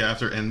shortly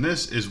after, and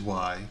this is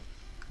why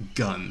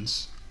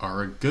guns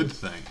are a good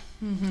thing.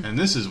 Mm-hmm. And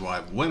this is why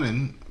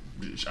women,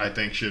 I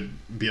think, should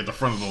be at the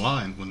front of the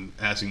line when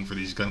asking for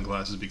these gun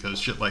classes, because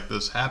shit like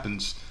this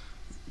happens.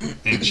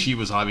 And she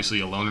was obviously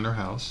alone in her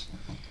house,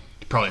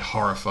 probably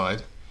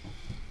horrified.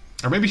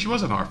 Or maybe she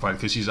wasn't horrified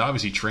because she's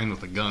obviously trained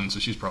with a gun, so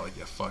she's probably like,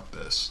 yeah, fuck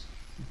this.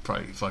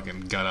 Probably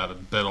fucking got out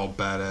of bed all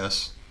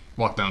badass,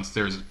 walked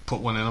downstairs and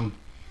put one in him.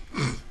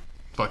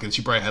 Fucking,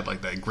 she probably had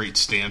like that great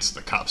stance,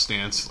 the cop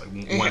stance, like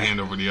one hand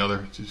over the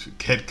other, just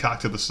head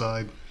cocked to the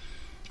side.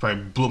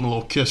 Probably blew him a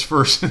little kiss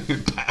first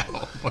and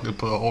pow, fucking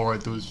put a hole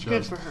right through his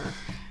chest. Good for her.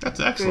 That's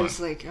excellent. Because,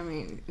 like, I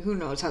mean, who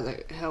knows how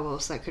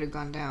else that could have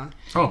gone down.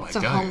 Oh my god. It's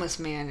a homeless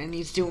man, and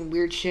he's doing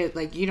weird shit.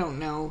 Like, you don't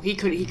know. He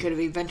could have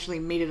eventually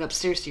made it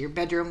upstairs to your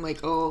bedroom. Like,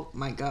 oh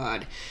my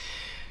god.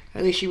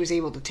 At least she was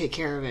able to take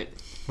care of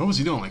it. What was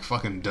he doing? Like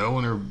fucking dough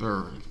in her?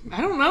 I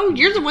don't know.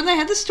 You're the one that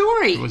had the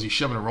story. Was he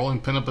shoving a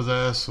rolling pin up his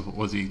ass?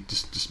 Was he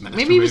just masturbating?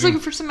 Maybe he was looking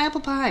for some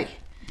apple pie.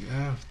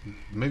 Yeah.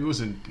 Maybe it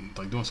was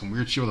like doing some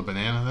weird shit with a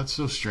banana. That's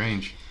so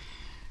strange.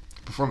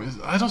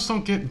 I just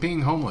don't get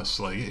being homeless.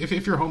 Like,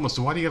 if you're homeless,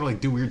 why do you gotta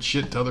like do weird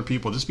shit to other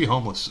people? Just be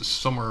homeless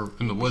somewhere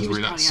in the woods where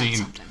you're not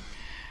seen.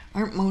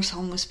 Aren't most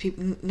homeless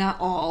people? Not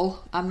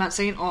all. I'm not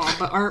saying all,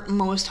 but aren't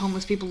most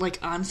homeless people like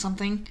on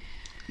something?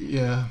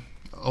 Yeah,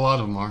 a lot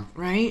of them are.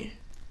 Right.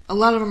 A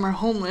lot of them are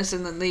homeless,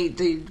 and then they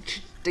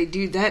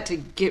do that to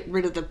get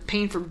rid of the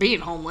pain for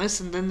being homeless,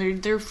 and then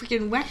they're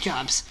freaking whack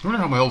jobs. I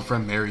wonder how my old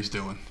friend Mary's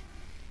doing.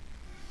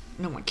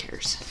 No one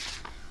cares.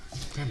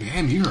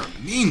 Man, you're a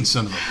mean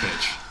son of a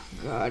bitch.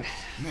 God.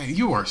 Man,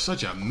 you are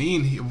such a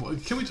mean...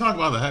 Can we talk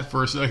about that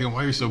for a second?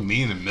 Why you're so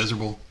mean and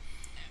miserable?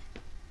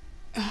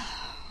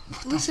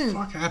 What the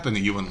fuck happened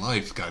to you in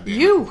life, goddamn?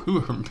 You.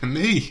 Who are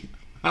me?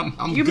 I'm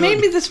you good. made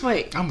me this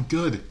way. I'm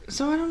good.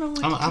 So I don't know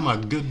what I'm a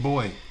good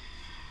boy.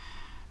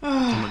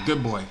 I'm a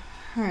good boy.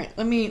 All right,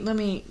 let me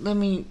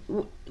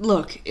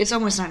look. It's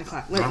almost 9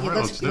 o'clock.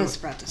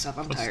 Let's wrap this up.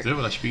 I'm tired. Let's do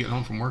it. I should be getting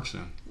home from work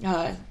soon.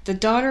 The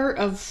daughter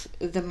of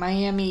the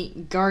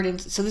Miami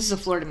Gardens. So this is a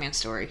Florida man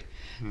story.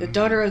 The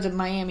daughter of the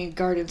Miami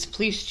Gardens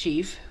police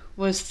chief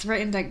was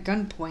threatened at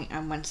gunpoint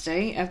on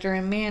Wednesday after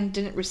a man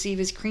didn't receive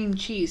his cream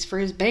cheese for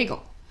his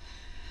bagel.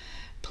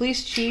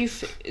 Police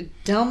Chief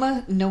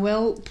Delma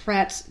Noel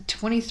Pratt's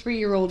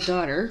 23-year-old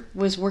daughter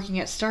was working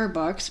at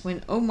Starbucks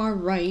when Omar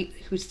Wright,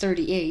 who's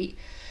 38,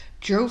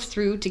 drove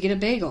through to get a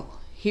bagel.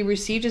 He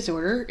received his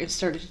order and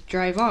started to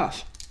drive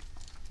off.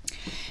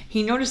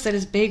 He noticed that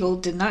his bagel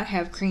did not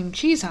have cream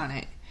cheese on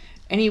it,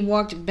 and he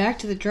walked back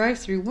to the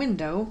drive-thru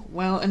window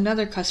while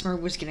another customer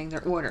was getting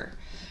their order.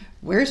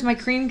 "Where's my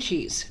cream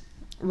cheese?"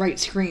 Wright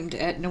screamed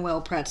at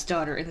Noelle Pratt's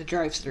daughter in the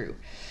drive-thru.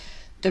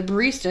 The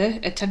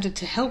barista attempted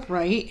to help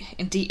Wright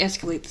and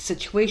de-escalate the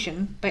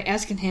situation by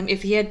asking him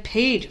if he had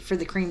paid for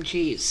the cream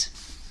cheese.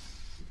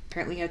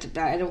 Apparently he had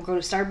to. I don't go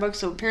to Starbucks,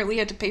 so apparently he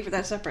had to pay for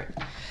that separate.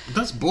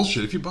 That's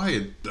bullshit. If you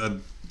buy a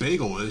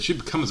bagel, it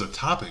should come as a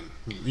topping.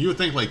 You would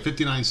think like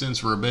 59 cents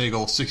for a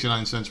bagel,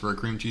 69 cents for a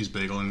cream cheese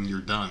bagel, and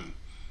you're done.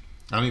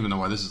 I don't even know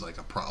why this is like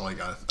a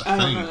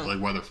thing, like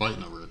why they're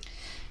fighting over it.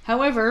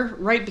 However,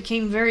 Wright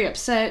became very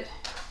upset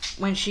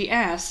when she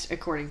asked,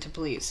 according to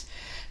police.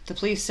 The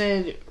police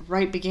said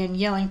Wright began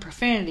yelling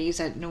profanities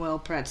at Noelle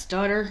Pratt's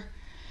daughter.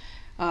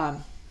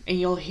 And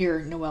you'll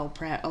hear Noelle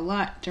Pratt a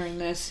lot during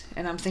this.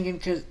 And I'm thinking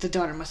because the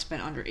daughter must have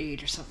been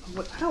underage or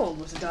something. How old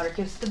was the daughter?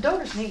 Because the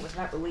daughter's name was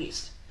not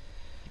released.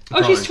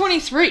 Probably. Oh, she's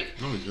 23.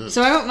 Oh,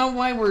 so I don't know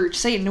why we're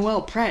saying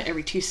Noelle Pratt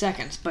every 2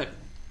 seconds. But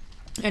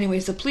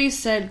anyways, the police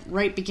said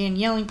Wright began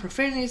yelling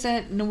profanities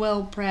at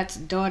Noelle Pratt's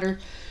daughter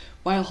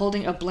while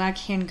holding a black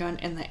handgun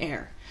in the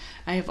air.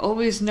 "I have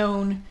always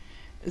known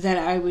that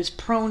I was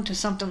prone to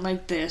something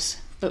like this,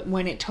 but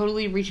when it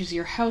totally reaches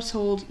your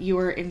household, you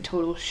are in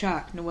total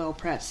shock," Noelle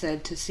Pratt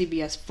said to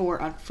CBS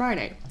 4 on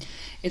Friday.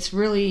 "It's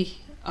really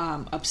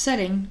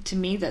upsetting to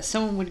me that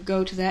someone would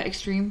go to that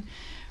extreme,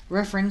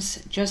 reference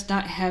just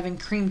not having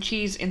cream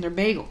cheese in their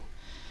bagel."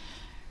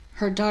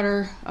 Her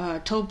daughter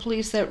told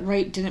police that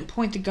Wright didn't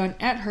point the gun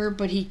at her,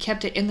 but he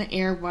kept it in the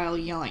air while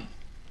yelling.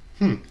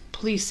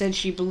 Police said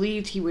she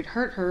believed he would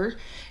hurt her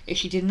if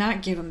she did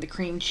not give him the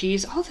cream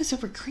cheese. All this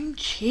over cream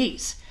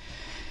cheese.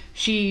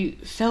 She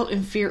felt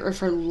in fear of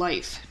her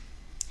life.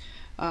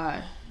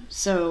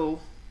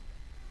 So,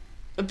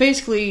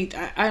 basically,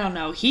 I don't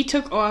know. He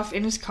took off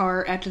in his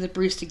car after the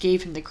barista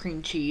gave him the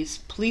cream cheese.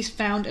 Police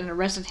found and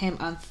arrested him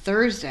on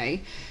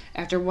Thursday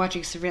after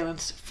watching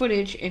surveillance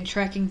footage and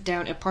tracking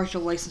down a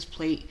partial license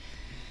plate.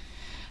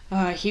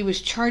 He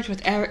was charged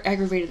with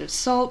aggravated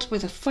assault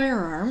with a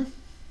firearm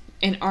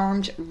and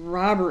armed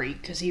robbery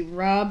because he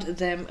robbed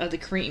them of the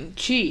cream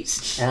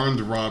cheese. Armed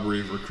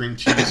robbery for cream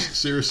cheese?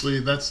 Seriously?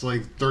 That's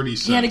like 30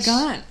 cents. He had a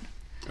gun.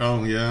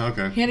 Oh, yeah,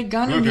 okay. He had a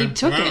gun and he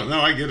took it.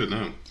 No, I get it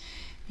now.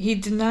 He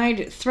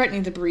denied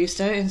threatening the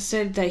barista and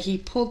said that he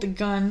pulled the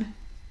gun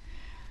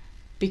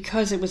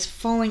because it was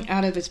falling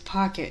out of his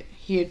pocket.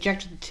 He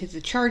objected to the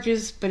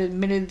charges, but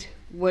admitted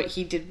what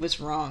he did was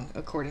wrong,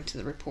 according to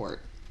the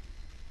report.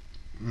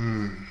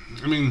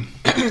 I mean,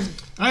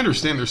 I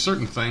understand there's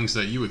certain things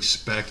that you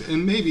expect,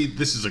 and maybe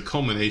this is a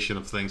culmination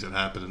of things that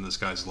happen in this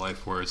guy's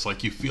life where it's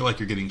like you feel like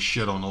you're getting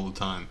shit on all the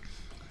time.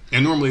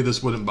 And normally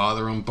this wouldn't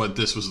bother him, but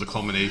this was the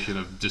culmination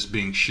of just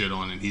being shit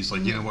on, and he's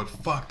like, you know what,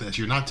 fuck this,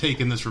 you're not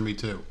taking this from me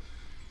too.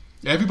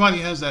 Everybody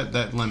has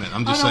that limit.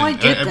 I'm just saying,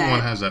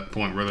 everyone has that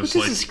point where it's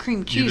like, is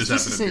cream cheese. You just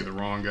happen to be the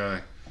wrong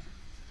guy.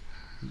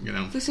 You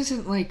know? This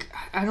isn't like,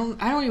 I don't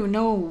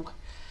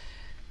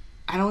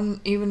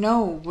even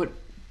know what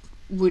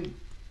would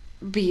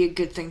be a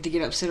good thing to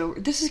get upset over.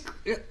 This is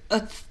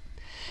a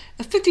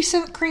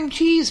 50-cent cream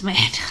cheese, man.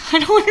 I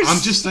don't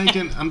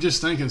understand. I'm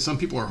just thinking some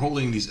people are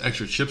holding these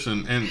extra chips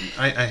and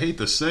I hate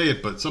to say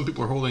it, but some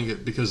people are holding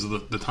it because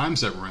of the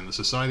times that we're in, the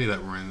society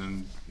that we're in,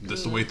 and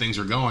just the way things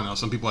are going now.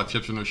 Some people have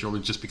chips on their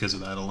shoulders just because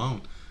of that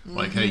alone.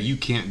 Like, hey, you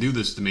can't do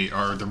this to me,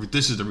 or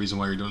this is the reason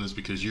why you're doing this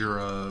because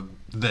you're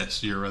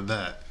this, you're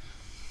that.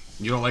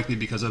 You don't like me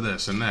because of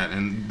this and that.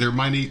 And there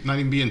might not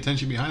even be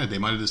intention behind it. They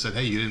might have just said,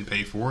 hey, you didn't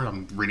pay for it.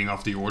 I'm reading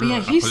off the order. I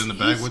put it in the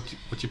bag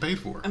what you paid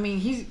for. I mean,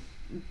 he's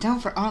down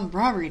for armed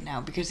robbery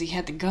now because he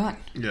had the gun.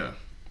 Yeah.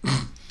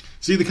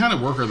 See, the kind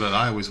of worker that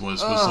I always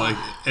was like,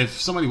 if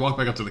somebody walked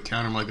back up to the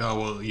counter, I'm like, oh,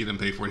 well, you didn't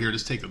pay for it. Here,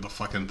 just take the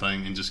fucking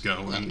thing and just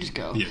go. And just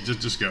go. Yeah,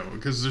 just go.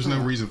 Because there's no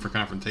reason for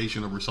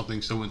confrontation over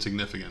something so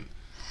insignificant.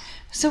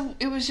 So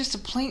it was just a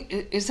plain.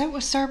 Is that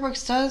what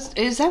Starbucks does?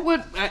 Is that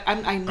what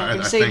I'm not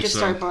gonna say just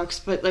so.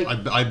 Starbucks, but like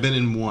I've been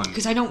in one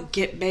because I don't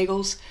get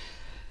bagels.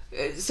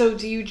 So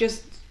do you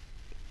just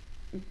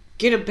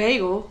get a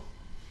bagel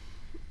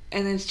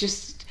and it's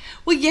just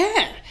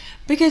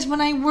because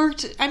when I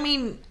worked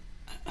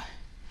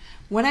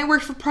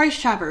for Price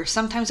Chopper,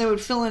 sometimes I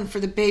would fill in for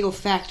the Bagel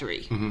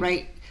Factory,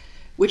 right?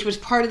 Which was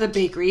part of the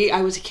bakery.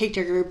 I was a cake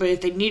decorator, but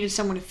if they needed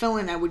someone to fill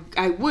in, I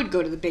would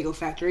go to the Bagel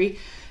Factory.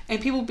 And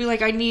people would be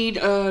like, I need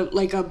a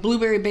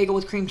blueberry bagel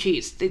with cream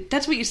cheese.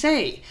 That's what you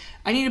say.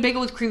 I need a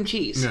bagel with cream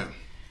cheese. Yeah.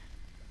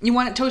 You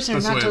want it toasted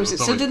or not toasted.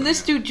 So then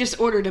this dude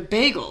just ordered a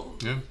bagel.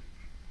 Yeah.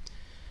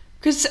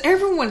 Because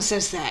everyone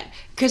says that.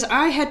 Because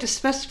I had to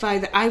specify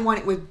that I want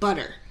it with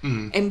butter.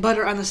 And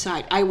butter on the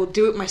side. I will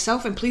do it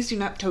myself, and please do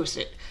not toast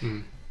it.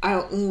 I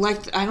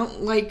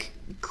don't like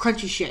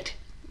crunchy shit.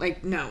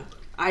 Like, no.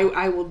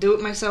 I will do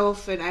it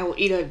myself, and I will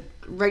eat a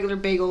regular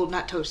bagel,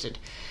 not toasted.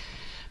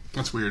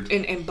 That's weird.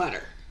 And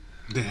butter.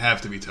 They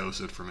have to be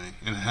toasted for me.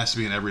 And it has to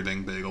be an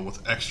everything bagel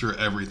with extra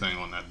everything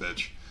on that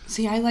bitch.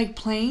 See, I like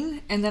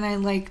plain, and then I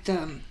like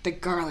the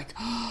garlic.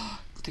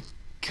 The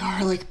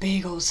garlic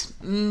bagels.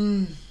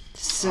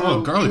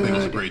 So garlic good.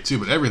 bagels are great too,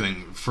 but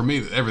everything, for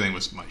me, everything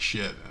was my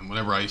shit. And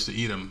whenever I used to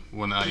eat them,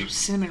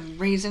 Cinnamon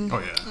raisin. Oh,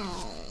 yeah.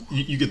 Oh.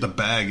 You get the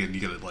bag and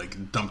you gotta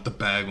like dump the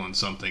bag on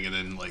something and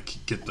then like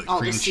get the All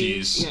cream the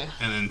seeds, cheese yeah.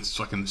 and then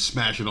fucking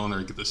smash it on there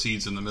and get the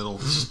seeds in the middle,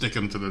 stick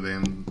them to the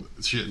damn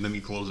shit, and then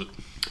you close it.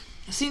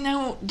 See,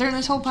 now, during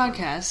this whole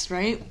podcast,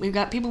 right, we've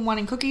got people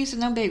wanting cookies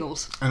and now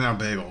bagels. And now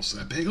bagels.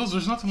 Bagels,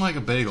 there's nothing like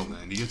a bagel,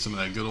 man. You get some of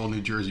that good old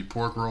New Jersey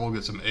pork roll,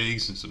 get some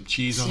eggs and some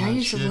cheese on See, that I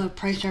used shit. to love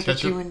Price Some Chopper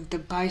ketchup. doing the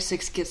buy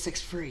 6, get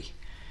 6 free.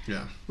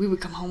 Yeah. We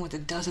would come home with a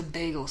dozen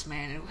bagels,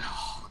 man. And,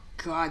 oh,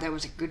 God, that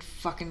was a good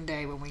fucking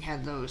day when we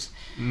had those.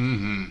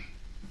 Mm-hmm.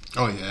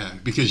 Oh, yeah.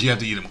 Because you have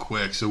to eat them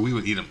quick, so we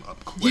would eat them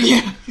up quick.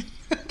 Yeah.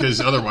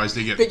 Because otherwise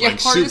they get hard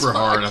as super fuck.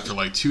 hard after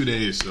like 2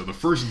 days. So the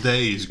first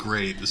day is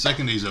great. The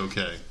second day is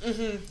okay.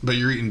 Mm-hmm. But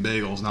you're eating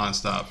bagels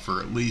nonstop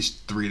for at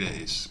least 3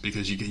 days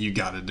because you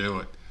got to do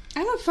it.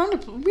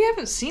 We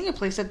haven't seen a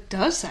place that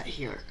does that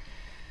here.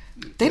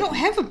 They don't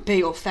have a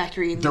bagel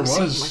factory in There these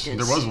was same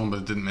there was one,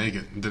 but it didn't make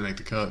it. It didn't make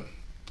the cut.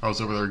 I was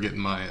over there getting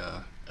my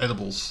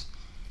edibles,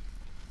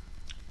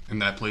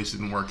 and that place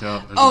didn't work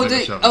out. There's a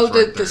bigger shop that's right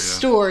there, the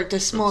store,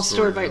 the small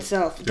store by yeah.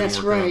 itself. Didn't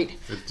That's work out. right.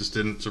 It just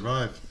didn't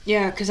survive.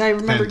 Yeah, because I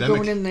remember Pandemic.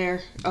 going in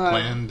there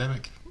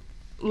Pandemic.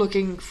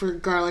 looking for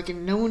garlic,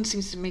 and no one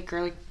seems to make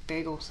garlic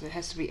bagels. It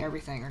has to be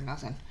everything or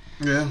nothing.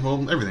 Yeah,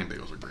 well, everything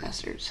bagels are great.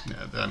 Bastards.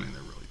 Yeah, I mean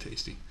they're really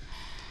tasty.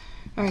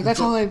 All right,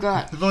 that's all I've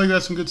got. I feel like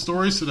got some good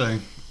stories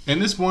today.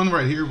 And this one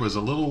right here was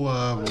a little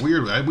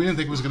weird. We didn't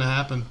think it was going to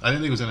happen. I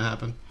didn't think it was going to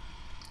happen.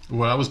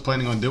 What I was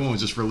planning on doing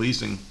was just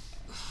releasing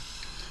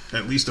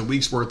at least a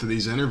week's worth of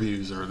these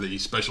interviews or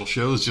these special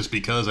shows just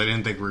because I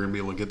didn't think we were going to be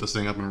able to get this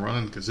thing up and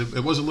running because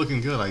it wasn't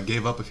looking good. I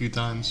gave up a few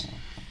times.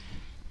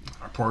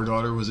 Our poor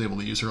daughter was able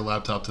to use her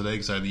laptop today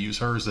because I had to use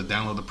hers to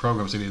download the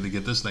programs I needed to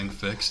get this thing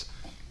fixed.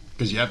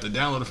 Because you have to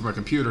download it from a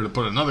computer to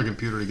put another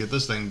computer to get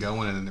this thing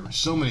going. And there were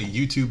so many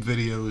YouTube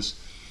videos.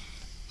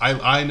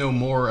 I know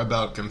more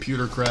about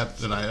computer crap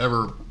than I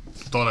ever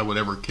thought I would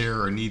ever care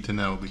or need to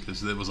know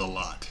because it was a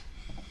lot.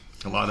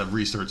 A lot of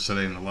research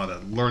today and a lot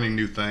of learning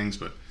new things.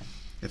 But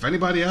if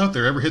anybody out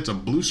there ever hits a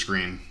blue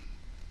screen,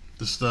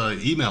 just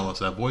email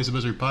us at Voice of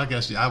Misery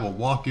Podcast. I will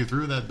walk you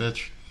through that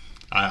bitch.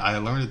 I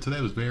learned it today.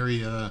 It was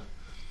very,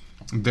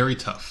 very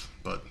tough.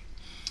 But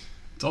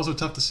it's also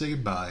tough to say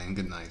goodbye and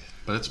good night.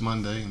 But it's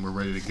Monday and we're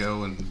ready to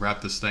go and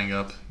wrap this thing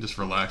up. Just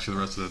relax for the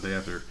rest of the day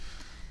after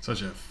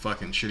such a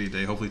fucking shitty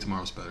day. Hopefully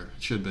tomorrow's better.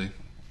 It should be.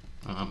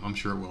 I'm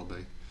sure it will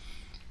be.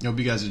 I hope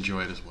you guys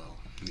enjoy it as well.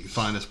 And you can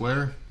find us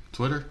where?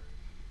 Twitter?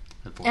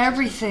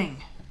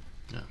 Everything.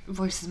 Yeah.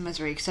 Voices of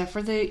Misery, except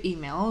for the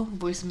email,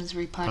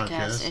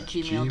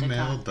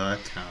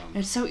 voicesofmiserypodcast@gmail.com.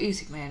 It's so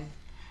easy, man.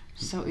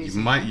 So easy.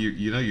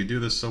 You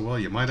do this so well,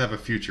 you might have a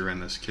future in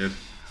this, kid.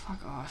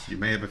 Fuck off. You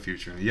may have a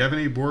future. You have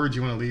any words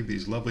you want to leave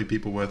these lovely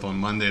people with on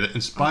Monday to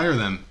inspire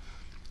them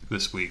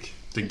this week,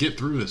 to get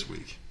through this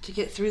week? To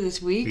get through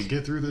this week? To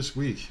get through this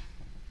week.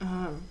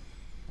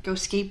 Go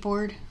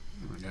skateboard.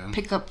 Yeah.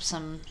 Pick up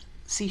some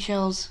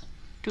seashells.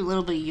 Do a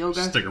little bit of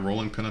yoga. Stick a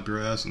rolling pin up your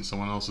ass in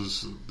someone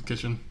else's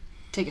kitchen.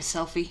 Take a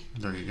selfie.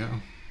 There you go.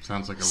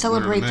 Sounds like a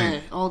Celebrate winner to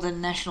me. all the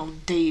national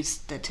days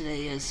that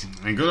today is.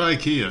 And go to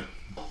IKEA.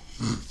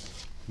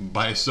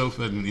 Buy a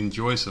sofa and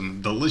enjoy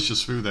some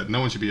delicious food that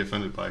no one should be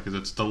offended by because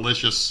it's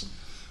delicious.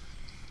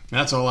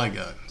 That's all I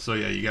got. So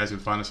yeah, you guys can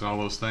find us on all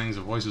those things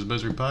at Voices of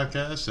Misery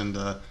Podcast. And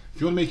if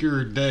you want to make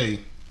your day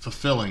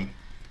fulfilling,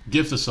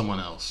 give to someone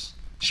else.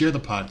 Share the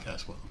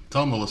podcast with them.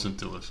 Tell them to listen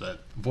to us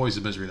at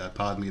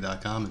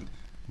voicesofmisery.podme.com and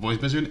Voice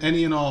of Misery on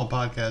any and all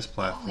podcast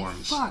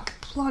platforms. Holy fuck.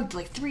 Plugged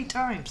like 3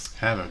 times.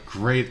 Have a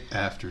great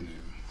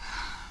afternoon,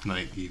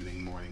 night, evening, morning.